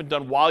buying, often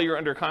done while you're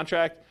under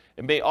contract.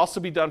 It may also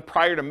be done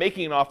prior to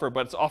making an offer,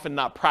 but it's often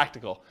not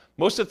practical.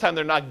 Most of the time,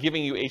 they're not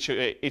giving you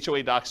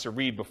HOA docs to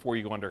read before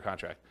you go under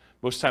contract.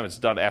 Most of the time, it's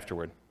done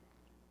afterward.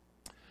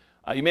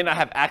 You may not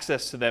have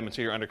access to them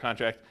until you're under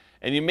contract,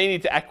 and you may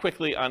need to act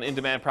quickly on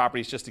in-demand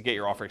properties just to get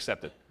your offer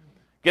accepted.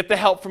 Get the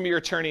help from your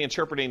attorney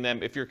interpreting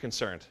them if you're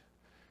concerned.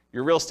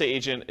 Your real estate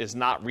agent is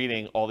not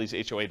reading all these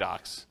HOA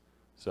docs.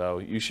 So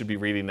you should be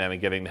reading them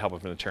and getting the help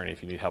of an attorney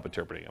if you need help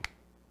interpreting them.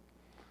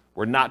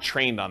 We're not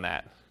trained on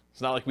that.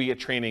 It's not like we get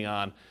training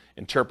on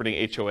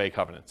interpreting HOA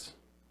covenants.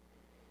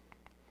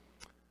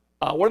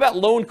 What about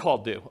loan call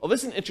due? Oh,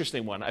 this is an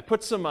interesting one. I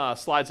put some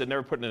slides I've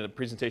never put in a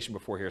presentation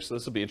before here, so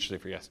this will be interesting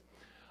for you guys.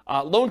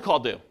 Loan call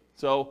due.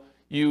 So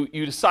you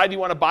decide you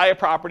want to buy a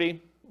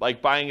property,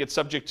 like buying it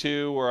subject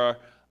to, or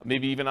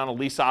maybe even on a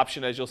lease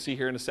option, as you'll see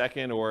here in a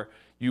second, or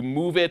you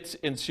move it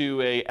into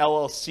a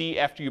LLC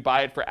after you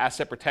buy it for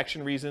asset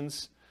protection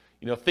reasons.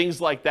 You know, things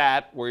like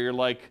that, where you're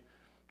like,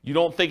 you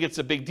don't think it's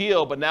a big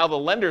deal, but now the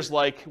lender's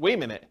like, wait a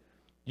minute,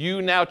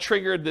 you now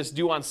triggered this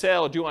due on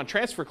sale or due on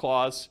transfer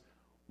clause.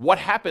 What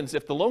happens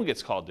if the loan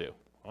gets called due?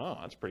 Oh,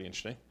 that's pretty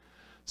interesting.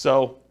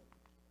 So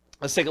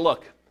let's take a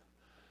look.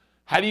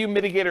 How do you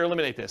mitigate or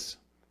eliminate this?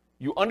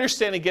 You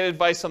understand and get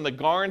advice on the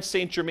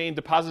Garn-St. Germain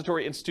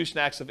Depository Institution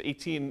Acts of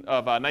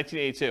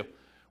 1982,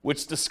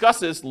 which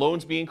discusses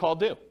loans being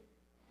called due.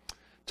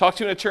 Talk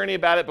to an attorney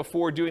about it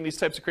before doing these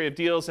types of creative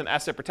deals and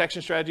asset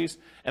protection strategies.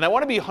 And I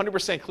want to be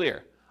 100%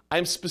 clear.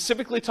 I'm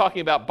specifically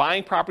talking about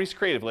buying properties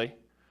creatively,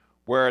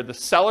 where the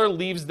seller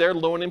leaves their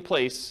loan in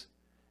place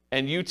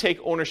and you take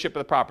ownership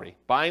of the property.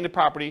 Buying the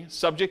property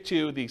subject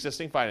to the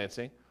existing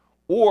financing,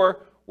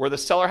 or where the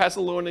seller has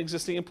the loan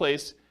existing in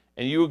place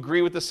and you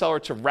agree with the seller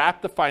to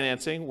wrap the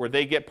financing where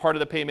they get part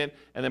of the payment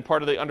and then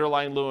part of the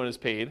underlying loan is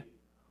paid.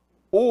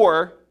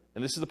 Or,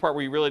 and this is the part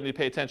where you really need to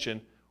pay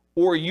attention,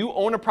 or you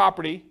own a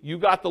property, you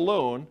got the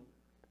loan,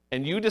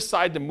 and you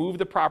decide to move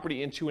the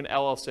property into an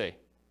LLC.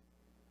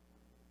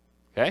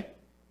 Okay?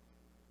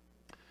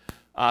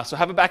 So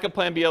have a backup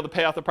plan, be able to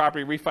pay off the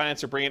property,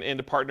 refinance, or bring it in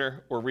to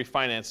partner or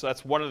refinance. So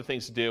that's one of the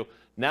things to do.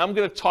 Now I'm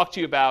going to talk to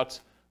you about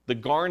the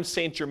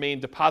Garn-St. Germain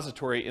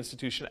Depository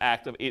Institution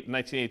Act of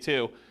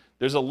 1982.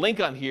 There's a link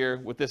on here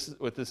with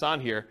this on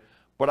here,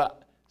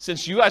 but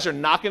since you guys are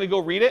not going to go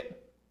read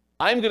it,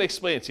 I'm going to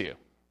explain it to you,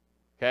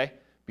 okay?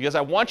 Because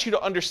I want you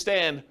to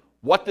understand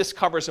what this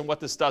covers and what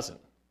this doesn't.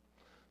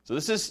 So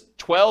this is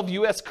 12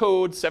 U.S.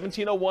 Code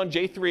 1701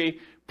 J3,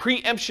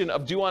 preemption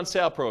of due on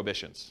sale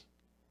prohibitions.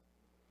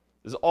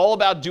 This is all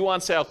about due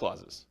on sale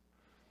clauses.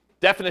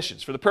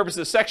 Definitions. For the purposes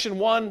of Section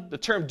 1, the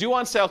term due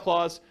on sale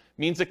clause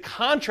means a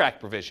contract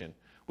provision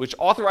which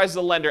authorizes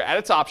the lender at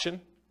its option,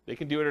 they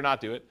can do it or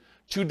not do it,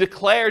 to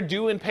declare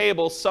due and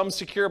payable sums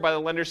secured by the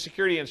lender's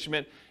security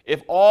instrument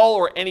if all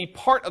or any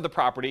part of the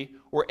property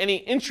or any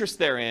interest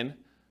therein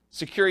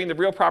securing the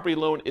real property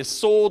loan is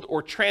sold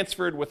or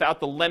transferred without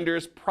the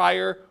lender's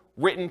prior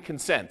written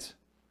consent.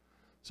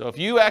 So if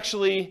you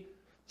actually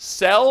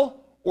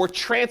sell or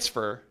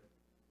transfer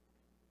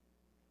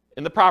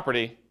in the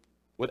property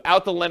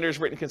without the lender's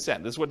written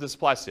consent, this is what this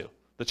applies to.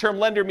 The term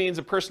lender means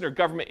a person or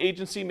government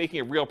agency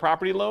making a real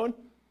property loan,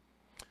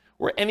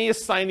 or any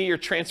assignee or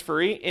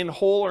transferee in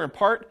whole or in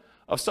part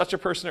of such a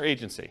person or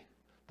agency.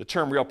 The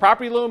term real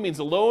property loan means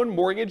a loan,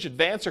 mortgage,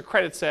 advance, or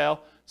credit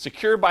sale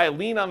secured by a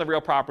lien on the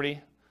real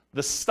property,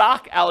 the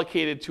stock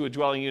allocated to a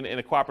dwelling unit in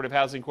a cooperative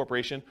housing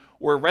corporation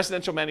or a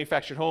residential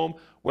manufactured home,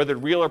 whether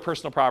real or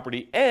personal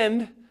property,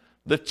 and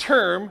the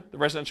term, the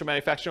residential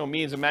manufactured home,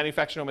 means a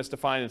manufactured home is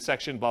defined in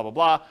section blah, blah,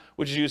 blah,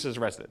 which is used as a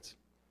residence.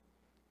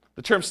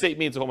 The term state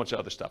means a whole bunch of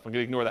other stuff. I'm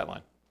going to ignore that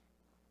line.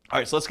 All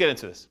right, so let's get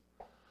into this.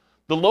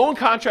 The loan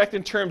contract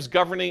and terms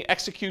governing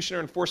execution or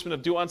enforcement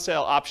of due on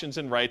sale options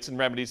and rights and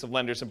remedies of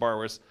lenders and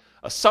borrowers,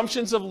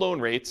 assumptions of loan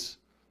rates,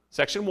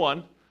 Section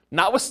 1,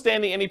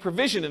 notwithstanding any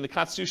provision in the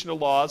constitutional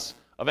laws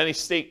of any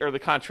state or the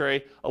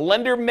contrary, a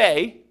lender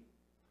may,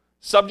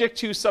 subject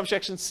to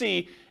subsection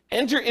C,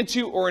 enter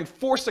into or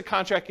enforce a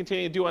contract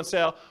containing a due on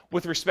sale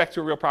with respect to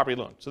a real property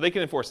loan. So they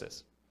can enforce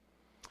this.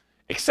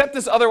 Except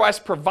as otherwise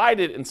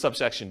provided in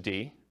subsection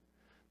D,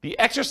 the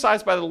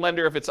exercise by the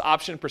lender of its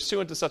option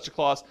pursuant to such a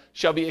clause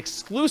shall be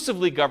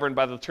exclusively governed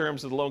by the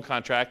terms of the loan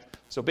contract.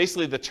 So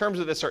basically the terms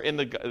of this are in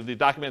the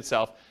document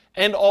itself,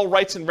 and all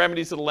rights and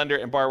remedies of the lender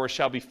and borrower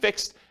shall be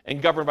fixed and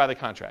governed by the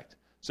contract.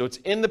 So it's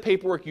in the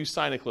paperwork you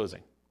sign at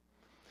closing.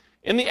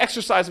 In the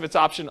exercise of its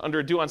option under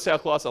a due on sale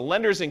clause, a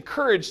lender is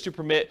encouraged to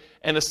permit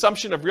an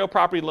assumption of real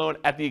property loan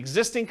at the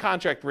existing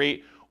contract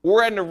rate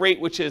or at a rate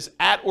which is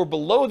at or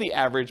below the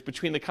average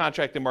between the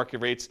contract and market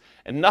rates,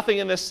 and nothing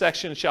in this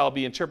section shall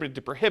be interpreted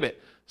to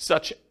prohibit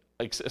such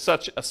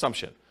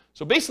assumption.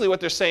 So basically what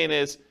they're saying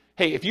is,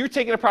 hey, if you're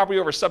taking a property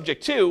over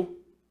subject to,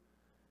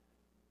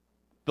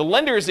 the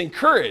lender is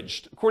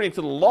encouraged, according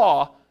to the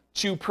law,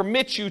 to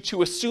permit you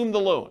to assume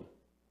the loan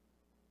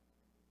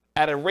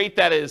at a rate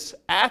that is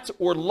at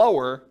or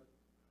lower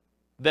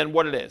than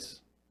what it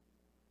is.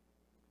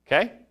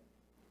 Okay?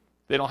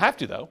 They don't have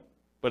to, though,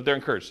 but they're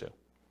encouraged to.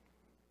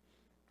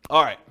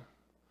 All right.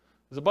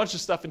 There's a bunch of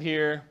stuff in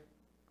here.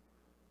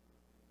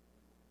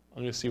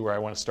 I'm going to see where I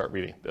want to start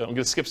reading. I'm going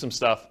to skip some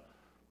stuff.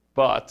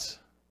 But,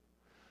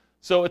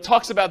 so it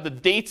talks about the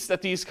dates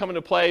that these come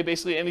into play,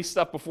 basically any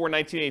stuff before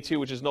 1982,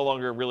 which is no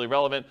longer really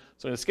relevant.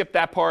 So I'm going to skip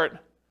that part.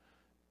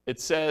 It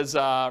says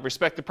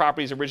respective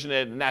properties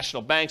originated in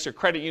national banks or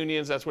credit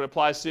unions. That's what it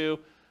applies to.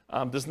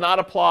 Does not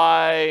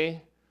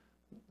apply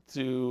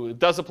to, it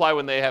does apply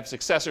when they have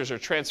successors or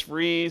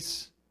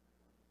transferees.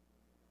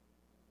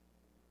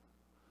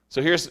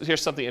 So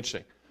here's something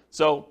interesting.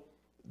 So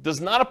does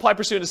not apply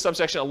pursuant to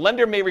subsection. A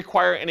lender may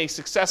require any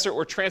successor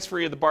or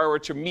transferee of the borrower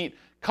to meet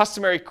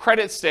customary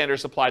credit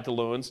standards applied to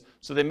loans.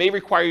 So they may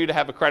require you to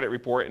have a credit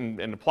report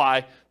and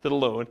apply to the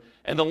loan.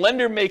 And the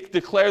lender may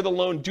declare the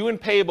loan due and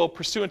payable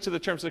pursuant to the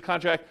terms of the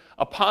contract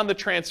upon the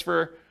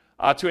transfer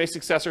to a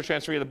successor or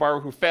transferee of the borrower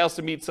who fails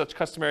to meet such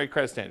customary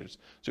credit standards.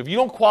 So if you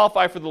don't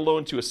qualify for the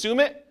loan to assume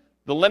it,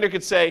 the lender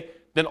could say,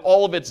 then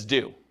all of it's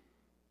due.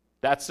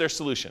 That's their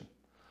solution.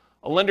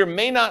 A lender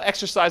may not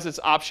exercise its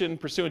option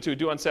pursuant to a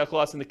due on sale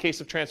clause in the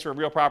case of transfer of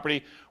real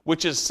property,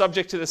 which is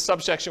subject to this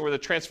subsection where the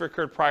transfer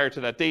occurred prior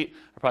to that date.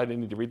 I probably didn't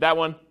need to read that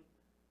one.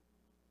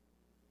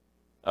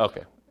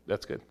 Okay,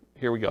 that's good.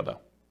 Here we go, though.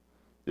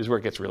 This is where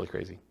it gets really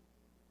crazy.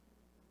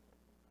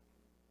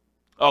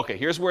 Okay,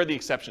 here's where the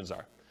exceptions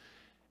are.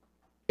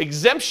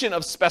 Exemption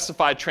of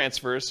specified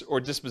transfers or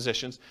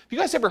dispositions. Have you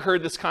guys ever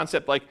heard this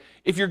concept? Like,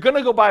 if you're going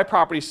to go buy a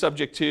property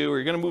subject to, or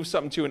you're going to move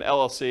something to an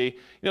LLC,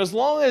 as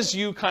long as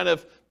you kind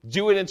of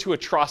do it into a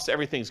trust,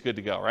 everything's good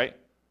to go, right?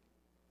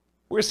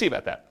 We're going to see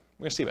about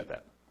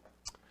that.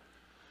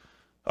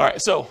 All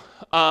right, so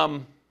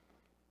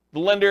the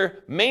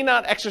lender may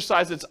not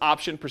exercise its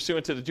option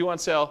pursuant to the due on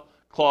sale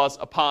clause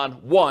upon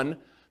 1,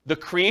 the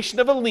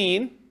creation of a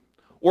lien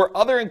or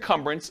other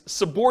encumbrance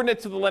subordinate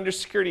to the lender's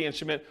security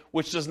instrument,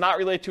 which does not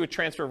relate to a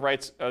transfer of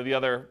rights of the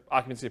other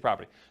occupancy of the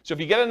property. So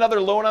if you get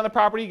another loan on the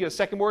property, you get a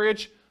second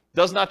mortgage,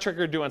 does not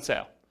trigger due on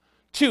sale.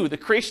 2, the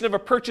creation of a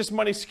purchase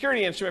money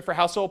security instrument for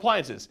household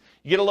appliances.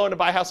 You get a loan to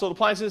buy household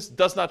appliances,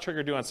 does not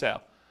trigger due on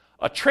sale.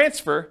 A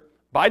transfer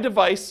by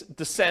device,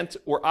 descent,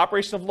 or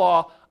operation of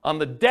law on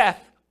the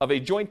death of a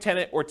joint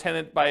tenant or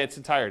tenant by its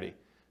entirety.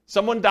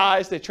 Someone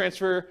dies, they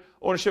transfer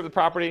ownership of the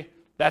property,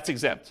 that's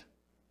exempt.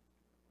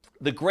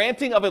 The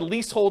granting of a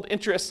leasehold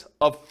interest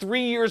of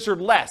 3 years or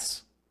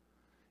less.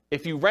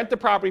 If you rent the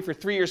property for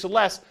 3 years or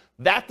less,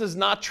 that does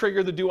not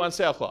trigger the due on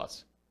sale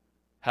clause.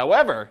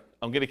 However,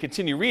 I'm going to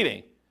continue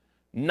reading.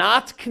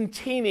 Not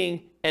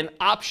containing an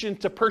option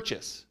to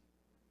purchase.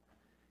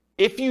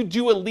 If you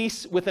do a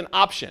lease with an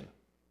option,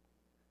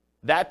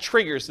 that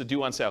triggers the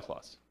due on sale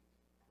clause.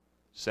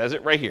 Says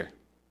it right here.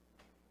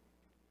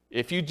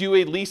 If you do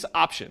a lease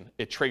option,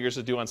 it triggers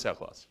the due on sale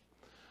clause.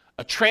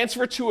 A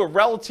transfer to a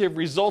relative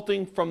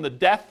resulting from the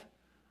death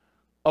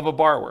of a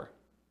borrower.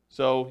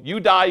 So you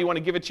die, you want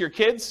to give it to your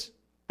kids,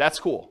 that's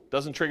cool.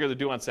 Doesn't trigger the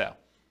due on sale.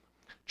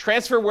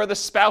 Transfer where the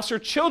spouse or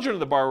children of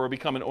the borrower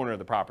become an owner of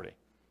the property.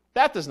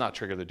 That does not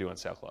trigger the due on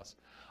sale clause.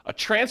 A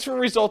transfer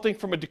resulting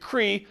from a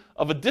decree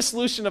of a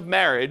dissolution of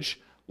marriage,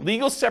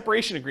 legal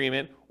separation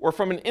agreement, or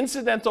from an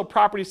incidental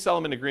property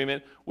settlement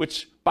agreement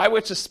by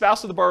which the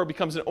spouse of the borrower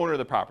becomes an owner of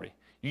the property.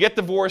 You get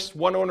divorced,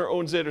 one owner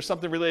owns it or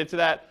something related to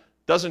that,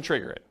 doesn't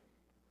trigger it.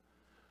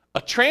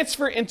 A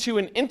transfer into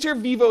an inter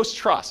vivos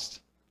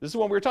trust. This is the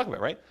one we were talking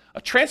about, right?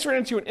 A transfer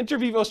into an inter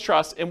vivos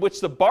trust in which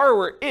the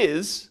borrower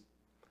is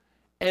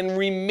and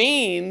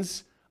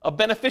remains a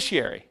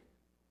beneficiary,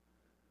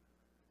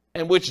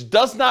 and which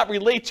does not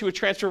relate to a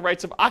transfer of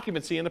rights of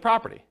occupancy in the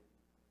property.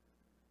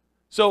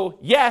 So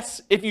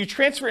yes, if you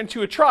transfer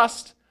into a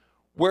trust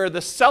where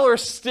the seller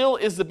still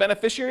is the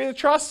beneficiary of the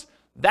trust,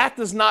 that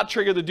does not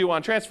trigger the due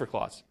on transfer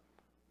clause.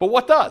 But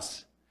what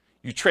does?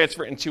 You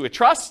transfer into a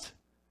trust,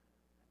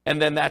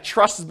 and then that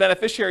trust's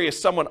beneficiary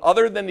is someone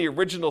other than the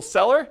original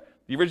seller,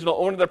 the original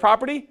owner of the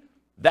property,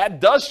 that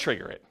does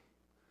trigger it.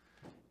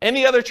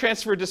 Any other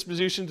transfer or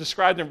disposition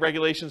described in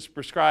regulations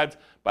prescribed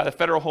by the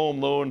Federal Home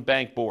Loan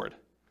Bank Board.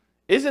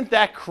 Isn't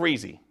that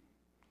crazy?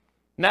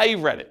 Now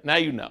you've read it. Now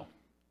you know.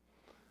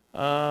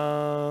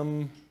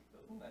 Doesn't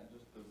that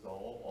just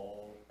dissolve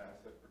all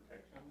asset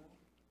protection?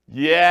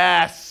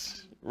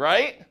 Yes,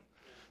 right?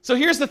 So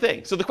here's the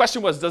thing. So the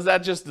question was, does that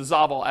just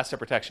dissolve all asset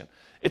protection?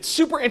 It's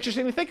super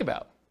interesting to think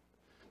about.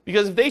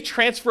 Because if they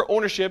transfer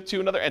ownership to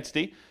another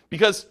entity,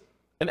 because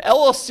an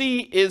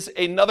LLC is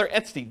another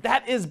entity,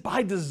 that is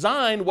by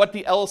design what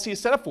the LLC is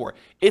set up for.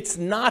 It's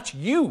not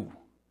you.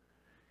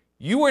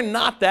 You are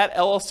not that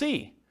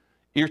LLC.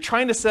 You're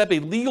trying to set up a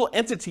legal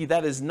entity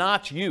that is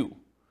not you.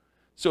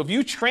 So if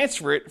you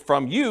transfer it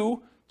from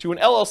you to an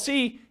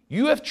LLC,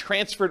 you have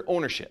transferred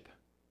ownership.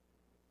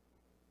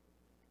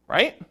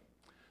 Right?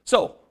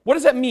 So what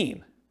does that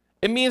mean?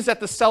 It means that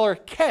the seller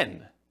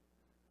can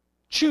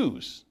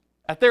choose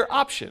at their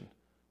option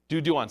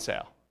do due on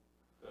sale.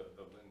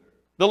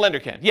 The lender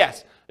can,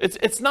 yes.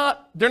 It's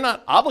not, they're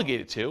not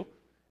obligated to,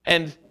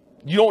 and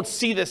you don't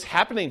see this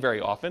happening very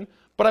often,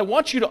 but I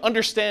want you to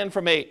understand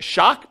from a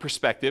shock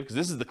perspective, because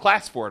this is the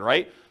class for it,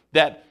 right?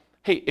 That,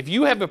 hey, if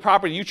you have a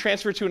property you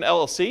transfer to an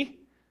LLC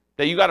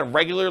that you got a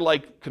regular,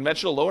 like,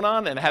 conventional loan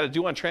on and had a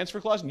due on transfer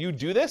clause, and you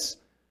do this,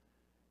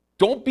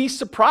 don't be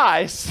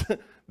surprised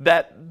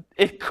that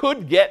it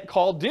could get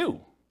called due,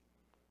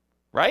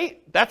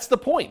 right? That's the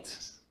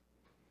point.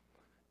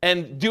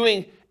 And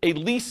doing a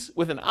lease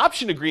with an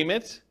option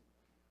agreement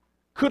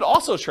could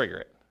also trigger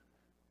it.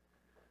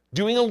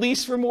 Doing a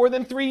lease for more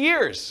than 3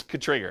 years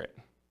could trigger it.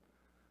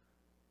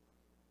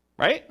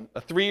 Right?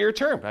 A 3-year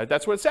term.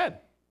 That's what it said.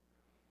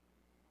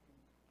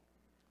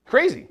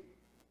 Crazy.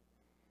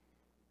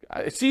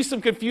 I see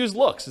some confused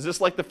looks. Is this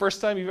like the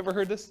first time you've ever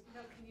heard this?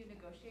 No, can you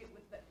negotiate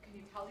with can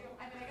you tell your,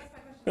 I mean, I guess my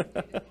question is,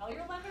 do you tell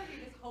your lender, or do you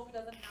just hope it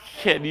doesn't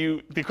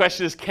happen? The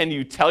question is, can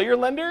you tell your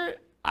lender?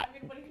 I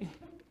mean, what do you do?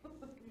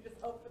 You just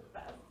hope for the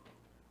best.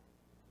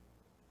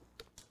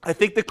 I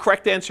think the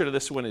correct answer to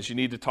this one is you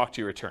need to talk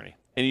to your attorney.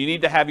 And you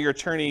need to have your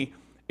attorney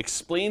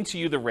explain to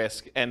you the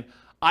risk. And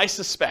I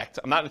suspect,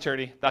 I'm not an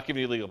attorney, not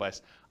giving you legal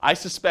advice, I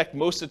suspect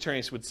most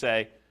attorneys would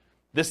say,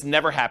 this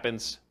never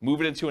happens,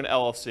 move it into an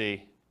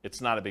LLC,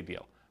 it's not a big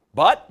deal.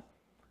 But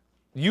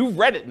you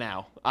read it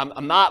now.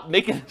 I'm not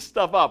making this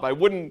stuff up. I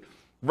wouldn't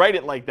write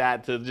it like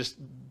that to just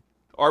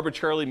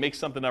arbitrarily make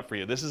something up for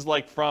you. This is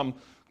like from,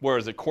 where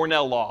is it,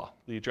 Cornell Law.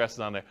 The address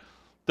is on there.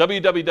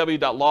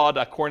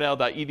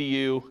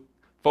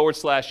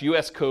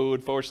 www.law.cornell.edu/US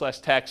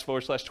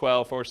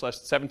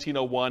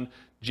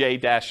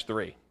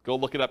code/text/12/1701J-3. Go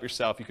look it up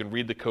yourself. You can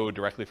read the code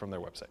directly from their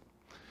website.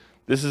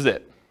 This is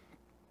it.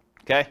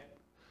 Okay?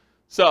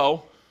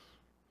 So,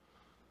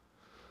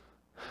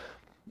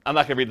 I'm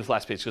not going to read this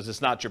last page because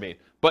it's not germane.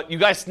 But you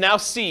guys now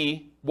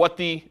see what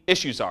the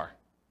issues are.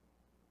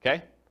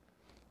 Okay?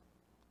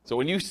 So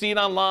when you see it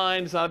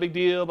online, it's not a big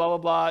deal, blah, blah,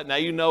 blah. Now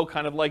you know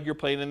kind of like you're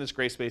playing in this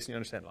gray space and you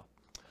understand it all.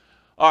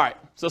 All right,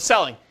 so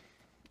selling.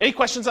 Any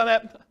questions on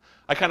that?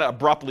 I kind of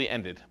abruptly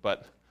ended,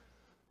 but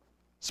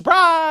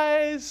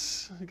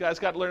surprise! You guys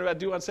got to learn about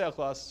due on sale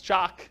clause.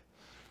 Shock.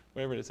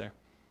 Whatever it is there.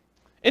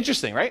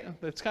 Interesting, right?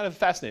 It's kind of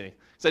fascinating.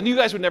 So I knew you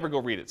guys would never go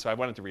read it, so I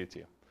wanted to read it to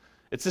you.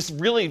 It's this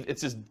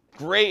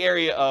gray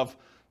area of,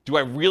 do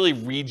I really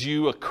read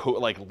you a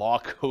law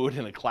code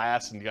in a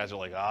class? And you guys are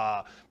like,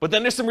 ah. But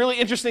then there's some really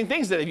interesting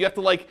things that you have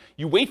to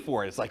you wait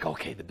for it. It's like,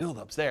 okay, the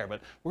build-up's there,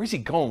 but where is he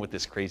going with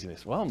this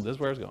craziness? Well, this is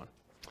where I was going.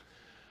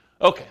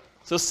 Okay,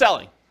 so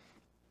selling.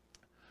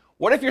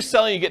 What if you're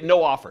selling, you get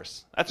no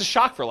offers? That's a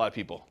shock for a lot of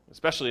people,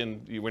 especially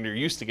when you're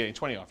used to getting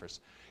 20 offers.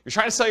 You're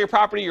trying to sell your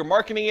property, you're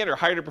marketing it or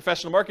hired a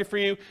professional market for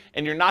you,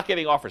 and you're not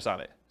getting offers on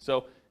it.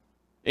 So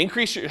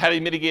How do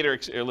you mitigate or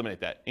eliminate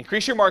that?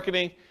 Increase your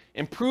marketing,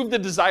 improve the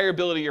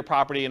desirability of your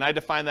property, and I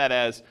define that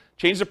as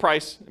change the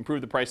price,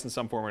 improve the price in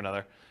some form or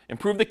another,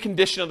 improve the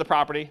condition of the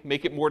property,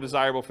 make it more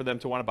desirable for them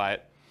to want to buy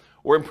it,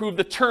 or improve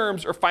the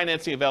terms or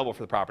financing available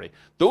for the property.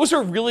 Those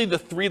are really the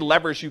three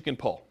levers you can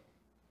pull,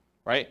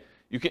 right?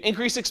 You can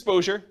increase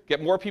exposure,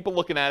 get more people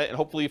looking at it, and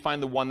hopefully you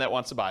find the one that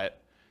wants to buy it.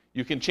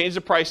 You can change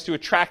the price to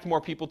attract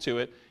more people to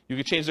it. You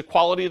can change the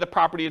quality of the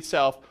property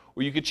itself,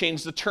 or you could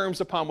change the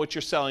terms upon which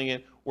you're selling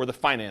it, or the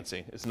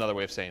financing is another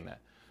way of saying that.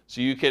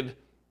 So you could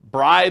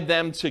bribe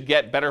them to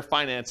get better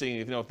financing.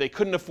 If they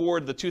couldn't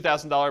afford the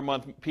 $2,000 a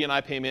month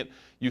P&I payment,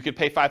 you could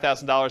pay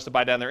 $5,000 to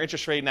buy down their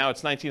interest rate. Now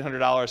it's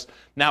 $1,900.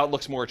 Now it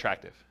looks more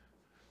attractive.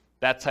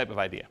 That type of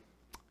idea.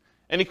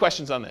 Any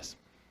questions on this?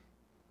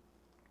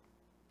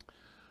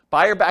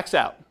 Buyer backs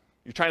out.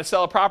 You're trying to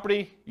sell a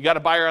property. You got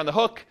a buyer on the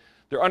hook.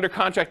 They're under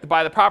contract to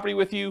buy the property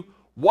with you.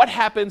 What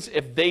happens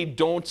if they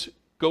don't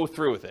go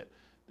through with it?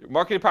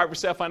 Market a property for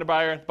sale, find a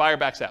buyer, buyer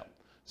backs out.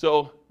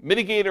 So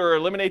mitigate or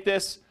eliminate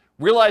this.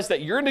 Realize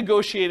that your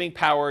negotiating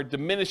power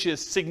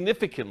diminishes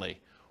significantly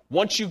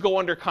once you go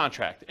under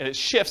contract, and it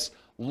shifts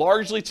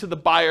largely to the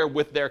buyer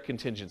with their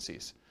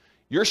contingencies.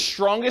 Your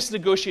strongest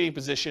negotiating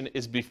position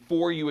is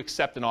before you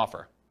accept an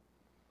offer.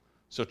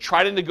 So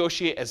try to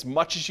negotiate as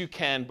much as you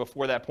can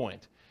before that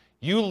point.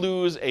 You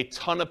lose a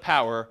ton of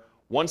power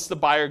once the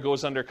buyer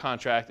goes under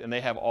contract and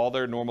they have all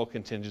their normal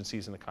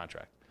contingencies in the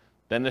contract.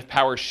 Then the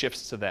power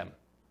shifts to them.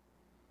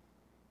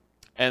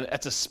 And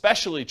that's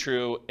especially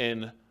true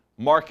in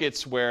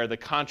markets where the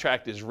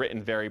contract is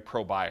written very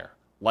pro-buyer,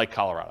 like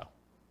Colorado,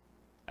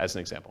 as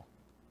an example.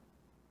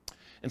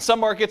 In some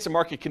markets and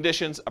market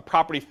conditions, a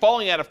property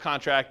falling out of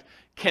contract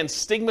can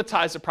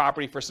stigmatize a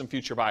property for some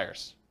future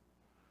buyers.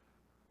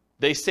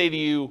 They say to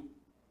you,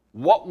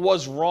 what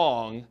was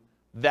wrong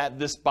that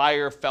this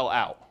buyer fell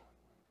out?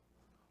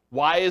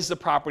 Why is the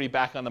property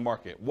back on the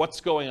market?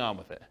 What's going on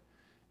with it?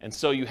 And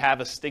so you have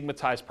a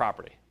stigmatized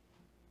property.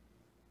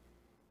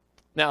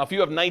 Now, if you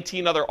have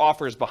 19 other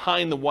offers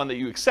behind the one that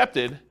you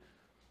accepted,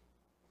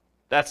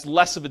 that's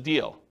less of a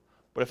deal.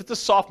 But if it's a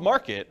soft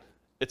market,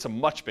 it's a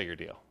much bigger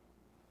deal.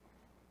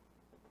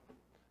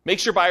 Make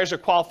sure buyers are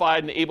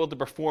qualified and able to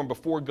perform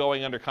before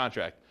going under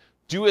contract.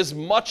 Do as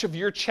much of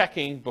your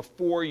checking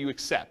before you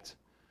accept.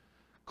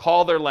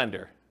 Call their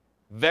lender.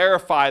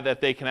 Verify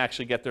that they can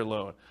actually get their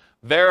loan.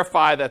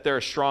 Verify that they're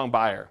a strong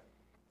buyer.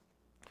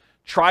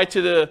 Try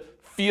to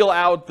feel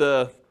out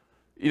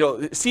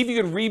see if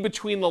you can read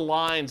between the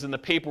lines in the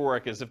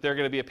paperwork as if they're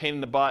going to be a pain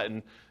in the butt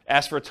and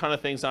ask for a ton of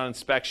things on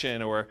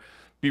inspection or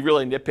be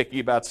really nitpicky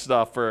about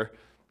stuff, or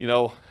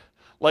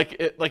like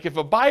if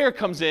a buyer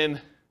comes in,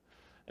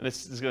 and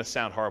this is going to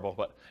sound horrible,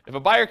 but if a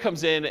buyer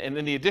comes in and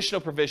in the additional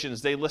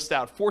provisions they list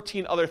out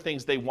 14 other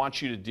things they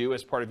want you to do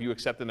as part of you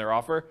accepting their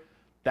offer,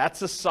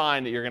 that's a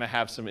sign that you're going to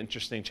have some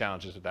interesting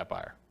challenges with that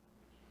buyer,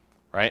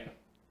 right?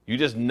 You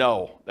just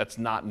know that's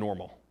not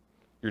normal.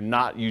 You're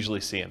not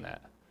usually seeing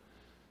that.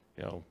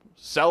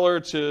 Seller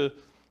to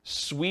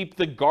sweep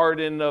the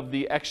garden of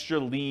the extra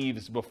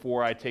leaves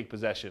before I take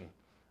possession.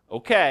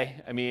 Okay,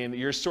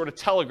 you're sort of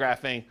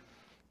telegraphing,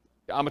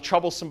 I'm a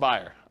troublesome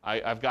buyer.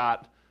 I've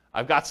got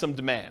some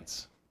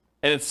demands.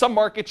 And in some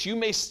markets, you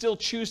may still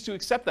choose to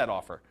accept that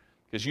offer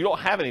because you don't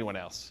have anyone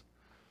else.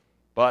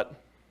 But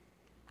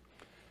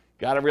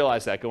got to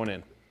realize that going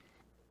in.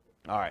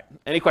 All right,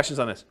 any questions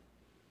on this?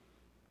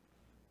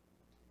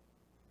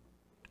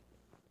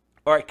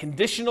 All right,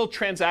 conditional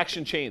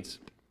transaction chains.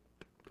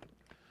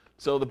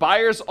 So the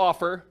buyer's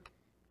offer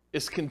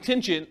is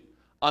contingent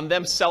on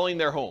them selling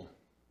their home.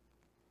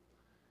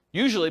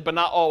 Usually, but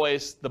not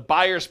always, the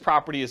buyer's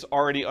property is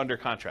already under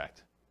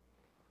contract.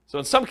 So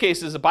in some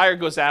cases, a buyer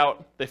goes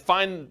out, they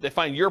find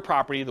your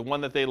property, the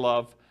one that they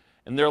love,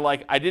 and they're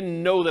like, I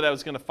didn't know that I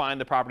was going to find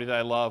the property that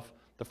I love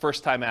the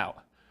first time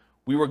out.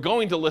 We were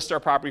going to list our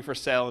property for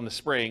sale in the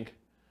spring,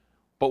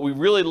 but we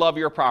really love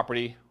your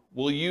property.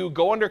 Will you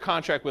go under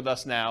contract with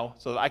us now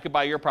so that I could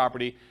buy your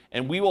property,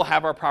 and we will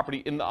have our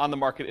property on the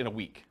market in a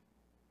week?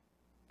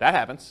 That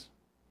happens.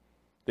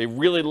 They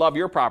really love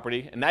your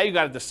property, and now you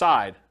got to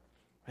decide,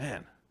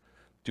 man,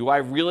 do I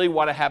really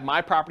want to have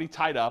my property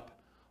tied up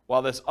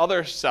while this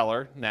other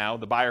seller, now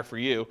the buyer for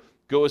you,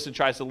 goes and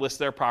tries to list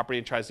their property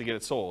and tries to get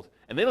it sold?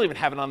 And they don't even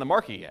have it on the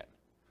market yet.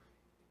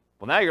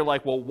 Well, now you're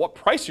like, well, what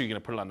price are you going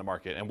to put it on the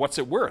market, and what's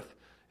it worth?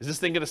 Is this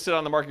thing going to sit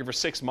on the market for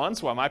 6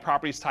 months while my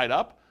property's tied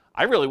up?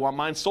 I really want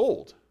mine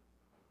sold.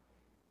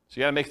 So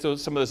you got to make some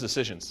of those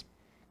decisions.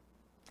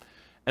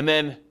 And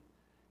then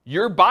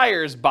your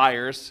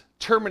buyers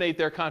terminate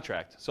their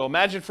contract. So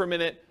imagine for a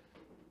minute,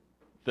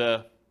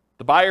 the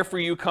buyer for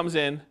you comes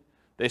in.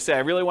 They say, I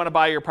really want to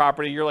buy your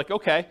property. You're like,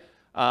 okay,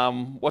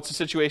 what's the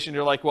situation?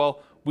 You're like,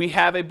 well, we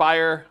have a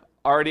buyer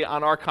already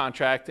on our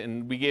contract,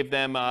 and we gave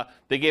them,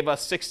 they gave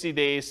us 60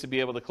 days to be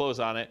able to close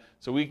on it.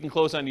 So we can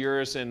close on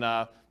yours in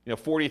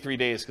 43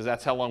 days because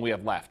that's how long we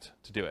have left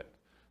to do it.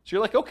 So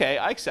you're like, okay,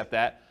 I accept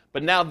that.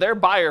 But now their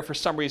buyer, for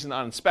some reason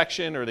on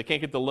inspection or they can't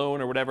get the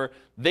loan or whatever,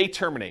 they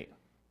terminate.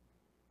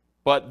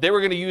 But they were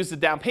going to use the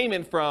down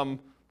payment from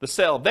the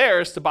sale of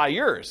theirs to buy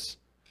yours.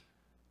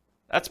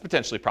 That's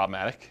potentially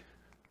problematic.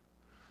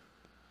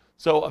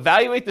 So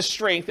evaluate the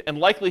strength and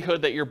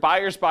likelihood that your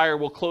buyer's buyer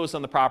will close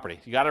on the property.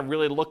 You got to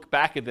really look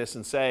back at this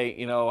and say,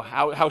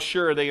 how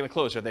sure are they going to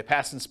close? Are they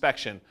past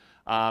inspection?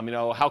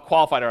 How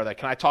qualified are they?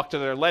 Can I talk to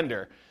their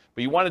lender?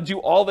 But you want to do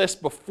all this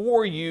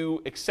before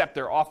you accept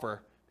their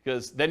offer,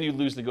 because then you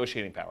lose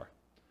negotiating power.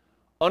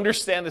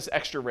 Understand this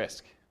extra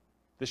risk.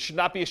 This should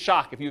not be a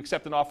shock. If you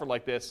accept an offer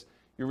like this,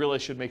 you really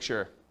should make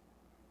sure.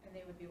 And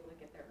they would be able to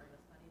get their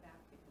earnest money back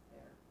because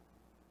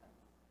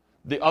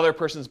The other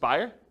person's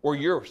buyer or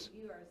yours?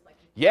 yours, like.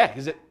 Yeah,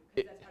 because That's part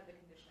of the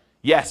condition.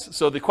 yes.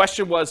 So the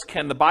question was,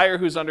 can the buyer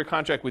who's under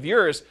contract with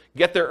yours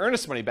get their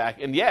earnest money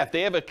back? And yeah, if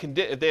they have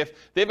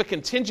a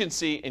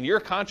contingency in your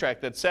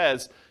contract that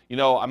says,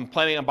 I'm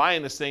planning on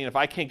buying this thing, and if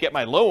I can't get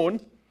my loan,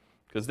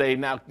 because they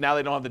now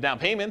they don't have the down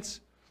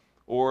payments,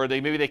 or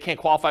maybe they can't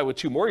qualify with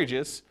 2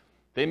 mortgages,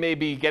 they may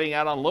be getting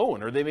out on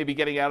loan, or they may be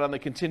getting out on the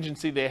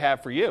contingency they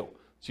have for you.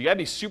 So you got to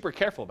be super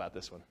careful about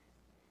this one.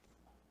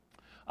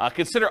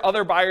 Consider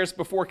other buyers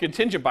before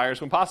contingent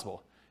buyers when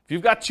possible. If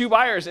you've got 2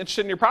 buyers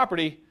interested in your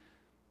property,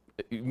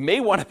 you may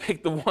want to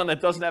pick the one that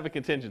doesn't have a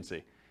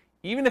contingency,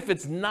 even if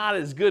it's not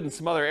as good in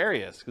some other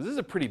areas, because this is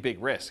a pretty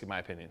big risk, in my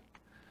opinion.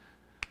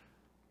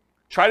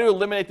 Try to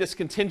eliminate this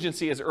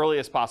contingency as early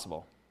as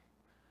possible.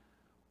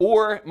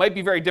 Or it might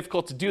be very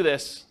difficult to do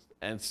this,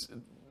 and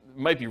it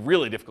might be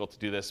really difficult to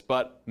do this,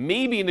 but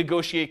maybe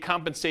negotiate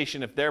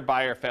compensation if their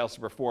buyer fails to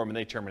perform and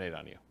they terminate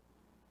on you.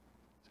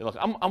 Say, look,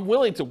 I'm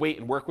willing to wait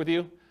and work with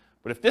you,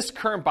 but if this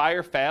current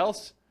buyer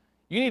fails,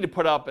 you need to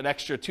put up an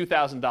extra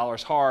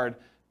 $2,000 hard,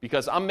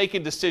 because I'm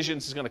making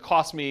decisions it's going to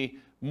cost me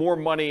more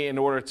money in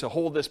order to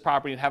hold this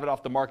property and have it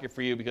off the market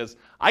for you, because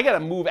I got to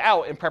move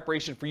out in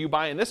preparation for you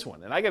buying this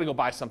one, and I got to go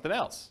buy something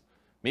else.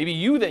 Maybe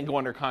you then go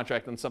under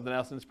contract on something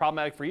else, and it's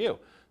problematic for you.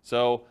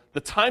 So the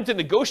time to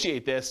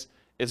negotiate this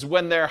is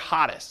when they're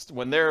hottest,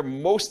 when they're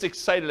most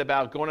excited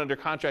about going under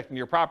contract in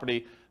your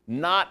property,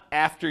 not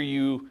after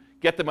you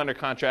get them under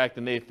contract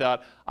and they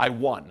thought, I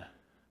won,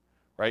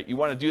 right? You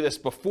want to do this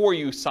before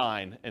you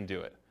sign and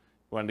do it.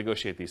 You want to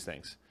negotiate these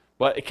things.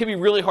 But it can be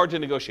really hard to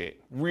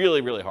negotiate,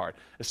 really, really hard,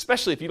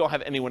 especially if you don't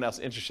have anyone else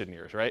interested in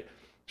yours, right?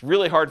 It's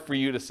really hard for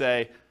you to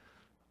say,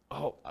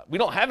 oh, we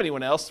don't have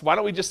anyone else. Why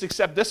don't we just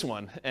accept this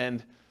one?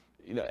 And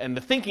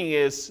the thinking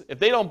is, if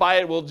they don't buy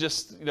it, we'll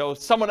just,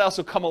 someone else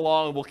will come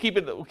along. We'll keep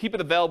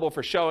it available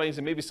for showings,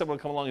 and maybe someone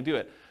will come along and do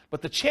it.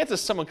 But the chance of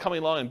someone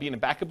coming along and being in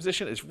backup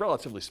position is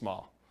relatively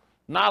small.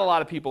 Not a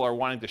lot of people are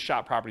wanting to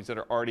shop properties that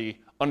are already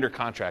under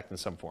contract in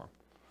some form,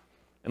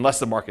 unless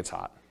the market's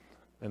hot,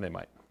 then they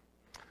might.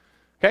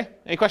 Okay,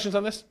 any questions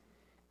on this?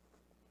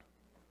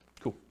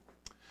 Cool.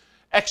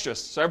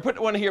 Extras. So I put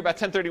one here about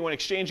 1031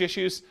 exchange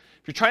issues.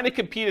 If you're trying to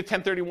compete a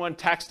 1031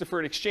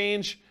 tax-deferred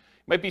exchange,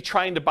 you might be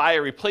trying to buy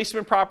a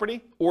replacement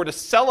property or to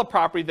sell a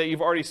property that you've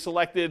already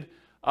selected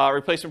a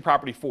replacement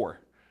property for.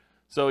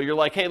 So you're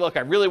like, hey, look,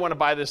 I really want to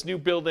buy this new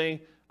building.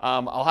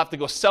 I'll have to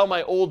go sell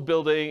my old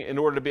building in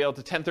order to be able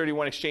to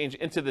 1031 exchange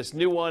into this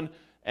new one,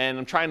 and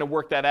I'm trying to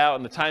work that out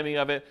and the timing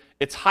of it.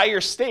 It's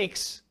higher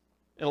stakes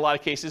in a lot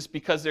of cases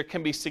because there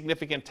can be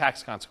significant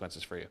tax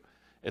consequences for you.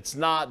 It's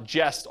not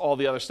just all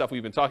the other stuff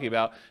we've been talking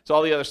about. It's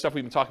all the other stuff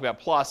we've been talking about,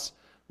 plus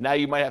now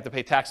you might have to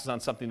pay taxes on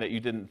something that you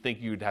didn't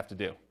think you'd have to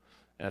do.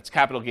 And it's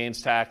capital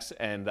gains tax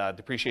and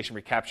depreciation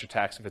recapture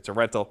tax if it's a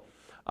rental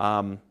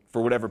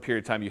for whatever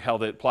period of time you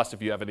held it, plus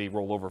if you have any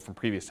rollover from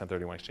previous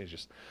 1031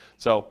 exchanges.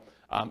 So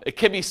it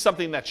can be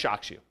something that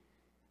shocks you.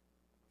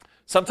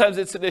 Sometimes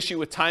it's an issue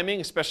with timing,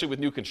 especially with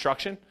new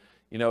construction.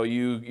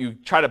 You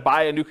try to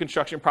buy a new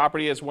construction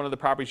property as one of the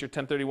properties you're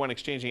 1031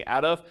 exchanging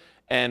out of,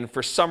 and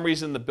for some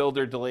reason the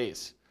builder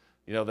delays.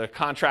 The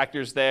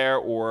contractor's there,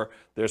 or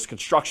there's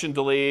construction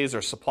delays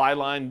or supply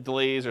line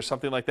delays or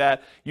something like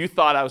that. You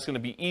thought I was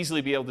going to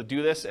easily be able to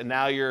do this, and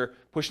now you're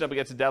pushing up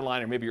against a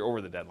deadline, or maybe you're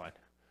over the deadline.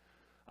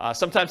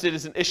 Sometimes it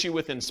is an issue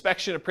with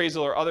inspection,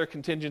 appraisal, or other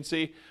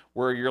contingency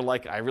where you're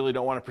like, I really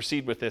don't want to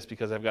proceed with this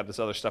because I've got this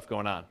other stuff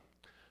going on.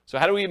 So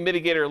how do we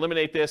mitigate or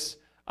eliminate this?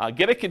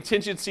 Get a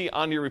contingency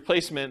on your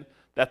replacement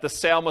that the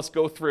sale must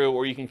go through,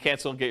 or you can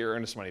cancel and get your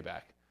earnest money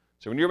back.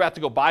 So when you're about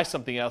to go buy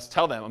something else,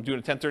 tell them, I'm doing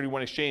a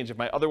 1031 exchange. If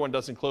my other one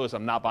doesn't close,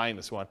 I'm not buying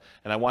this one.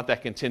 And I want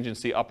that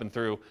contingency up and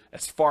through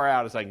as far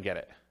out as I can get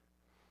it,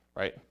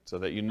 right? So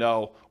that you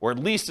know, or at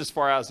least as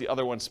far out as the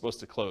other one's supposed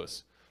to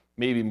close.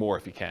 Maybe more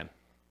if you can.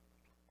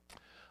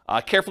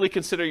 Carefully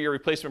consider your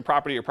replacement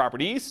property or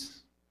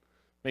properties.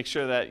 Make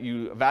sure that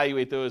you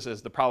evaluate those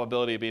as the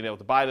probability of being able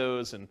to buy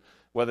those and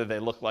whether they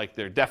look like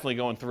they're definitely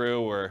going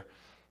through or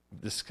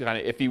this kind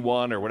of iffy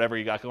one or whatever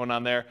you got going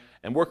on there.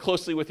 And work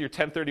closely with your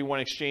 1031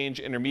 exchange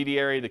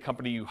intermediary, the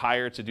company you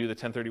hire to do the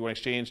 1031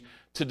 exchange,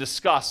 to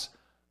discuss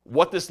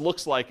what this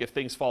looks like if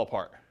things fall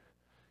apart.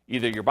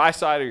 Either your buy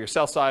side or your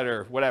sell side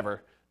or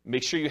whatever.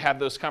 Make sure you have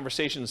those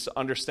conversations to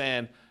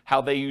understand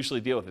how they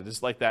usually deal with it. This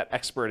is like that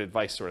expert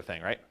advice sort of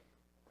thing, right?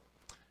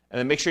 And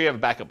then make sure you have a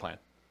backup plan.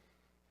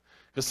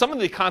 Because some of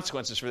the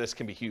consequences for this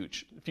can be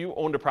huge. If you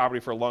owned a property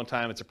for a long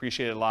time, it's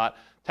appreciated a lot,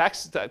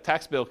 tax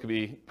bill could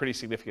be pretty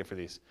significant for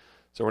these.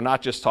 So we're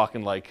not just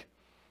talking like,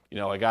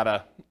 I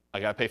gotta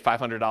pay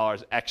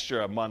 $500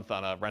 extra a month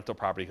on a rental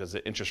property because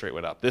the interest rate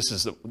went up.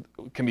 This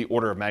can be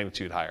orders of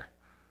magnitude higher,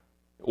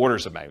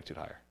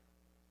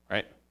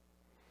 right?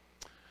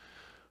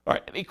 All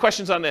right, any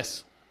questions on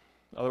this?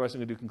 Otherwise, I'm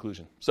gonna do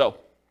conclusion. So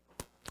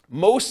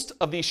most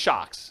of these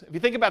shocks, if you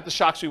think about the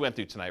shocks we went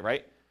through tonight,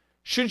 right?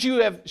 Should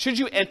you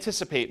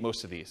anticipate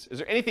most of these? Is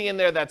there anything in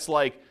there that's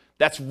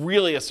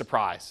really a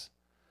surprise?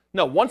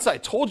 No, once I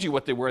told you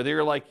what they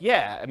were like,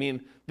 yeah, I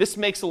mean, this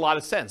makes a lot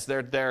of sense.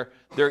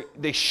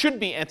 They should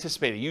be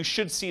anticipated. You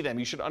should see them.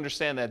 You should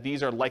understand that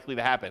these are likely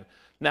to happen.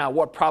 Now,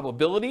 what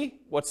probability,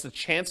 what's the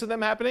chance of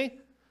them happening?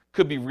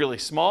 Could be really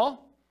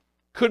small,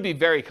 could be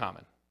very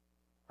common,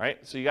 right?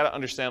 So you got to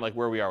understand like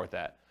where we are with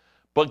that.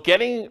 But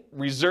getting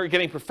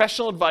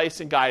professional advice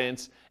and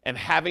guidance and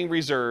having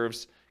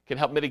reserves can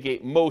help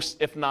mitigate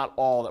most, if not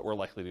all, that we're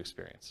likely to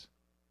experience.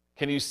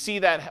 Can you see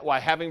that why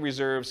having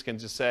reserves can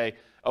just say,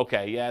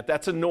 okay, yeah,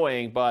 that's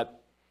annoying,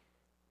 but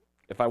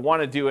if I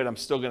want to do it, I'm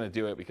still going to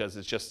do it because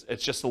it's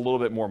just a little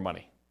bit more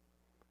money.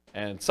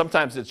 And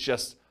sometimes it's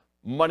just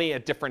money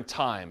at different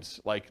times,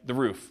 like the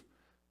roof.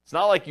 It's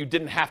not like you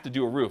didn't have to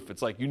do a roof.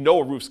 It's like a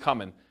roof's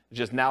coming. It's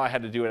just now I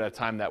had to do it at a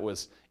time that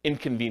was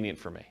inconvenient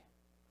for me.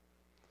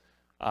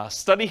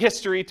 Study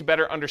history to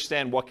better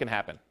understand what can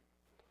happen.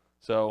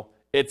 So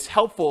it's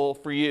helpful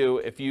for you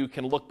if you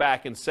can look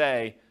back and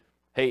say,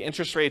 hey,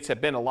 interest rates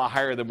have been a lot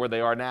higher than where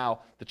they are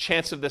now. The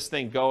chance of this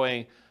thing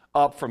going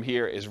up from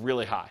here is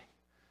really high.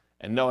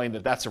 And knowing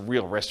that that's a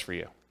real risk for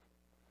you.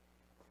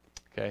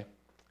 Okay?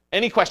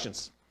 Any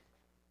questions?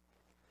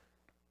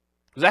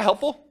 Was that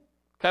helpful?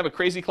 Kind of a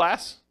crazy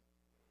class?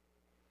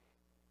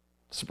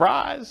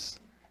 Surprise.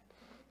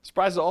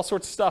 Surprise all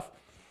sorts of stuff.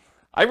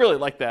 I really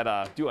like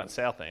that due on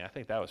sale thing. I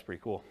think that was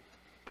pretty cool.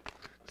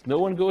 No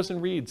one goes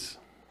and reads.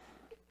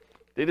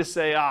 They just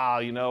say,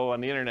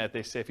 on the internet,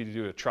 they say if you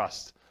do a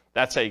trust,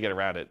 that's how you get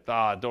around it.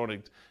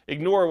 Don't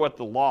ignore what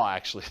the law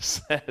actually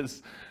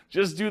says.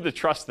 Just do the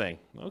trust thing.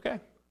 Okay.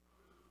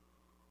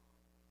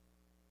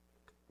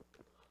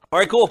 All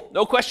right, cool.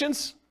 No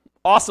questions?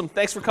 Awesome.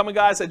 Thanks for coming,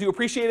 guys. I do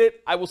appreciate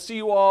it. I will see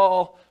you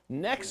all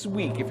next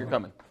week if you're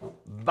coming.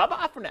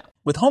 Bye-bye for now.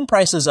 With home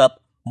prices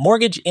up,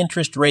 mortgage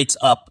interest rates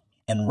up,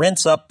 and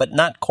rents up but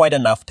not quite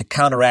enough to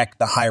counteract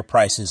the higher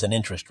prices and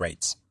interest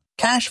rates,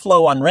 cash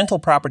flow on rental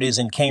properties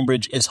in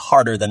Cambridge is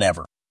harder than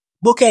ever.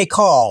 Book a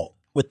call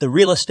with the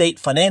Real Estate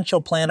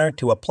Financial Planner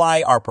to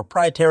apply our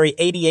proprietary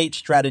 88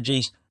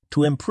 strategies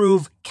to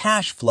improve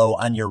cash flow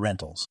on your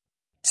rentals.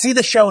 See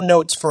the show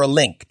notes for a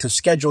link to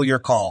schedule your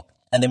call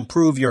and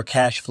improve your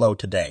cash flow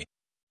today.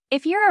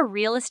 If you're a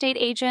real estate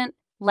agent,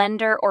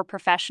 lender, or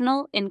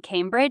professional in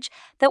Cambridge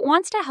that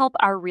wants to help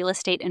our real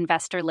estate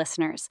investor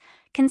listeners,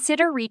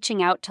 consider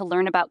reaching out to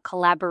learn about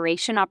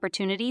collaboration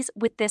opportunities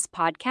with this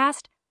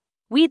podcast.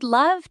 We'd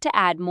love to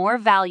add more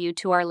value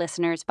to our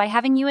listeners by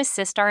having you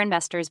assist our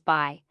investors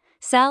buy,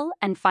 sell,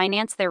 and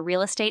finance their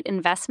real estate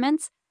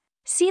investments.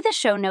 See the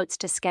show notes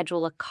to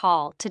schedule a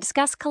call to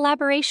discuss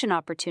collaboration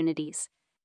opportunities.